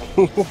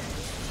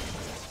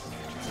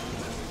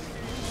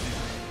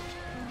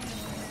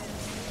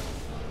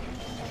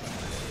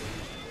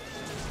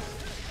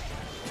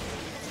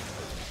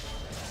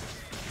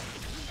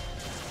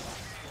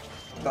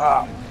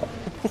 Ah.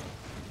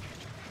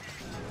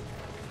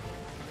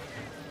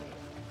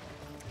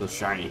 The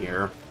shiny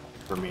here,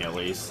 for me at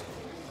least.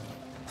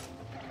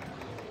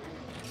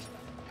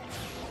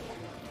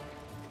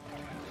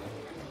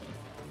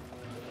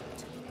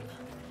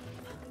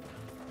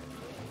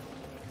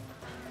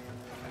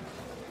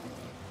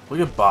 Look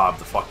at Bob,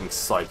 the fucking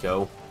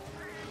psycho.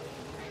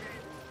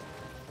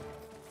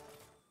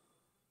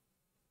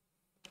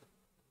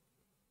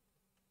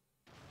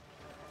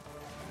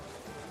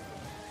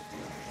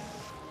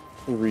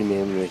 They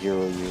renamed the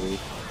Hero Yui.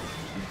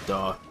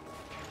 Duh.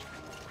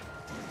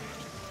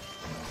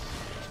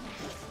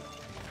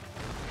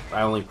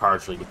 I only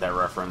partially get that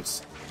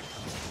reference.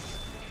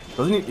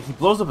 Doesn't he? He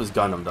blows up his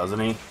Gundam, doesn't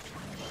he?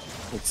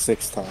 Like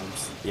 6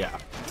 times. Yeah.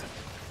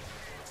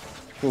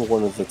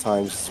 One of the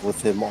times is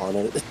with him on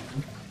it.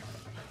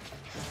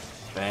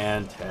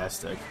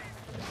 Fantastic.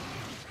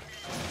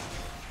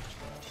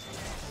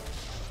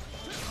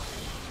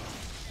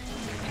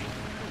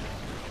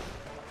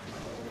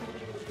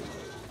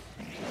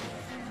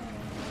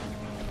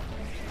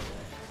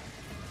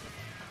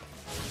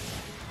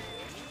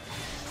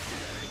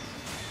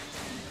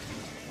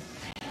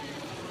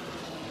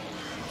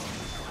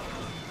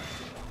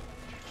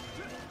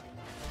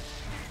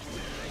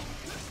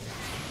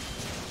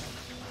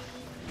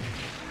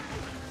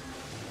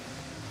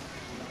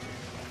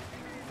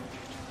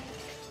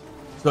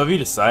 So have you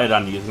decided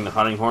on using the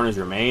hunting horn as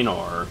your main,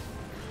 or?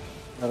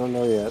 I don't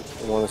know yet.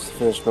 I want us to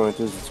finish going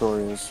through the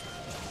tutorials.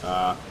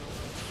 Uh,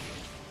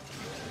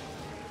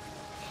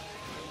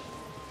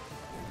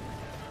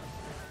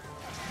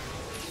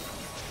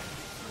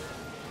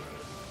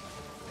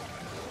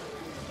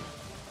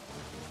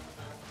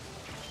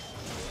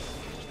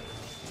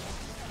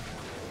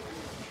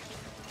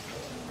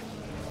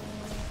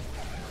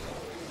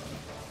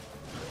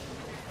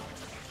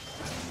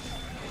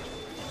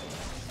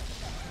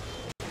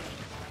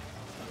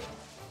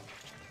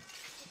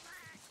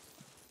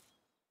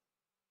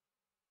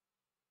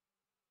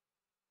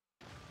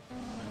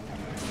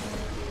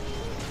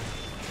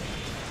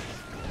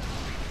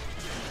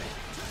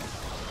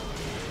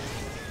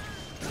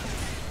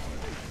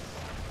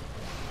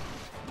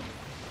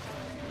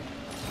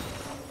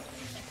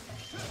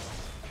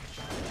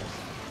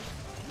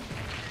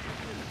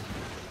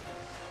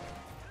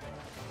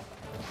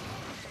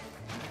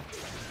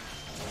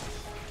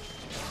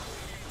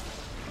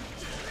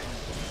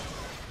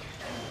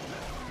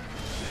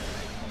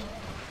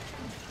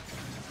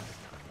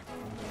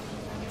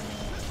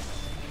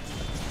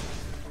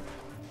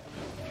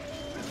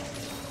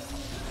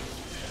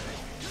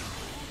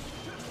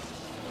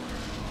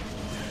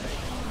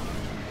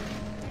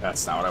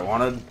 that's not what I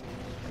wanted.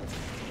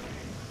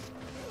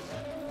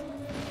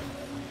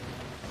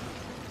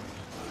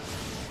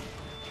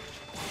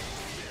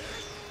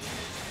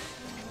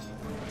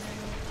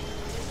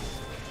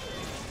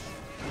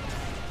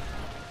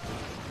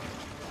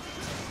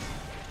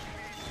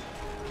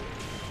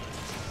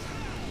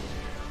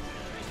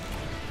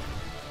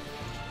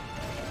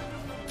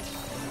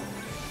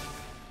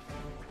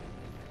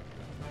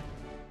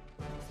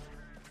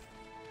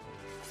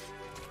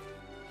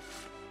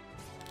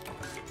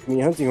 I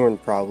mean, Hunting Horn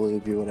probably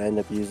would be what I end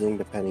up using,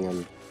 depending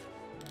on,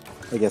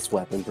 I guess,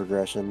 weapon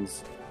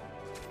progressions.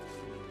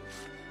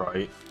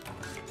 Right.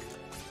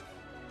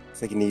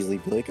 So I can easily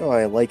be like, oh,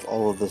 I like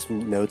all of the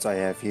notes I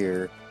have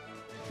here.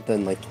 But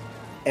then, like,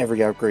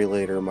 every upgrade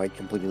later might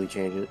completely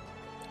change it.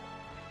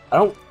 I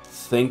don't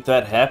think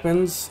that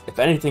happens. If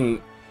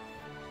anything,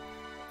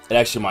 it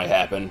actually might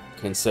happen,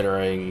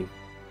 considering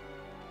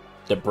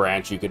the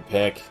branch you could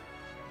pick.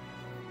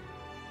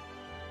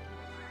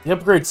 The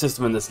upgrade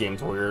system in this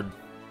game's weird,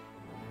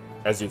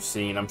 as you've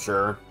seen, I'm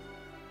sure.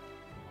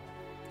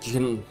 You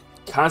can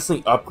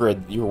constantly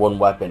upgrade your one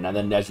weapon, and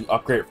then as you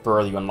upgrade it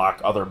further, you unlock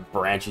other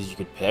branches you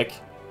could pick.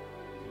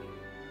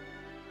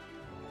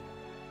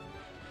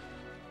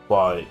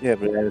 But Yeah,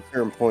 but at a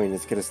certain point,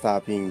 it's going to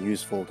stop being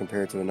useful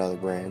compared to another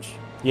branch.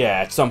 yeah,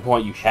 at some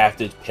point you have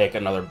to pick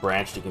another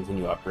branch to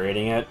continue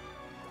upgrading it.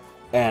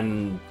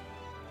 And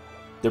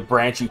the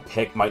branch you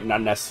pick might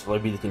not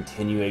necessarily be the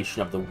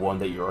continuation of the one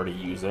that you're already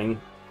using.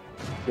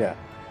 Yeah,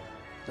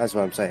 that's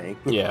what I'm saying.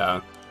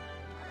 Yeah.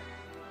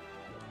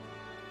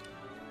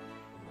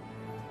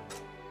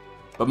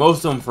 But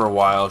most of them for a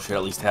while should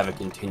at least have a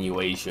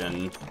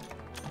continuation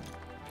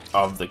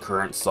of the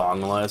current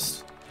song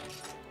list.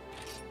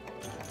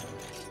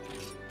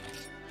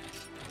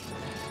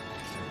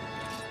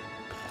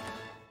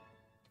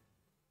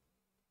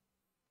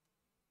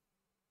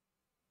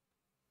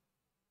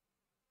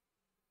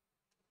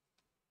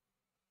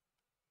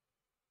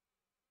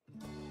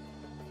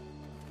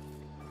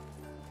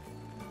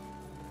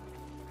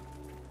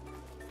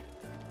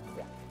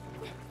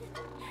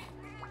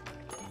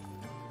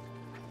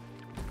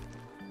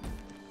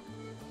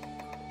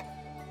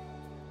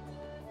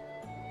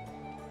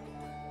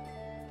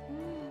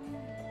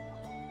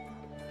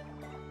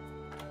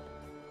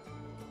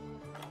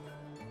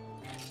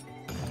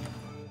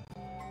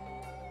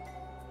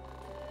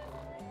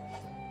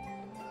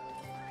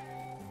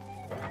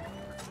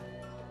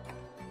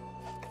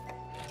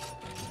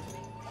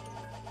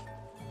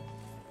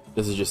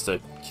 This is just a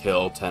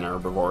kill 10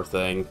 herbivore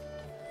thing.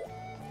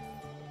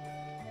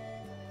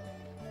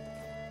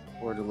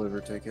 Or deliver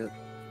ticket.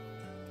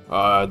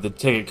 The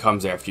ticket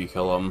comes after you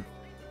kill them.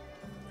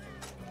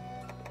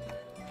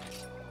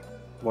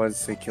 Why does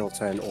it say kill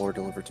 10 or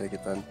deliver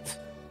ticket then?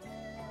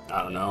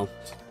 I don't know.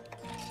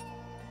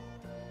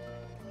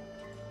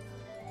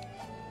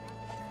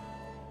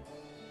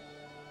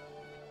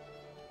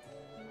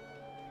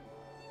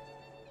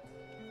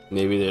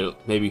 Maybe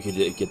you could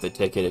get the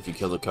ticket if you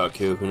kill the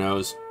Cuckoo. Who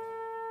knows?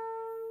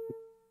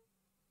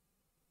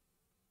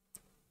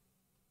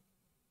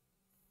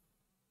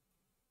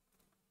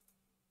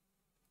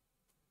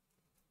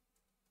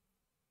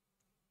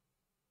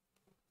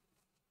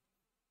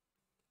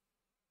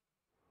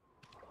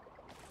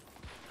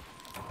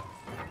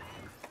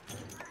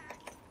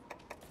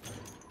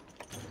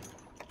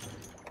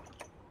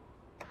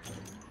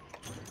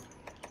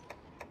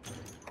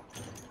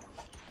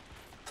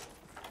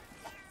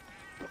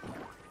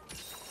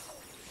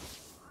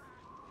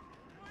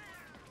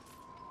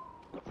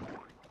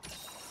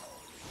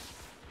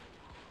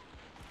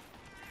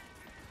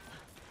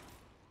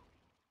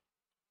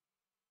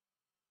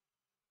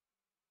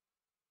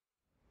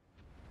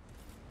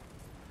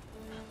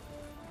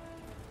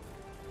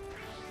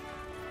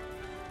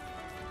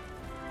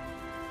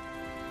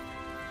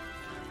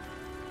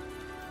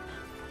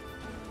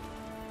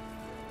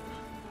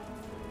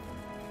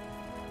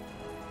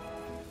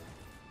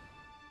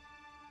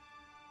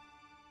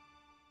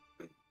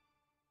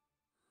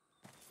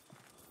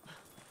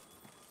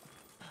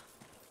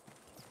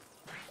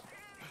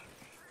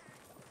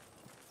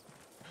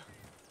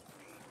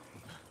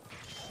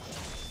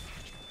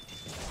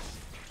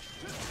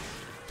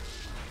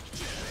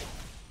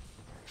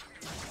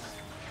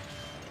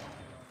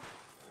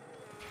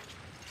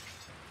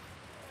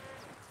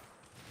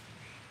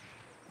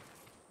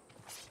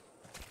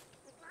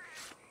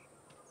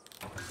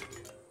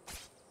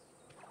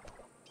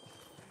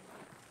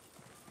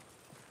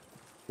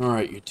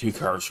 Alright, you 2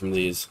 cards from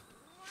these.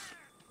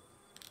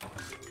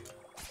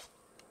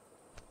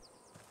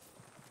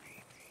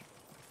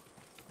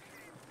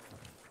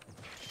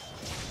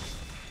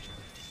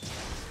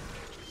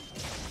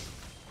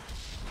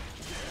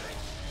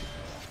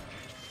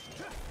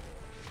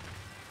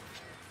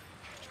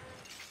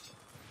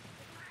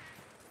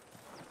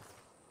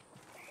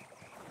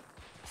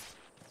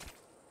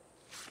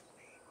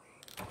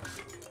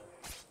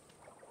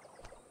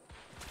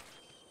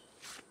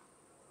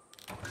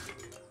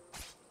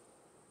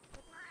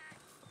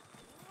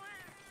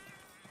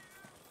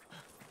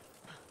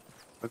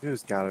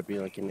 Cuckoo's gotta be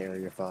like in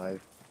Area 5,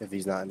 if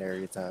he's not in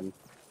Area 10.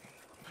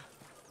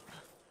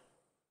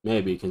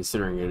 Maybe,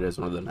 considering it is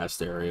one of the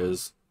nest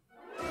areas.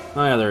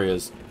 Oh yeah, there he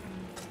is.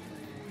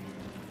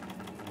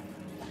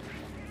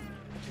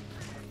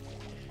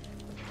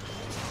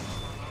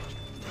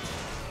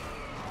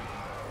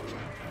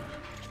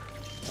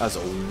 That's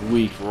a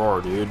weak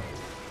roar, dude.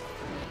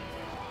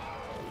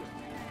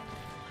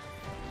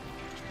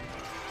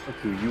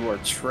 Cuckoo, you are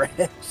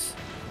trash.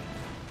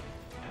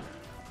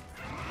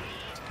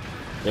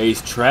 Yeah,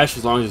 he's trash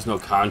as long as there's no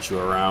Conchu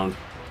around.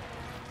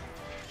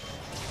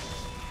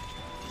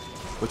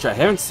 Which I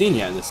haven't seen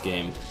yet in this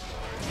game.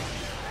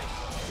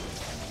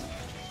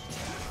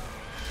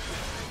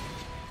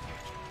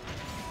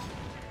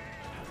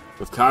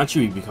 With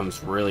Conchu, he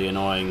becomes really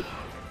annoying.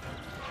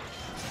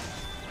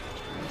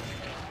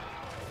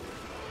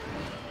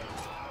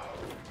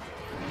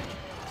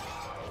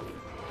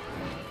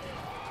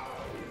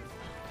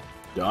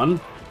 Done?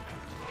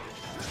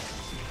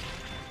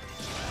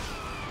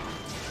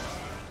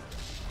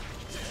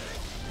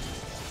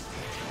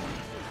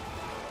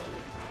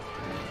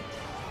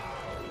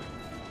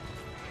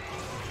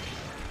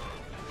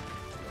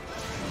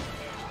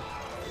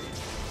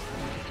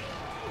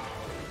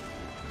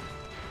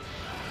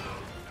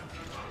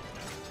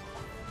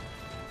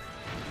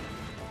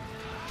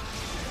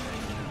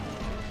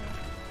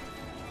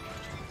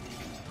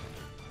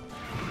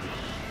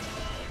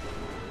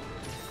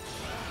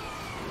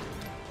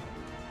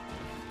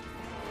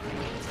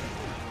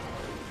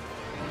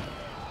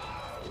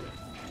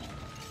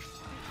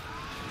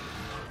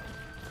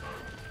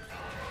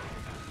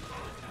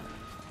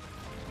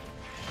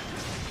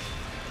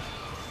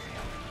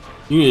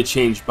 You need to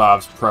change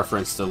Bob's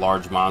preference to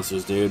large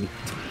monsters, dude.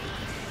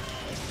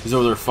 He's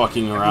over there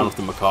fucking around with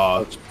the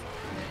macaw.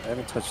 I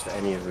haven't touched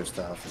any of her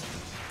stuff.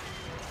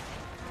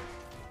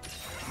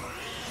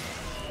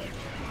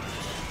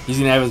 He's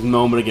gonna have his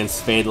moment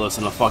against Fatalist,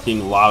 and a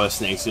fucking lava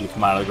snake's gonna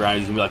come out of the ground.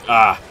 He's gonna be like,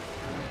 ah,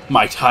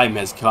 my time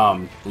has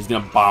come. He's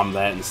gonna bomb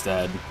that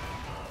instead.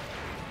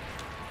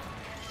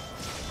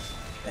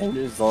 And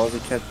as long as he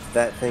kept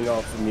that thing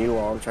off of me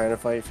while I'm trying to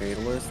fight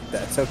Fatalist,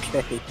 that's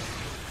okay.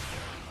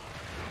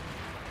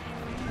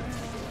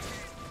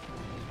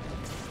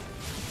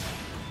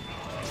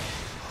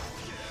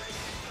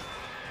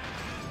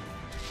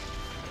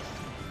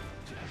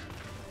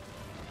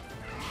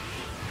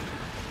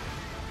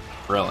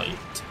 Really.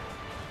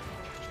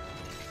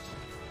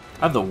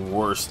 I have the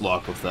worst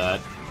luck with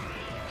that.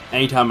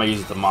 Anytime I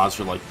use it, the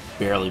monster like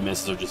barely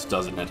misses or just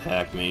doesn't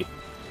attack me.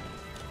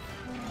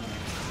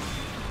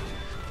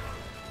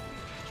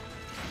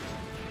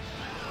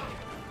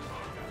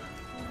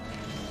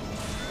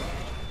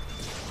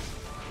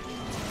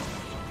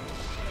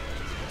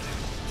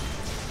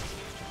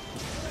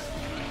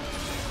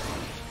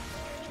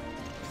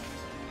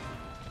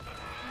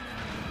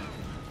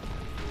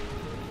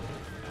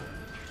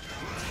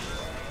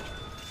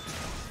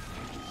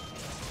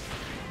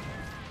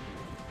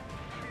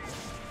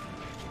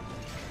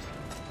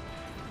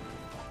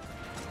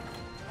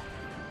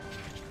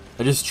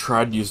 I just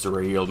tried to use the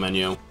radial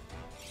menu.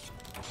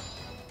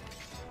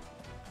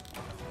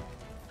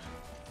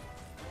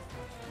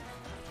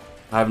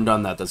 I haven't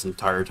done that this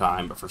entire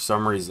time, but for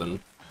some reason...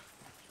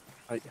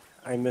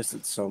 I miss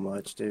it so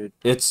much, dude.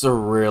 It's a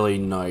really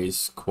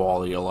nice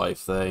quality of life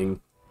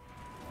thing.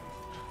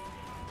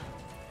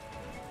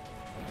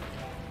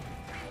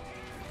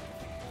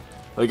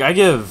 Like, I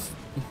give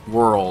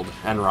World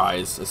and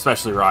Rise,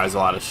 especially Rise, a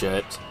lot of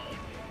shit.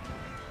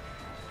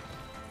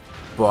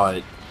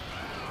 But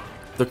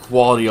the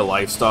quality of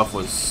life stuff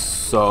was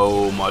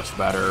so much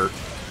better.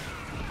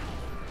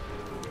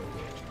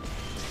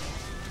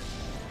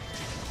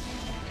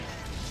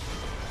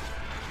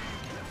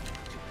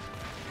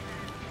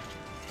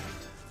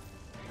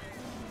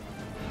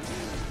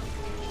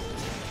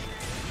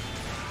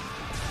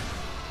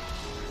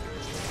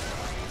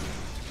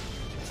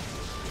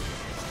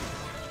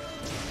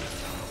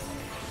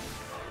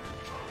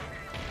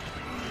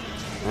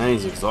 And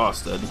he's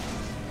exhausted.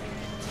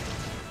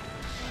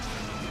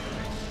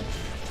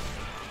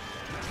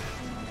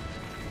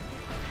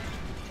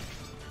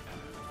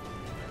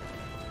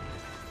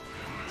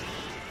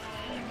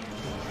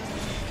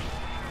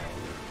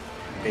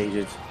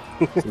 Aged.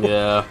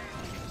 Yeah.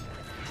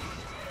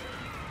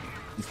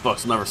 These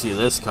fucks will never see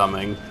this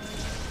coming.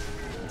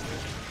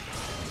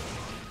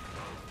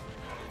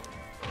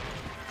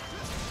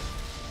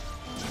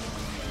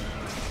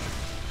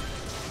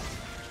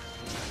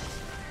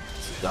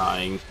 It's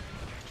dying.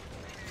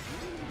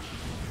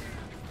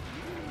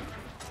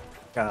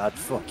 God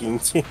fucking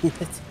dang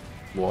it.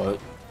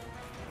 What?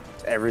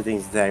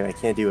 Everything's dead. I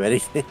can't do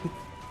anything.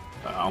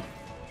 Oh.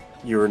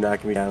 You were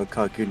knocking me down.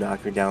 Kaku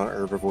knocked me down.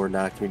 Herbivore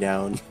knocked me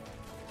down.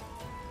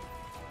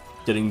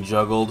 Getting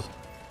juggled.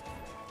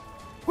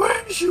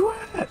 Where's you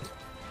at?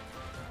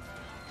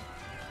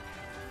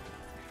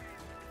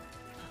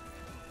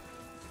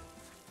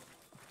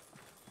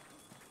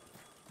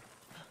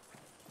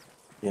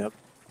 Yep.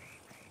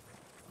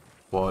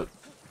 What?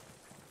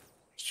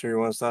 Sure you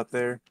want to stop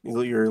there?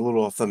 You're a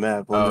little off the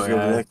map. We'll Oh, just go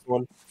to yeah. the next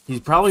one. He's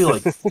probably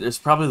like, there's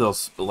probably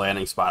those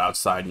landing spot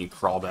outside and you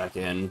crawl back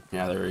in.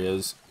 Yeah, there he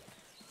is.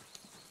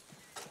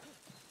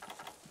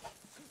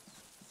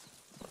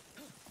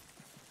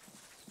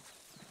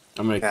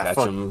 I'm gonna catch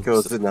him.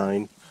 Goes to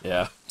 9.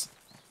 Yeah.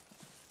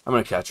 I'm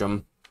gonna catch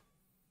him.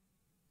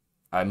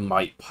 I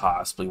might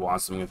possibly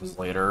want something of his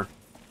later.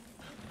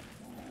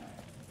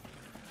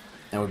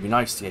 And it would be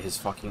nice to get his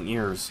fucking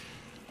ears.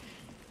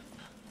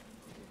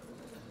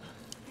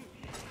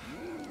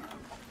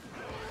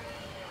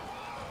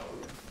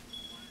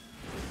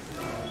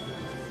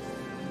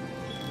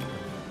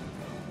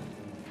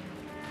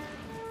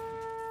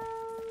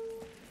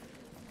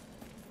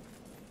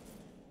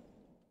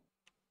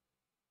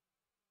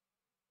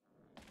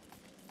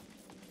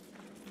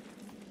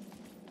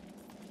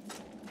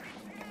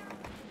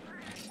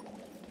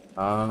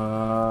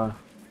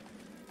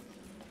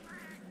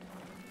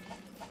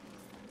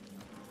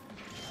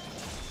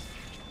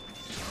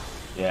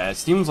 Yeah, it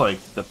seems like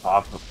the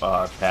pop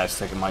patch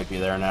ticket might be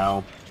there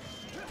now.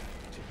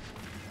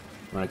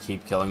 I'm gonna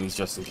keep killing these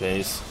just in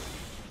case.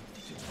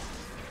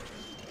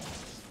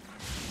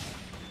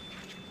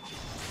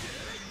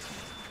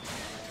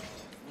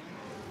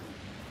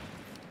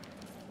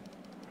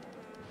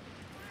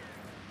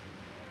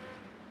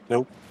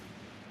 Nope.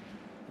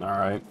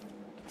 Alright.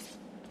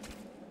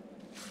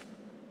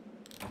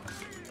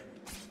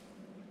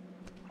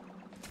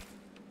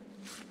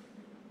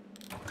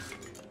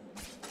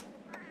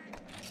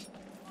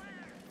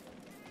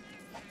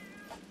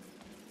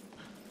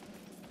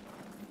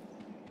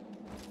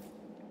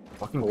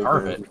 Fucking Old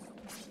carve man. it.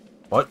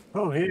 What?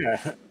 Oh,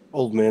 yeah.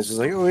 Old man's just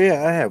like, oh,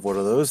 yeah, I have one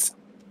of those.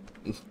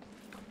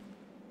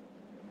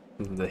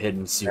 The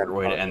hidden secret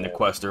way to end the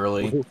quest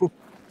early.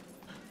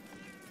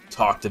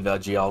 Talk to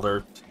Veggie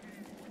Elder.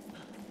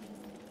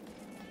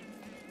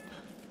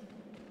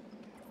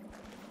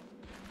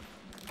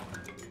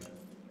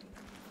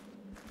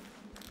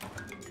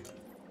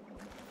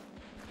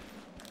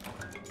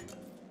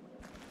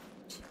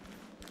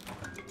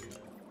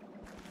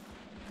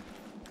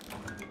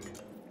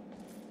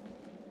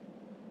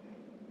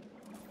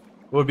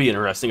 It would be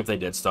interesting if they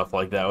did stuff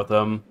like that with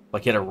them.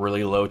 Like, you had a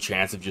really low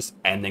chance of just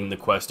ending the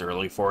quest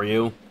early for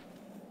you.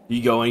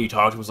 You go in, you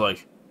talk to him, it's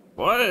like,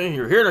 "What?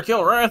 You're here to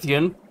kill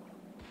Rathian?"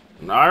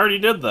 And I already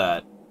did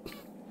that.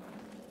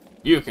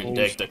 You can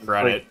take the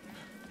credit.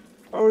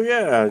 Oh,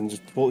 yeah. And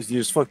just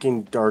use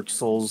fucking Dark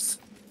Souls.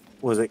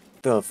 Was it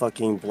the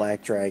fucking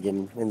Black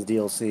Dragon in the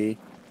DLC?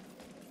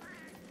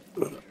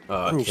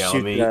 And you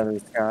shoot it Calamite. out of the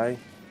sky.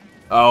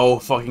 Oh,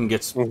 fucking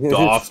gets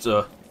doffed.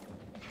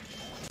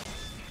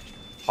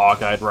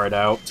 Hawkeyed right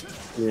out.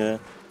 Yeah.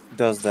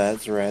 Does that.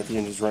 It's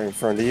Rathian just right in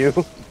front of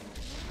you.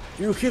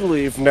 You can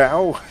leave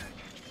now.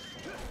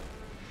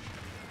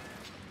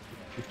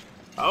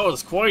 I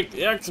was quite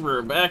the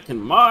expert back in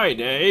my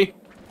day.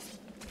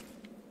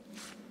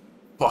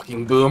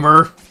 Fucking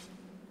boomer.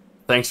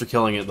 Thanks for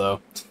killing it, though.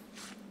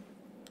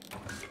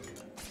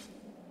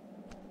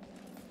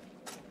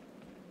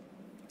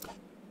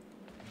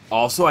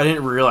 Also, I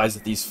didn't realize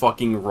that these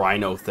fucking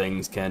rhino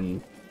things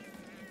can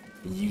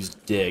use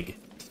dig.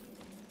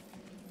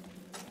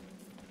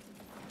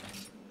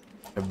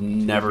 I've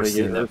never Better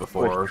get seen that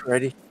before. earthquake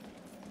ready.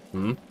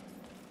 Hmm?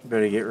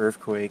 Better get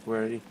earthquake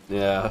ready.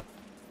 Yeah.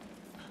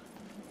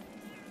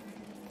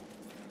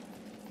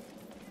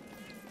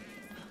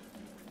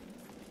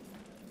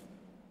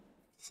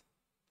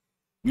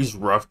 Use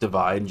rough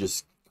divide and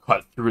just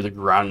cut through the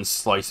ground and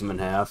slice them in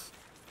half.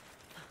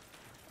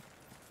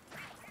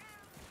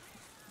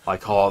 I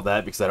call it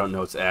that because I don't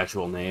know its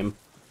actual name.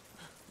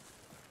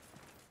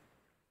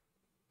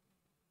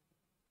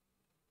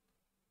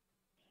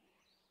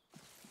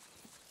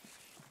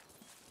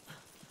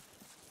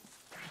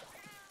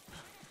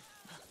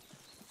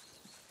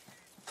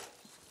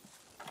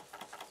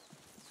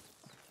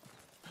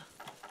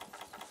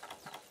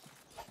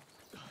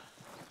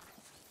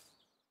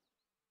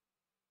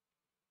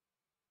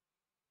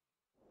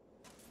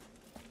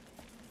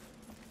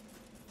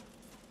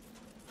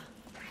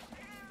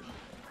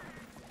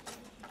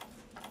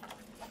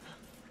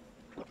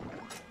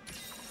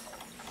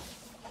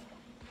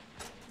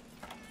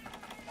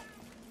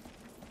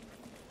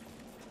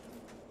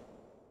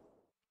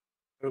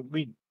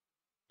 We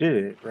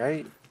did it,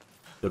 right?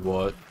 Did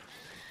what?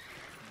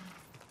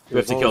 We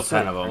have There's to only kill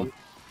 10 6, of them. right?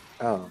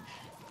 Oh.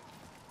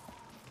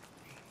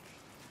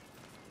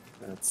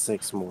 That's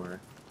 6 more.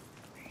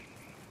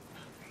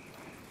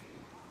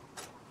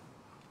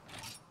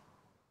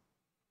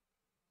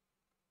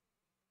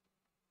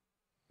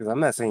 Because I'm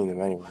not seeing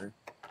them anywhere.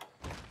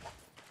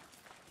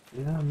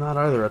 Yeah, I'm not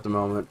either at the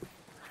moment.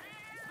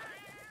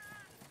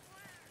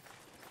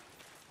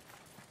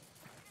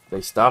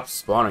 They stopped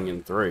spawning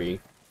in 3.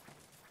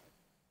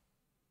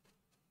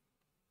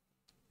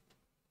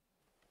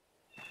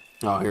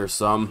 Oh, here's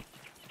some.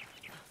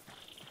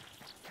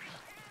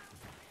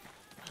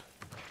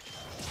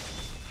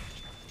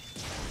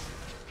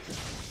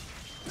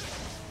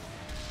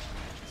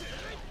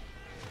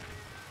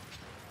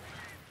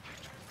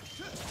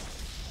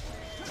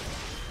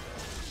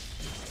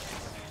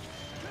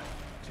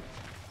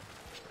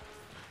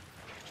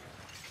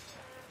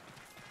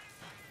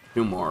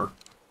 Two more.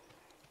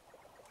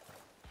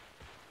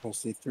 I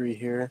see 3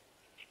 here.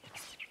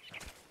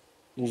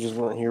 You just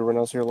weren't here when I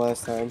was here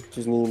last time.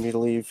 Just needed me to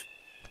leave.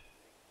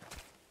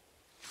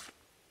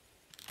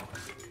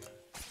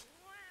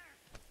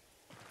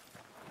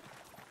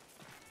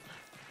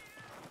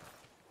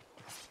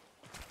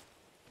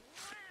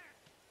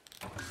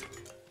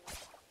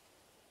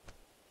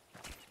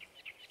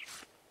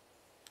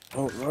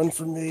 Don't run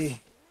from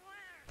me.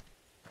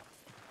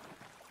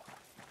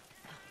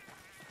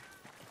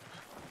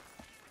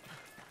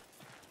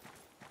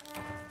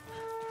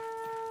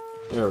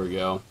 There we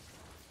go.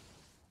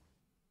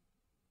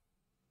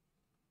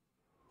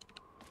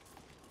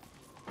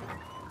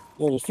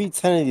 Yeah, defeat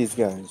 10 of these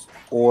guys.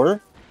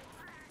 Or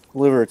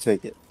deliver a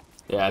ticket.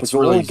 Yeah, But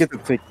you'll only get the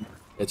ticket.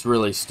 it's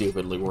really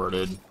stupidly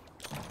worded.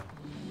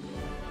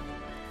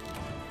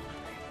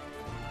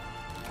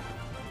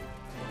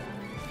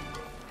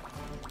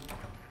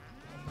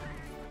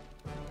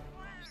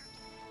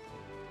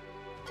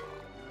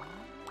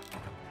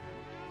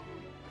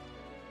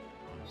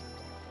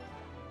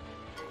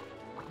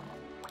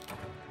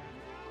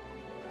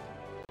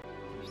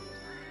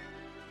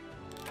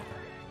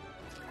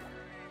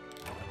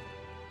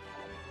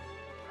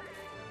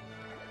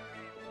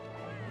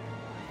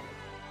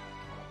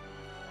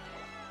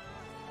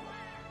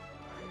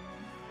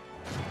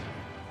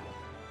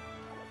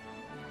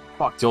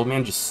 Fuck, the old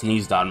man just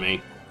sneezed on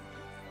me.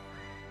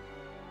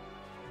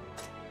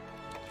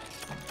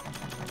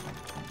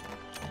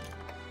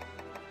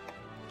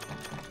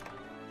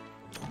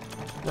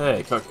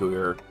 Hey, Cuckoo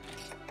here.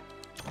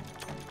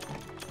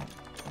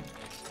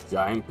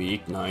 Giant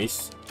beak,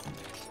 nice.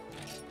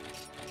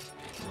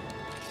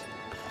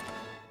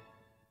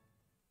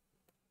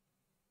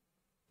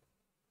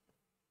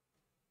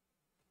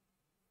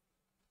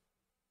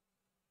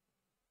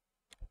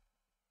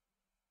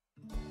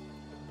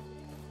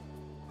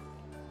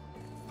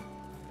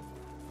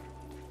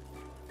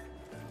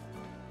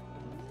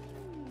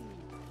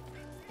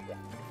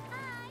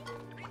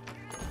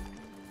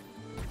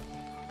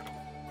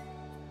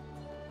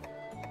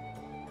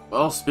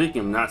 Well,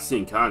 speaking of not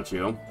seeing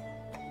Conchu,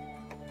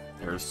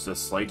 there's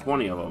just like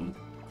 20 of them.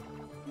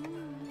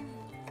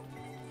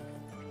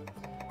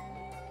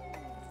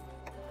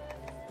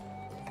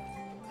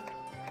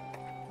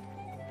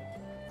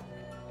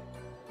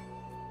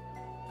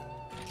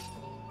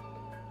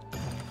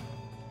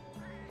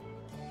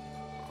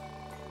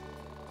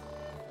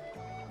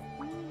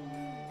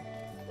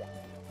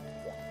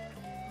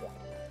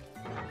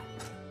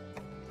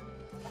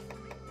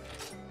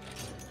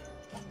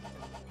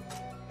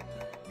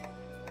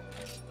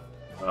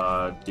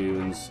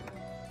 Dunes.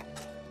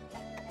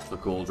 The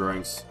cool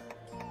drinks.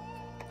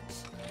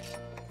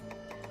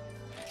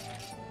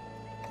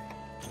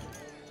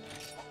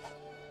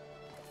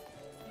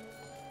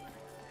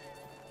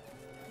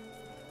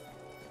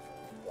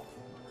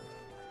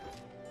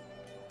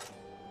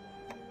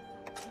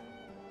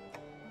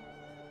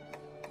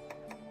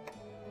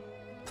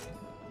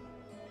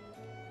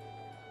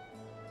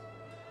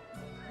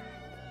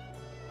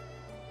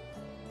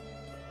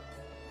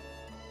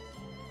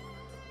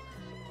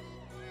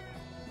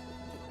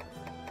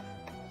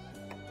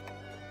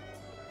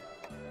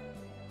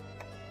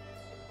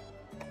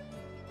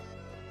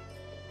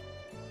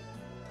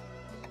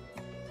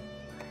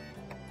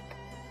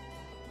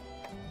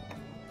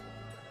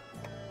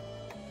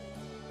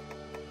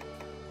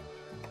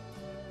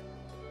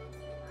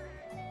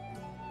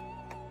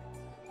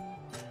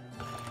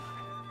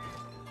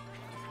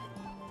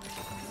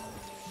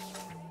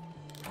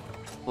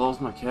 Close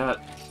my cat.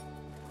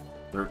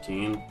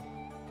 13.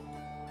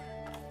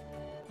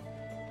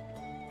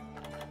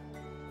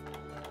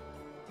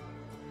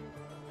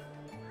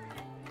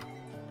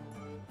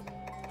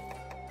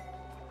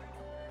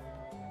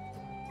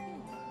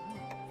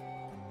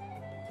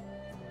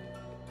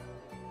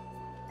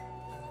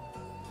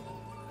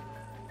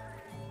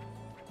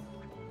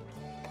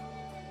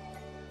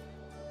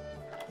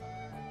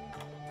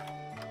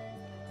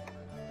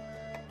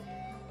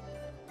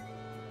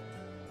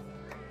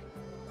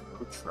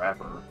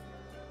 Trapper.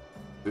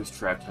 Boosts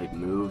trap type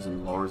moves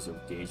and lowers their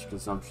gauge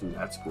consumption.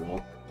 That's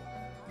cool.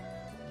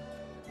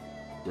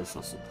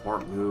 Additional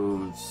support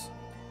moves.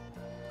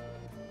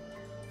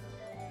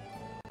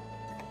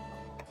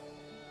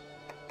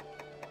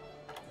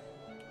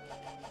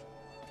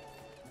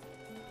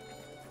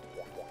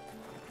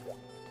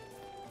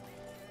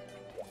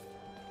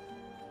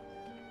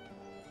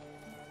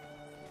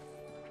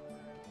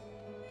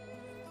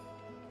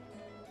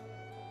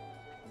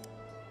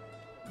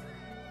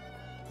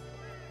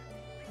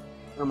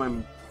 Or my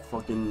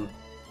fucking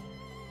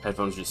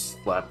headphones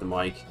just slapped the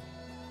mic.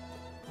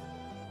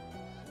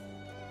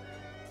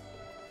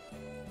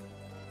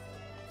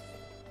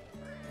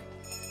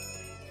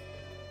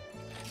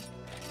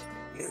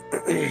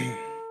 I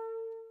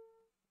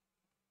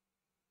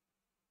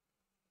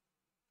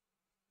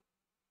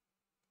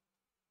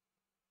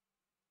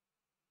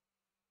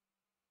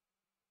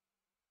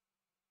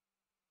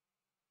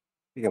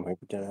think I might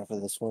be done after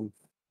this one.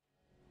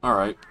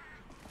 Alright.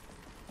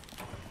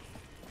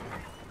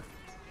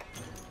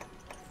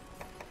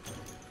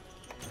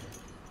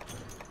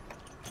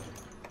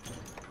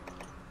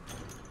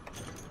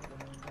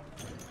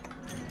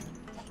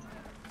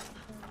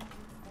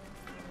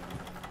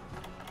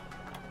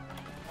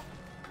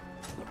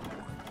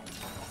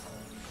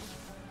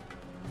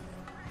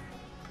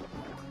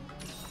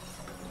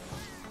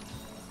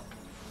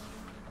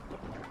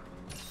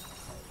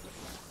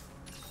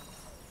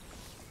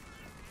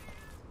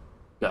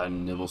 Got a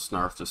Nibble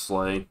Snarf to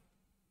slay,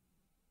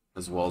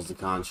 as well as the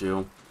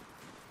Conchu.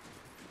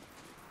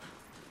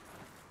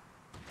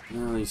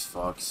 Yeah, these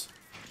fucks.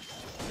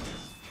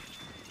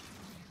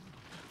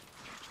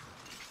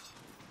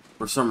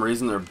 For some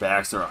reason, their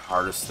backs are the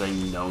hardest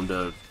thing known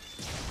to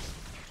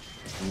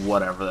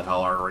whatever the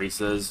hell our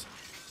race is.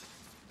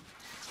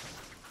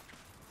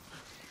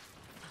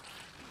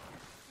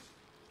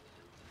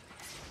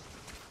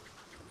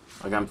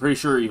 Like, I'm pretty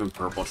sure even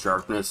Purple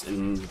Sharpness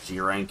in G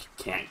rank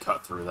can't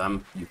cut through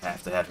them. You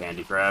have to have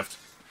Handicraft.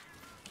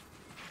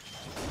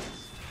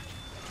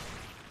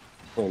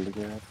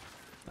 Handicraft?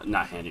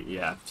 Not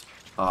Handicraft.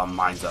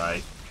 Mind's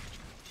Eye.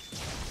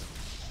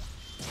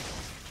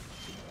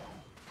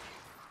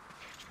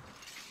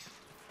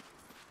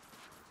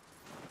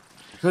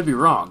 I could be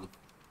wrong.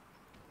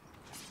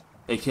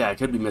 I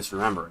could be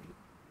misremembering.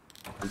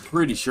 I'm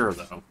pretty sure,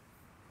 though.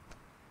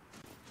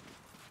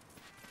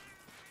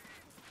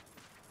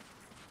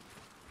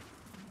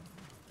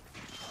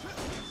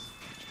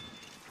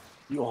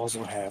 You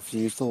also have to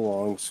use the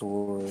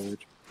longsword.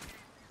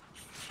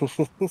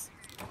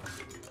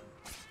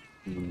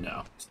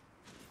 No.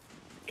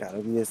 Gotta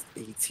be this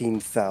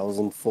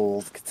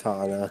 18,000-fold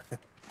katana. It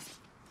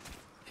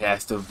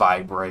has to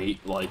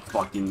vibrate like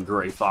fucking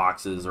Gray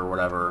Foxes or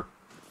whatever.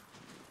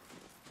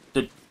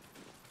 Did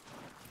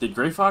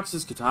Gray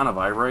Fox's katana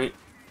vibrate?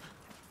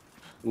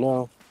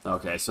 No.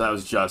 Okay, so that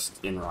was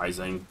just in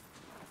Rising.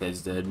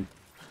 His did.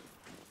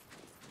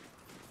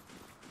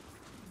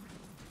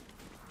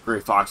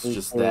 Gray Fox is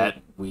just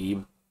that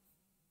weeb.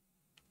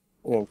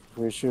 Yeah, I'm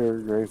pretty sure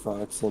Gray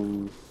Fox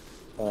and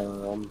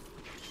Metal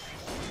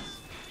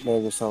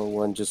Solid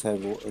 1 just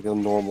had like a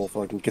normal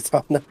fucking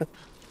katana.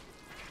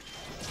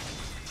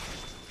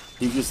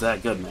 He was just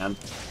that good, man.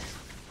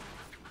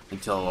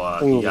 Until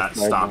he got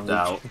stomped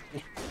out.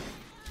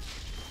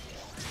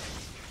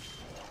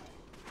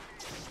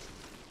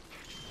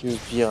 He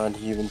was beyond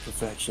human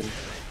perfection.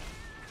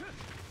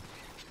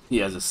 He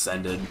has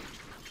ascended.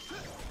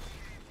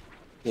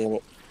 Damn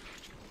it.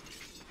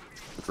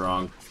 What's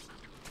wrong?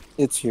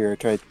 It's here. I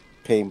tried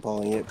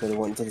paintballing it, but it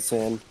went into the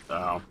sand.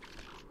 Oh.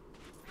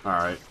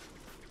 Alright.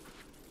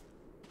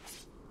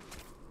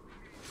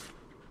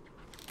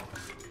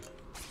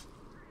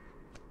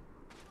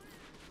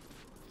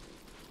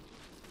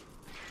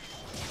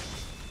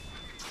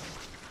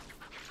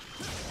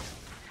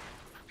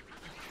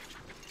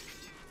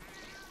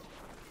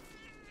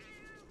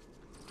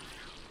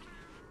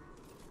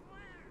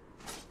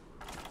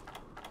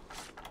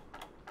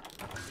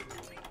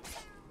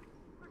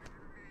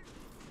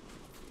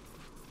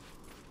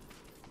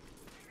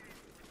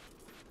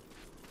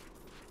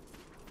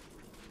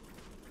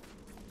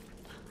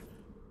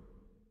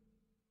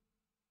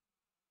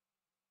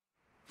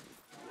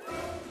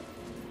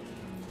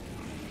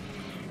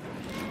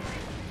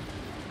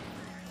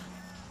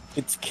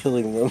 It's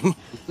killing them.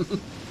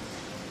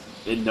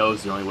 It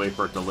knows the only way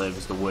for it to live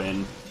is to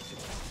win.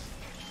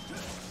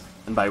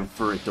 And by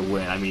for it to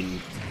win, I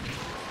mean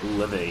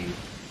living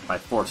by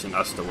forcing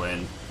us to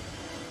win.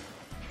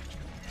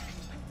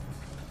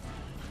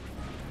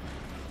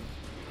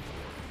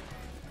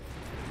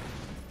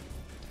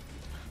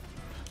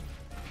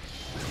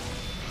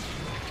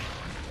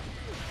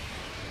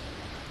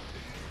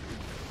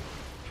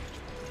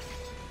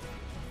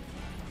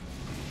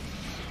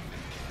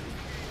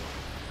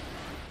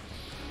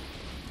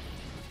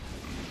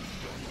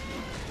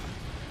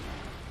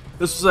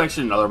 This was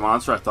actually another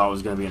monster I thought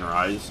was going to be in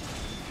Rise.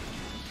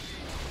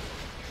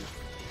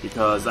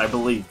 Because I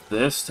believe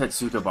this,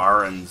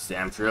 Tetsukabara, and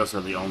Zamtrios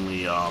are the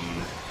only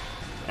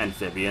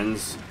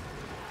amphibians.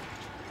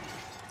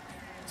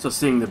 So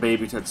seeing the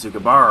baby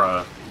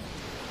Tetsukabara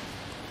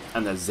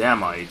and the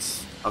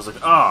Zamites, I was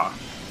like, ah,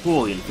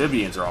 cool, the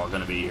amphibians are all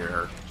going to be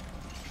here.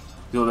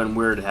 It would have been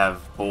weird to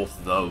have both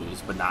of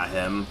those, but not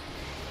him.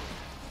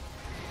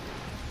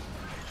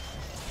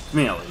 To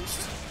me, at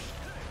least.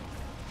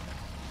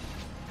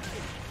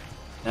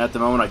 And at the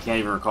moment, I can't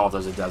even recall if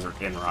there's a desert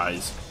in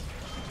Rise.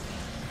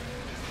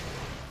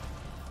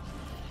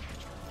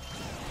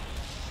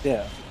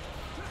 Yeah.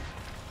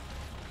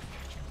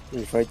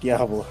 We fight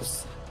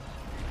Diablos.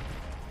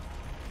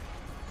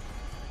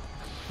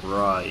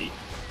 Right.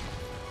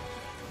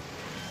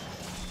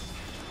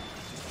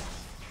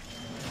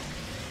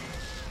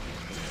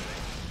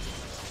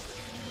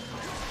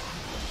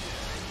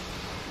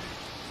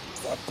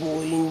 Stop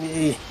bullying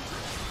me.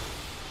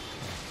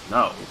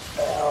 No.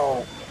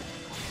 Ow.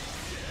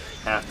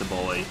 Have to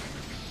bully.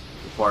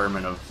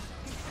 Requirement of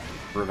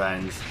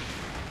revenge.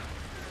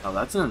 Oh,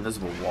 that's an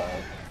invisible wall.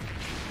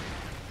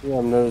 Yeah,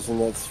 I'm noticing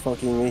that's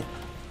fucking me.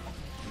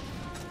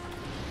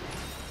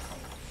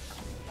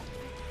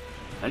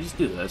 Can I just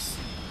do this?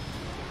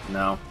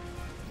 No.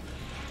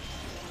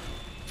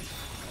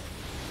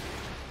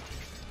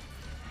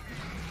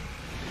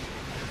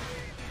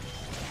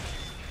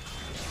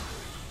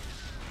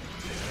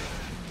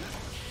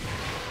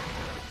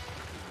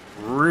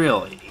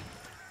 Really?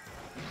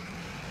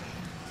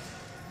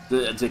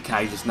 Can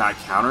I just not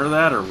counter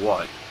that, or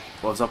what?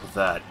 What's up with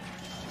that?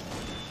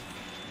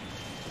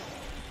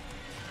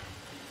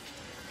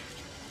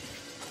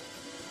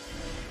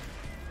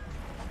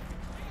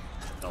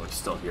 Oh, he's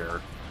still here.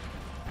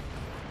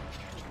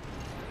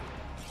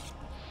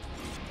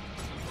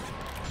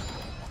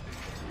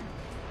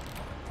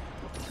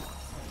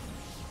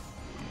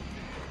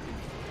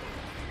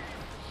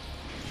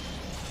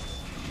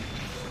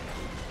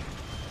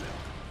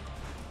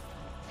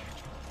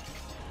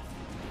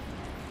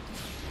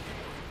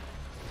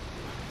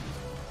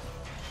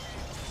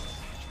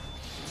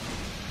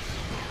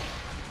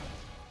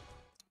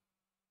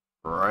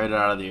 Right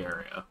out of the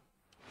area.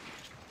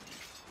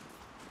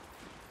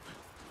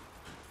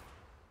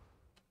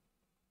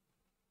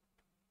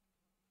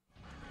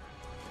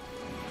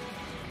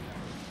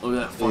 Look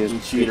at that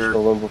fucking cheater.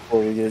 Kill him before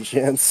we get a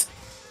chance.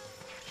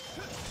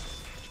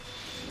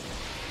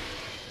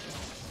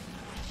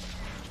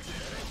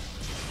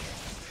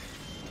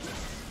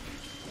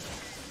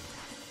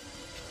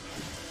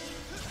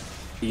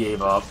 He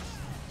gave up.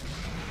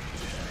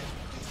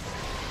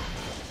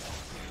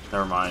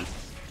 Never mind.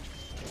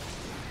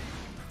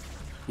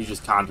 He's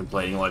just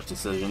contemplating life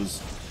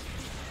decisions.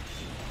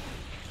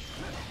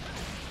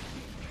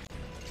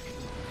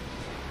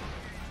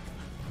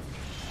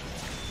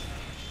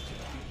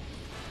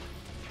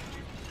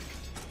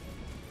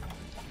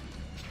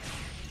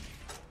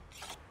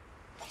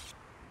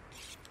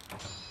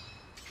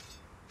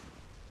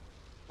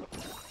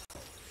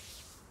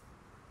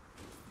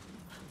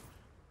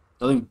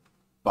 I think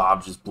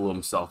Bob just blew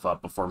himself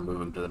up before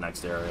moving to the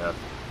next area.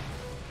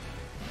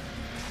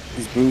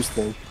 He's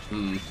boosting.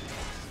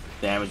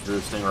 Damage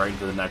boosting right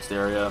into the next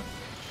area.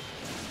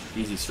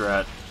 Easy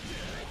strat.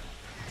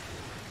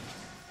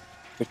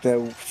 Like that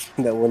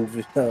one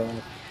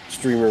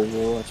streamer we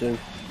were watching.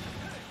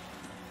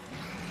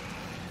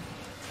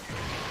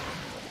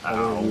 I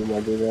don't Ow.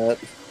 remember that.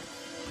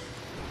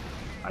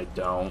 I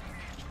don't.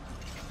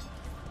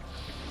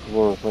 We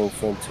were playing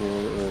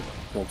Frontier,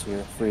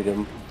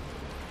 Freedom.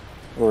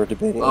 Or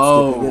debating.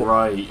 Oh,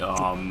 right.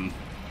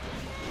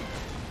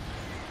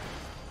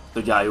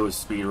 The guy who was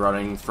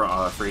speedrunning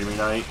from Freedom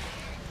Unite.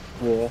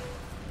 Yeah.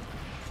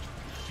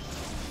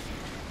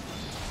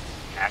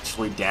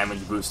 Actually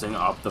damage boosting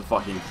up the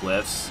fucking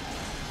cliffs.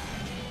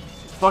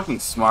 Fucking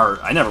smart.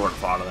 I never would have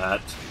thought of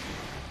that.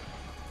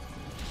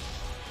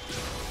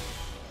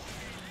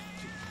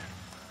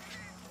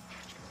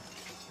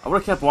 I would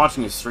have kept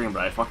watching his stream,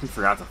 but I fucking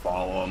forgot to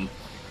follow him.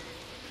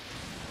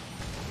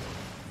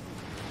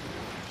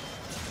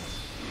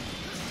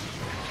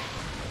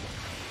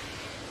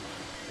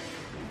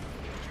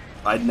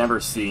 I'd never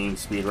seen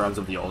speedruns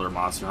of the older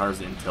Monster Hunters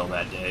until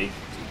that day.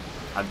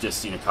 I've just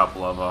seen a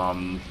couple of,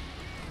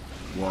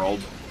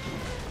 World.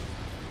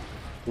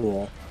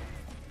 Yeah.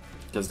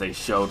 Because they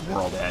showed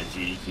World at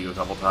GDQ a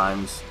couple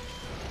times.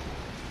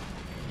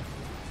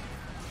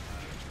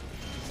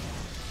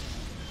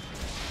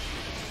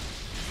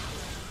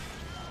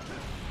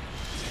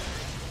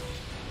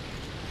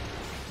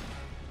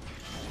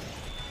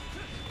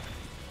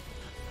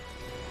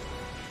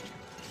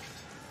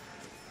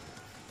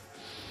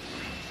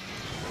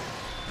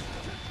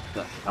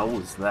 The hell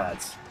was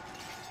that?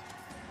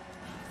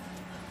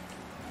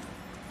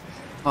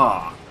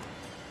 Ah.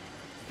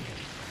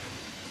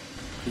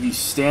 If you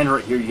stand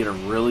right here, you get a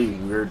really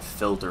weird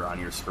filter on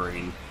your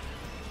screen.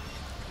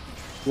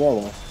 Yeah, I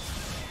know.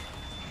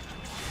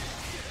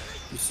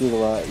 You see it a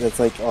lot. That's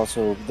like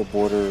also the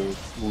border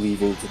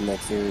leaving to the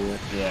next area.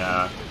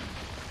 Yeah.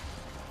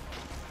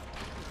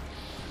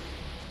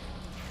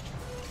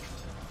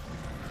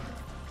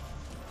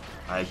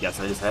 I guess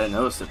I just hadn't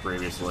noticed it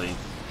previously.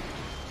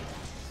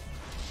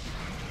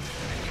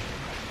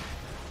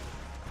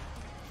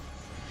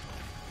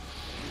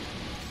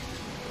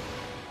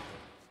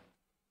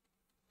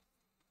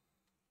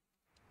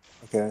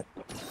 Okay.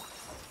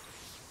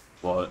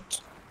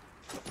 What?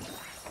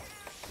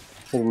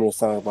 Hit him with a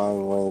sonic bomb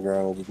and went on the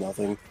ground and did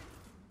nothing.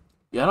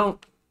 Yeah,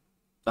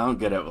 I don't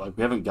get it. Like,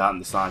 we haven't gotten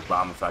the sonic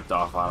bomb effect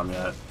off on him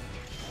yet.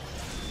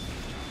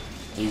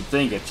 You'd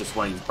think it's just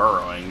when he's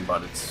burrowing,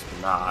 but it's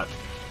not.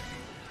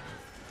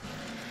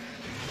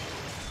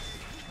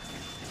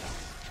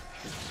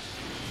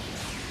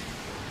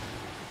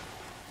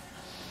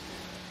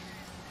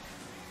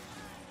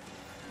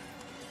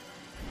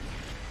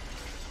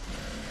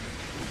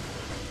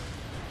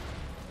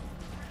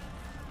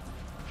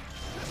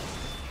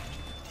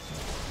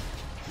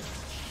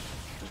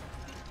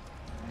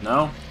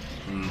 No?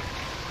 Hmm.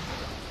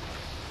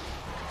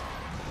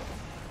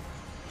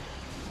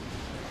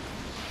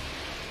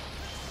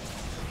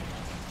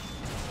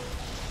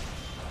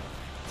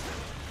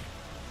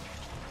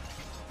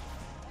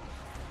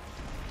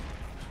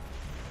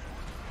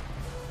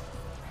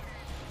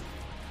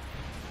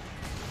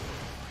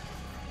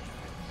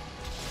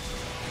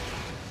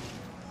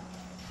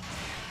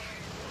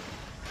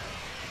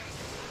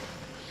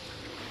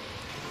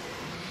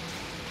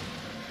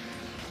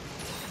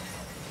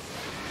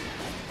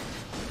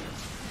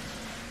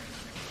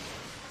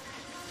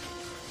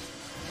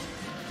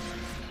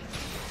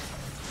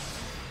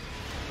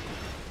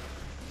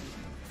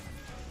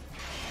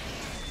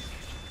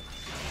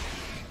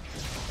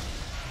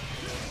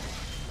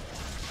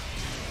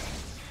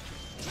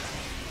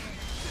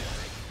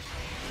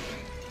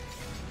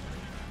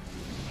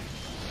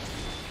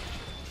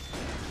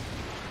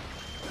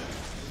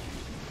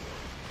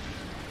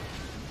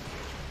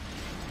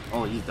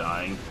 Oh, he's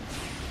dying.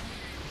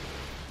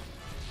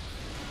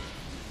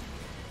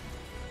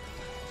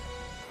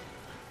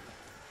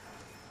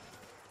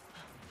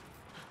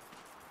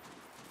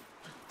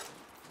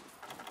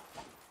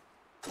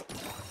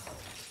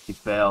 He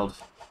failed.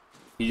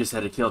 He just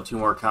had to kill 2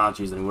 more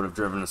Conchis and he would have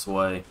driven us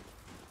away.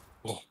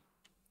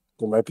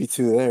 There might be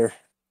 2 there.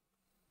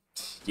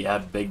 Yeah,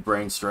 big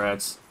brain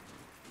strats.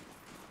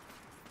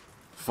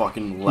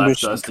 Fucking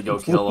left us to go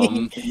kill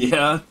him.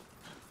 Yeah.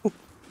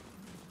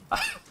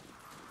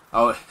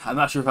 Oh, I'm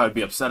not sure if I would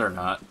be upset or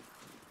not.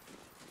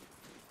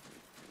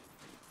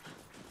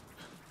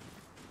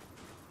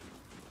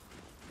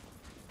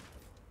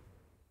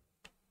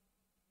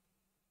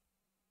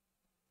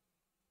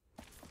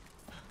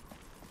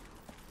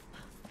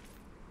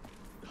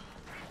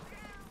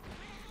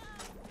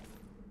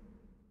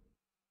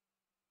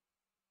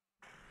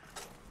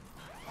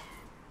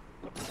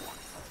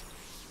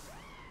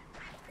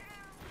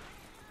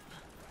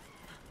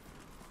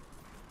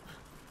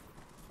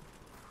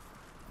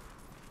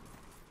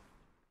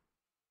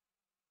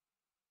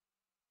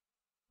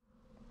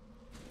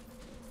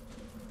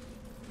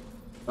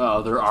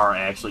 Oh, there are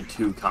actually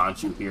 2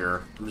 Conchu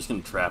here. I'm just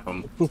gonna trap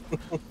them.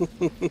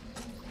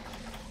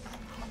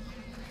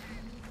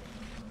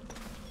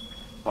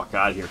 Fuck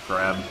out of here,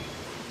 crab.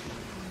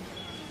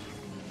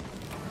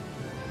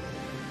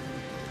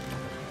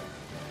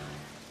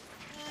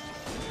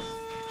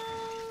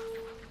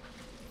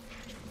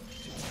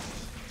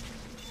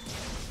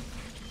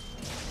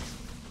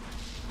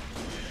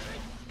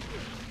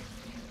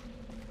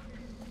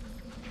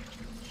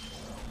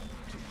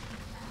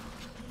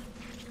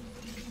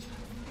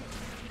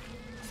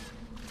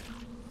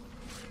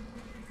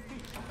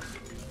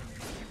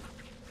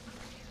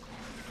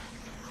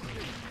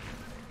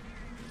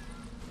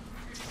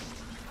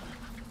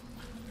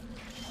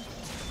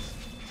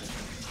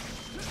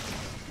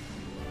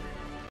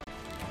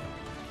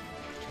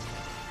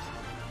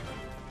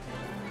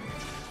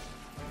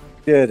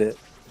 Did it.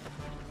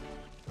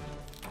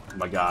 Oh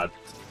my god.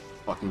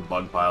 Fucking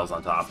bug piles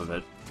on top of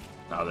it.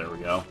 Oh, there we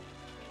go.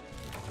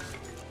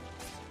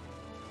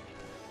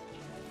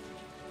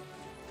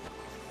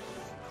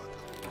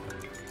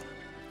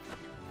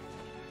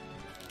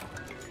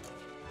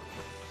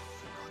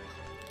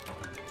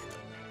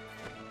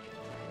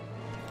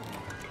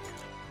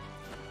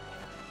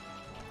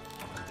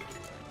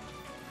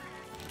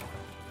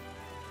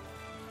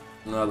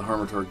 No, the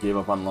Hermitor gave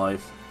up on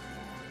life.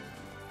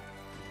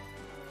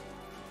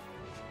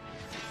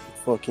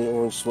 Fucking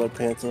orange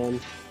sweatpants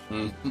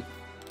on.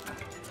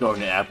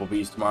 Going to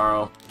Applebee's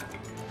tomorrow.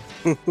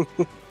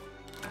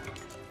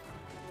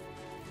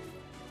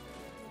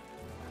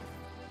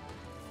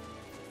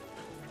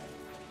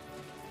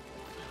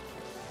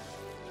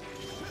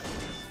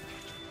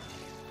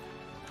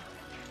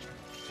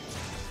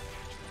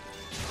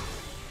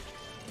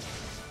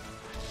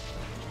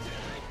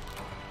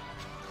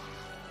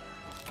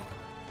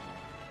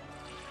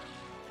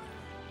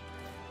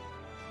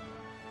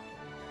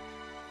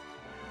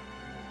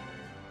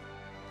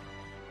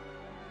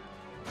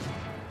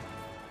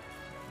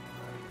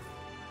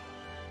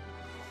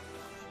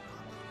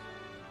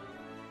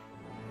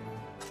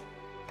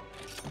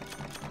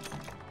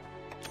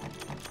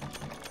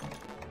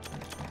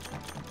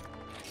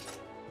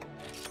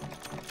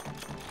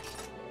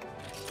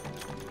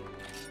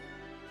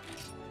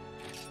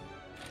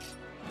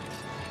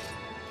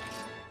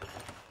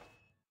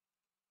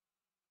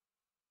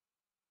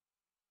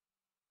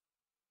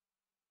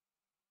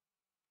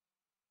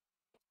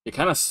 It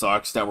kind of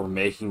sucks that we're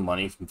making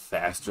money from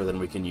faster than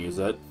we can use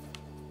it.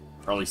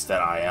 Or at least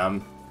that I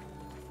am.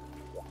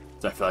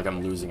 So I feel like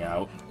I'm losing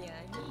out.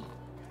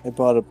 I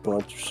bought a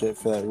bunch of shit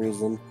for that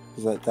reason,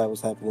 because that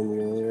was happening to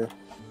me earlier.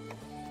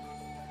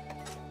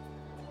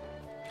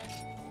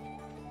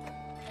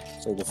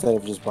 So instead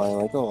of just buying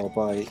like, oh, I'll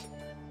buy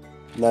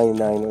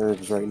 99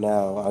 herbs right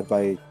now, I'd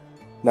buy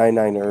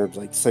 99 herbs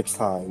like 6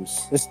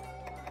 times.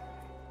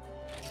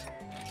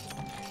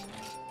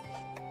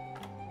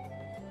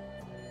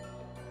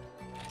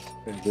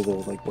 I do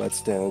those like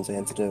whetstones,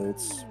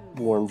 antidotes,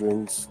 warm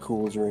drinks,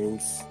 cool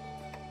drinks,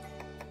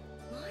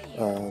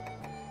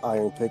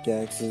 iron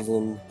pickaxes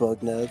and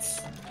bug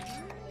nets,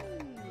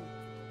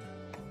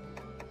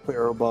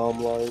 barrel bomb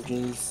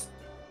larges,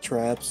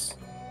 traps,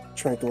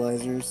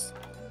 tranquilizers.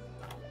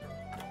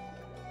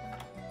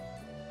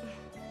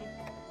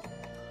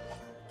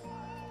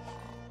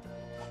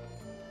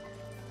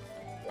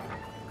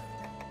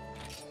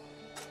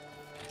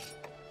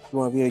 You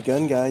want to be a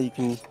gun guy, you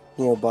can,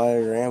 buy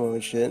your ammo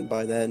and shit and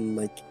buy that in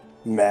like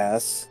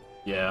mass.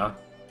 Yeah.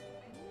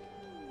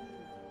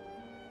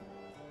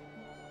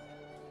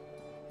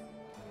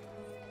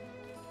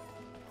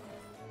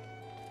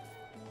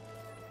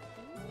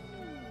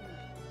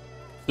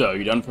 So,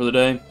 you done for the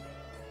day?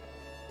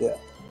 Yeah.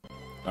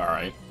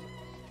 Alright.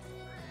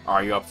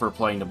 Are you up for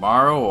playing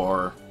tomorrow,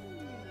 or...?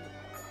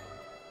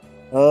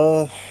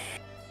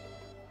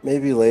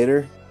 Maybe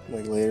later.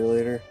 Like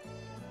later.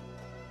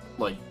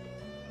 Like,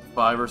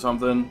 5 or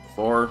something?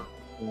 4?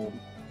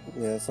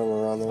 Yeah,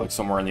 somewhere around there. Like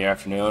somewhere in the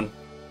afternoon?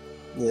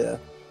 Yeah.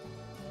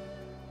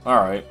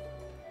 Alright.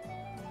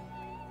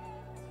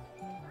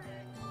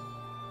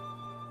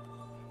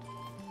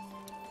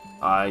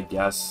 I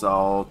guess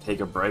I'll take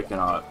a break and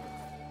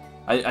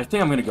I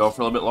think I'm gonna go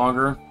for a little bit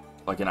longer.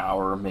 Like an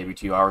hour, maybe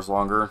 2 hours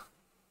longer.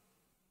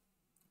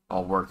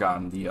 I'll work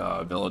on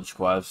the village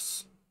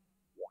quests.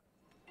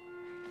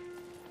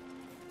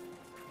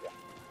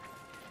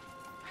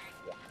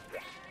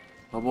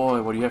 Oh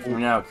boy, what do you have for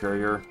me now,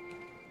 courier?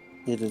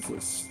 It is a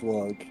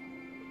slug.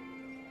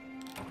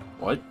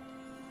 What?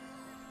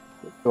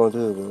 Going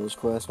through the village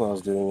quest when I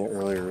was doing it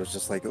earlier, it was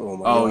just like, oh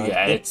my god. Oh god.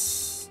 Yeah,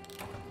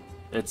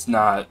 it's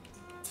not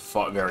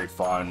very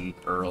fun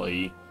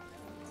early.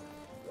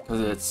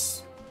 Because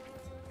it's...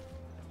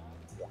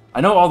 I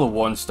know all the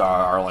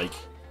 1-star are like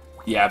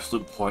the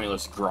absolute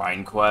pointless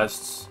grind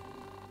quests.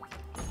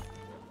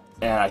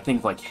 And I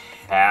think like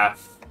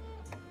half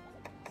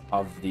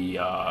of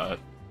the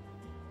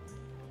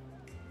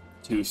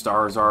 2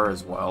 stars are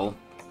as well.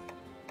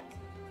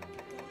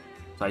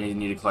 So I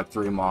need to collect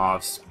 3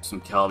 moths, some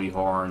Kelby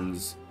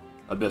horns,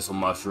 abyssal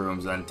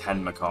mushrooms, and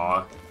 10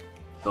 macaw.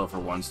 Still for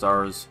 1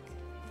 stars.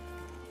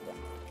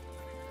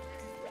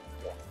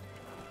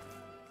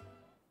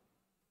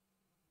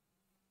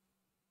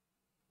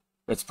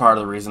 It's part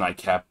of the reason I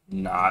kept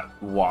not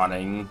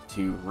wanting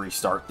to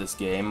restart this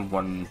game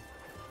when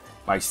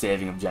my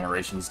saving of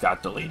Generations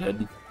got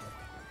deleted.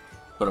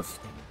 But if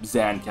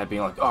Zan kept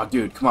being like, oh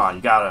dude, come on,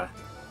 you gotta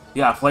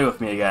play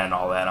with me again and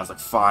all that, and I was like,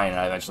 fine, and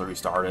I eventually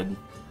restarted.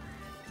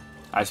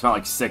 I spent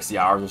like 60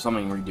 hours or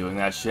something redoing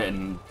that shit,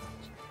 and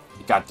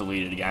it got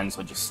deleted again,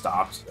 so I just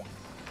stopped.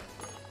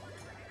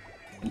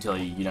 Until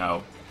he,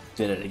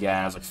 did it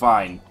again. I was like,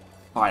 fine,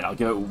 I'll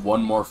give it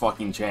one more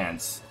fucking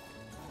chance.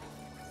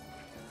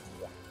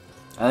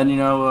 And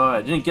then,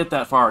 I didn't get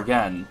that far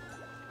again.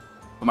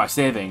 But my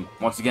saving,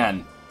 once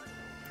again,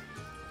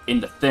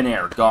 into thin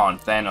air, gone.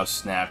 Thanos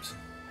snapped.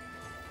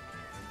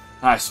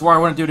 And I swore I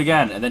wouldn't do it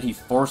again, and then he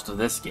forced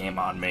this game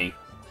on me.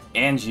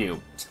 And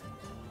you.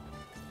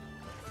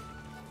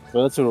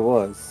 Well, that's what it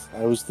was.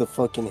 I was the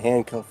fucking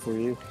handcuff for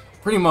you.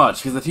 Pretty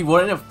much, because if he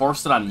wouldn't have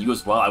forced it on you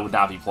as well, I would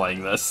not be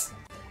playing this.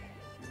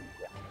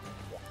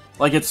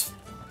 Like,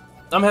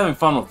 I'm having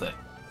fun with it.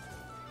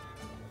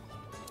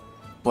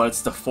 But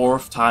it's the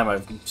 4th time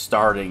I'm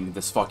starting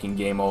this fucking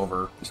game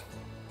over.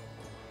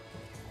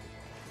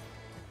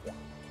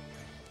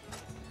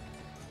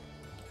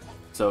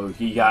 So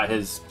he got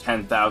his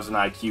 10,000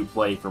 IQ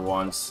play for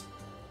once.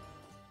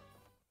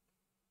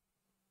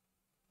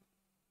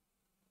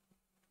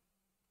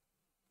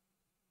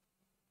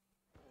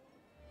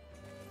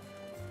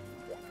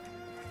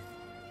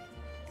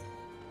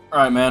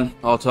 Alright, man.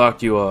 I'll talk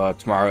to you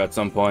tomorrow at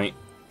some point.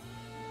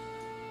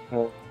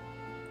 Oh.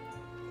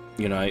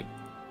 Good night.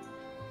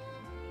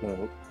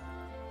 No.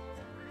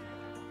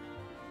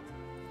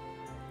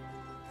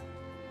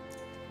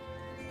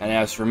 And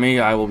as for me,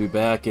 I will be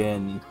back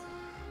in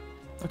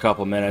a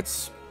couple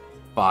minutes.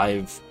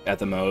 5 at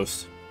the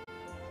most.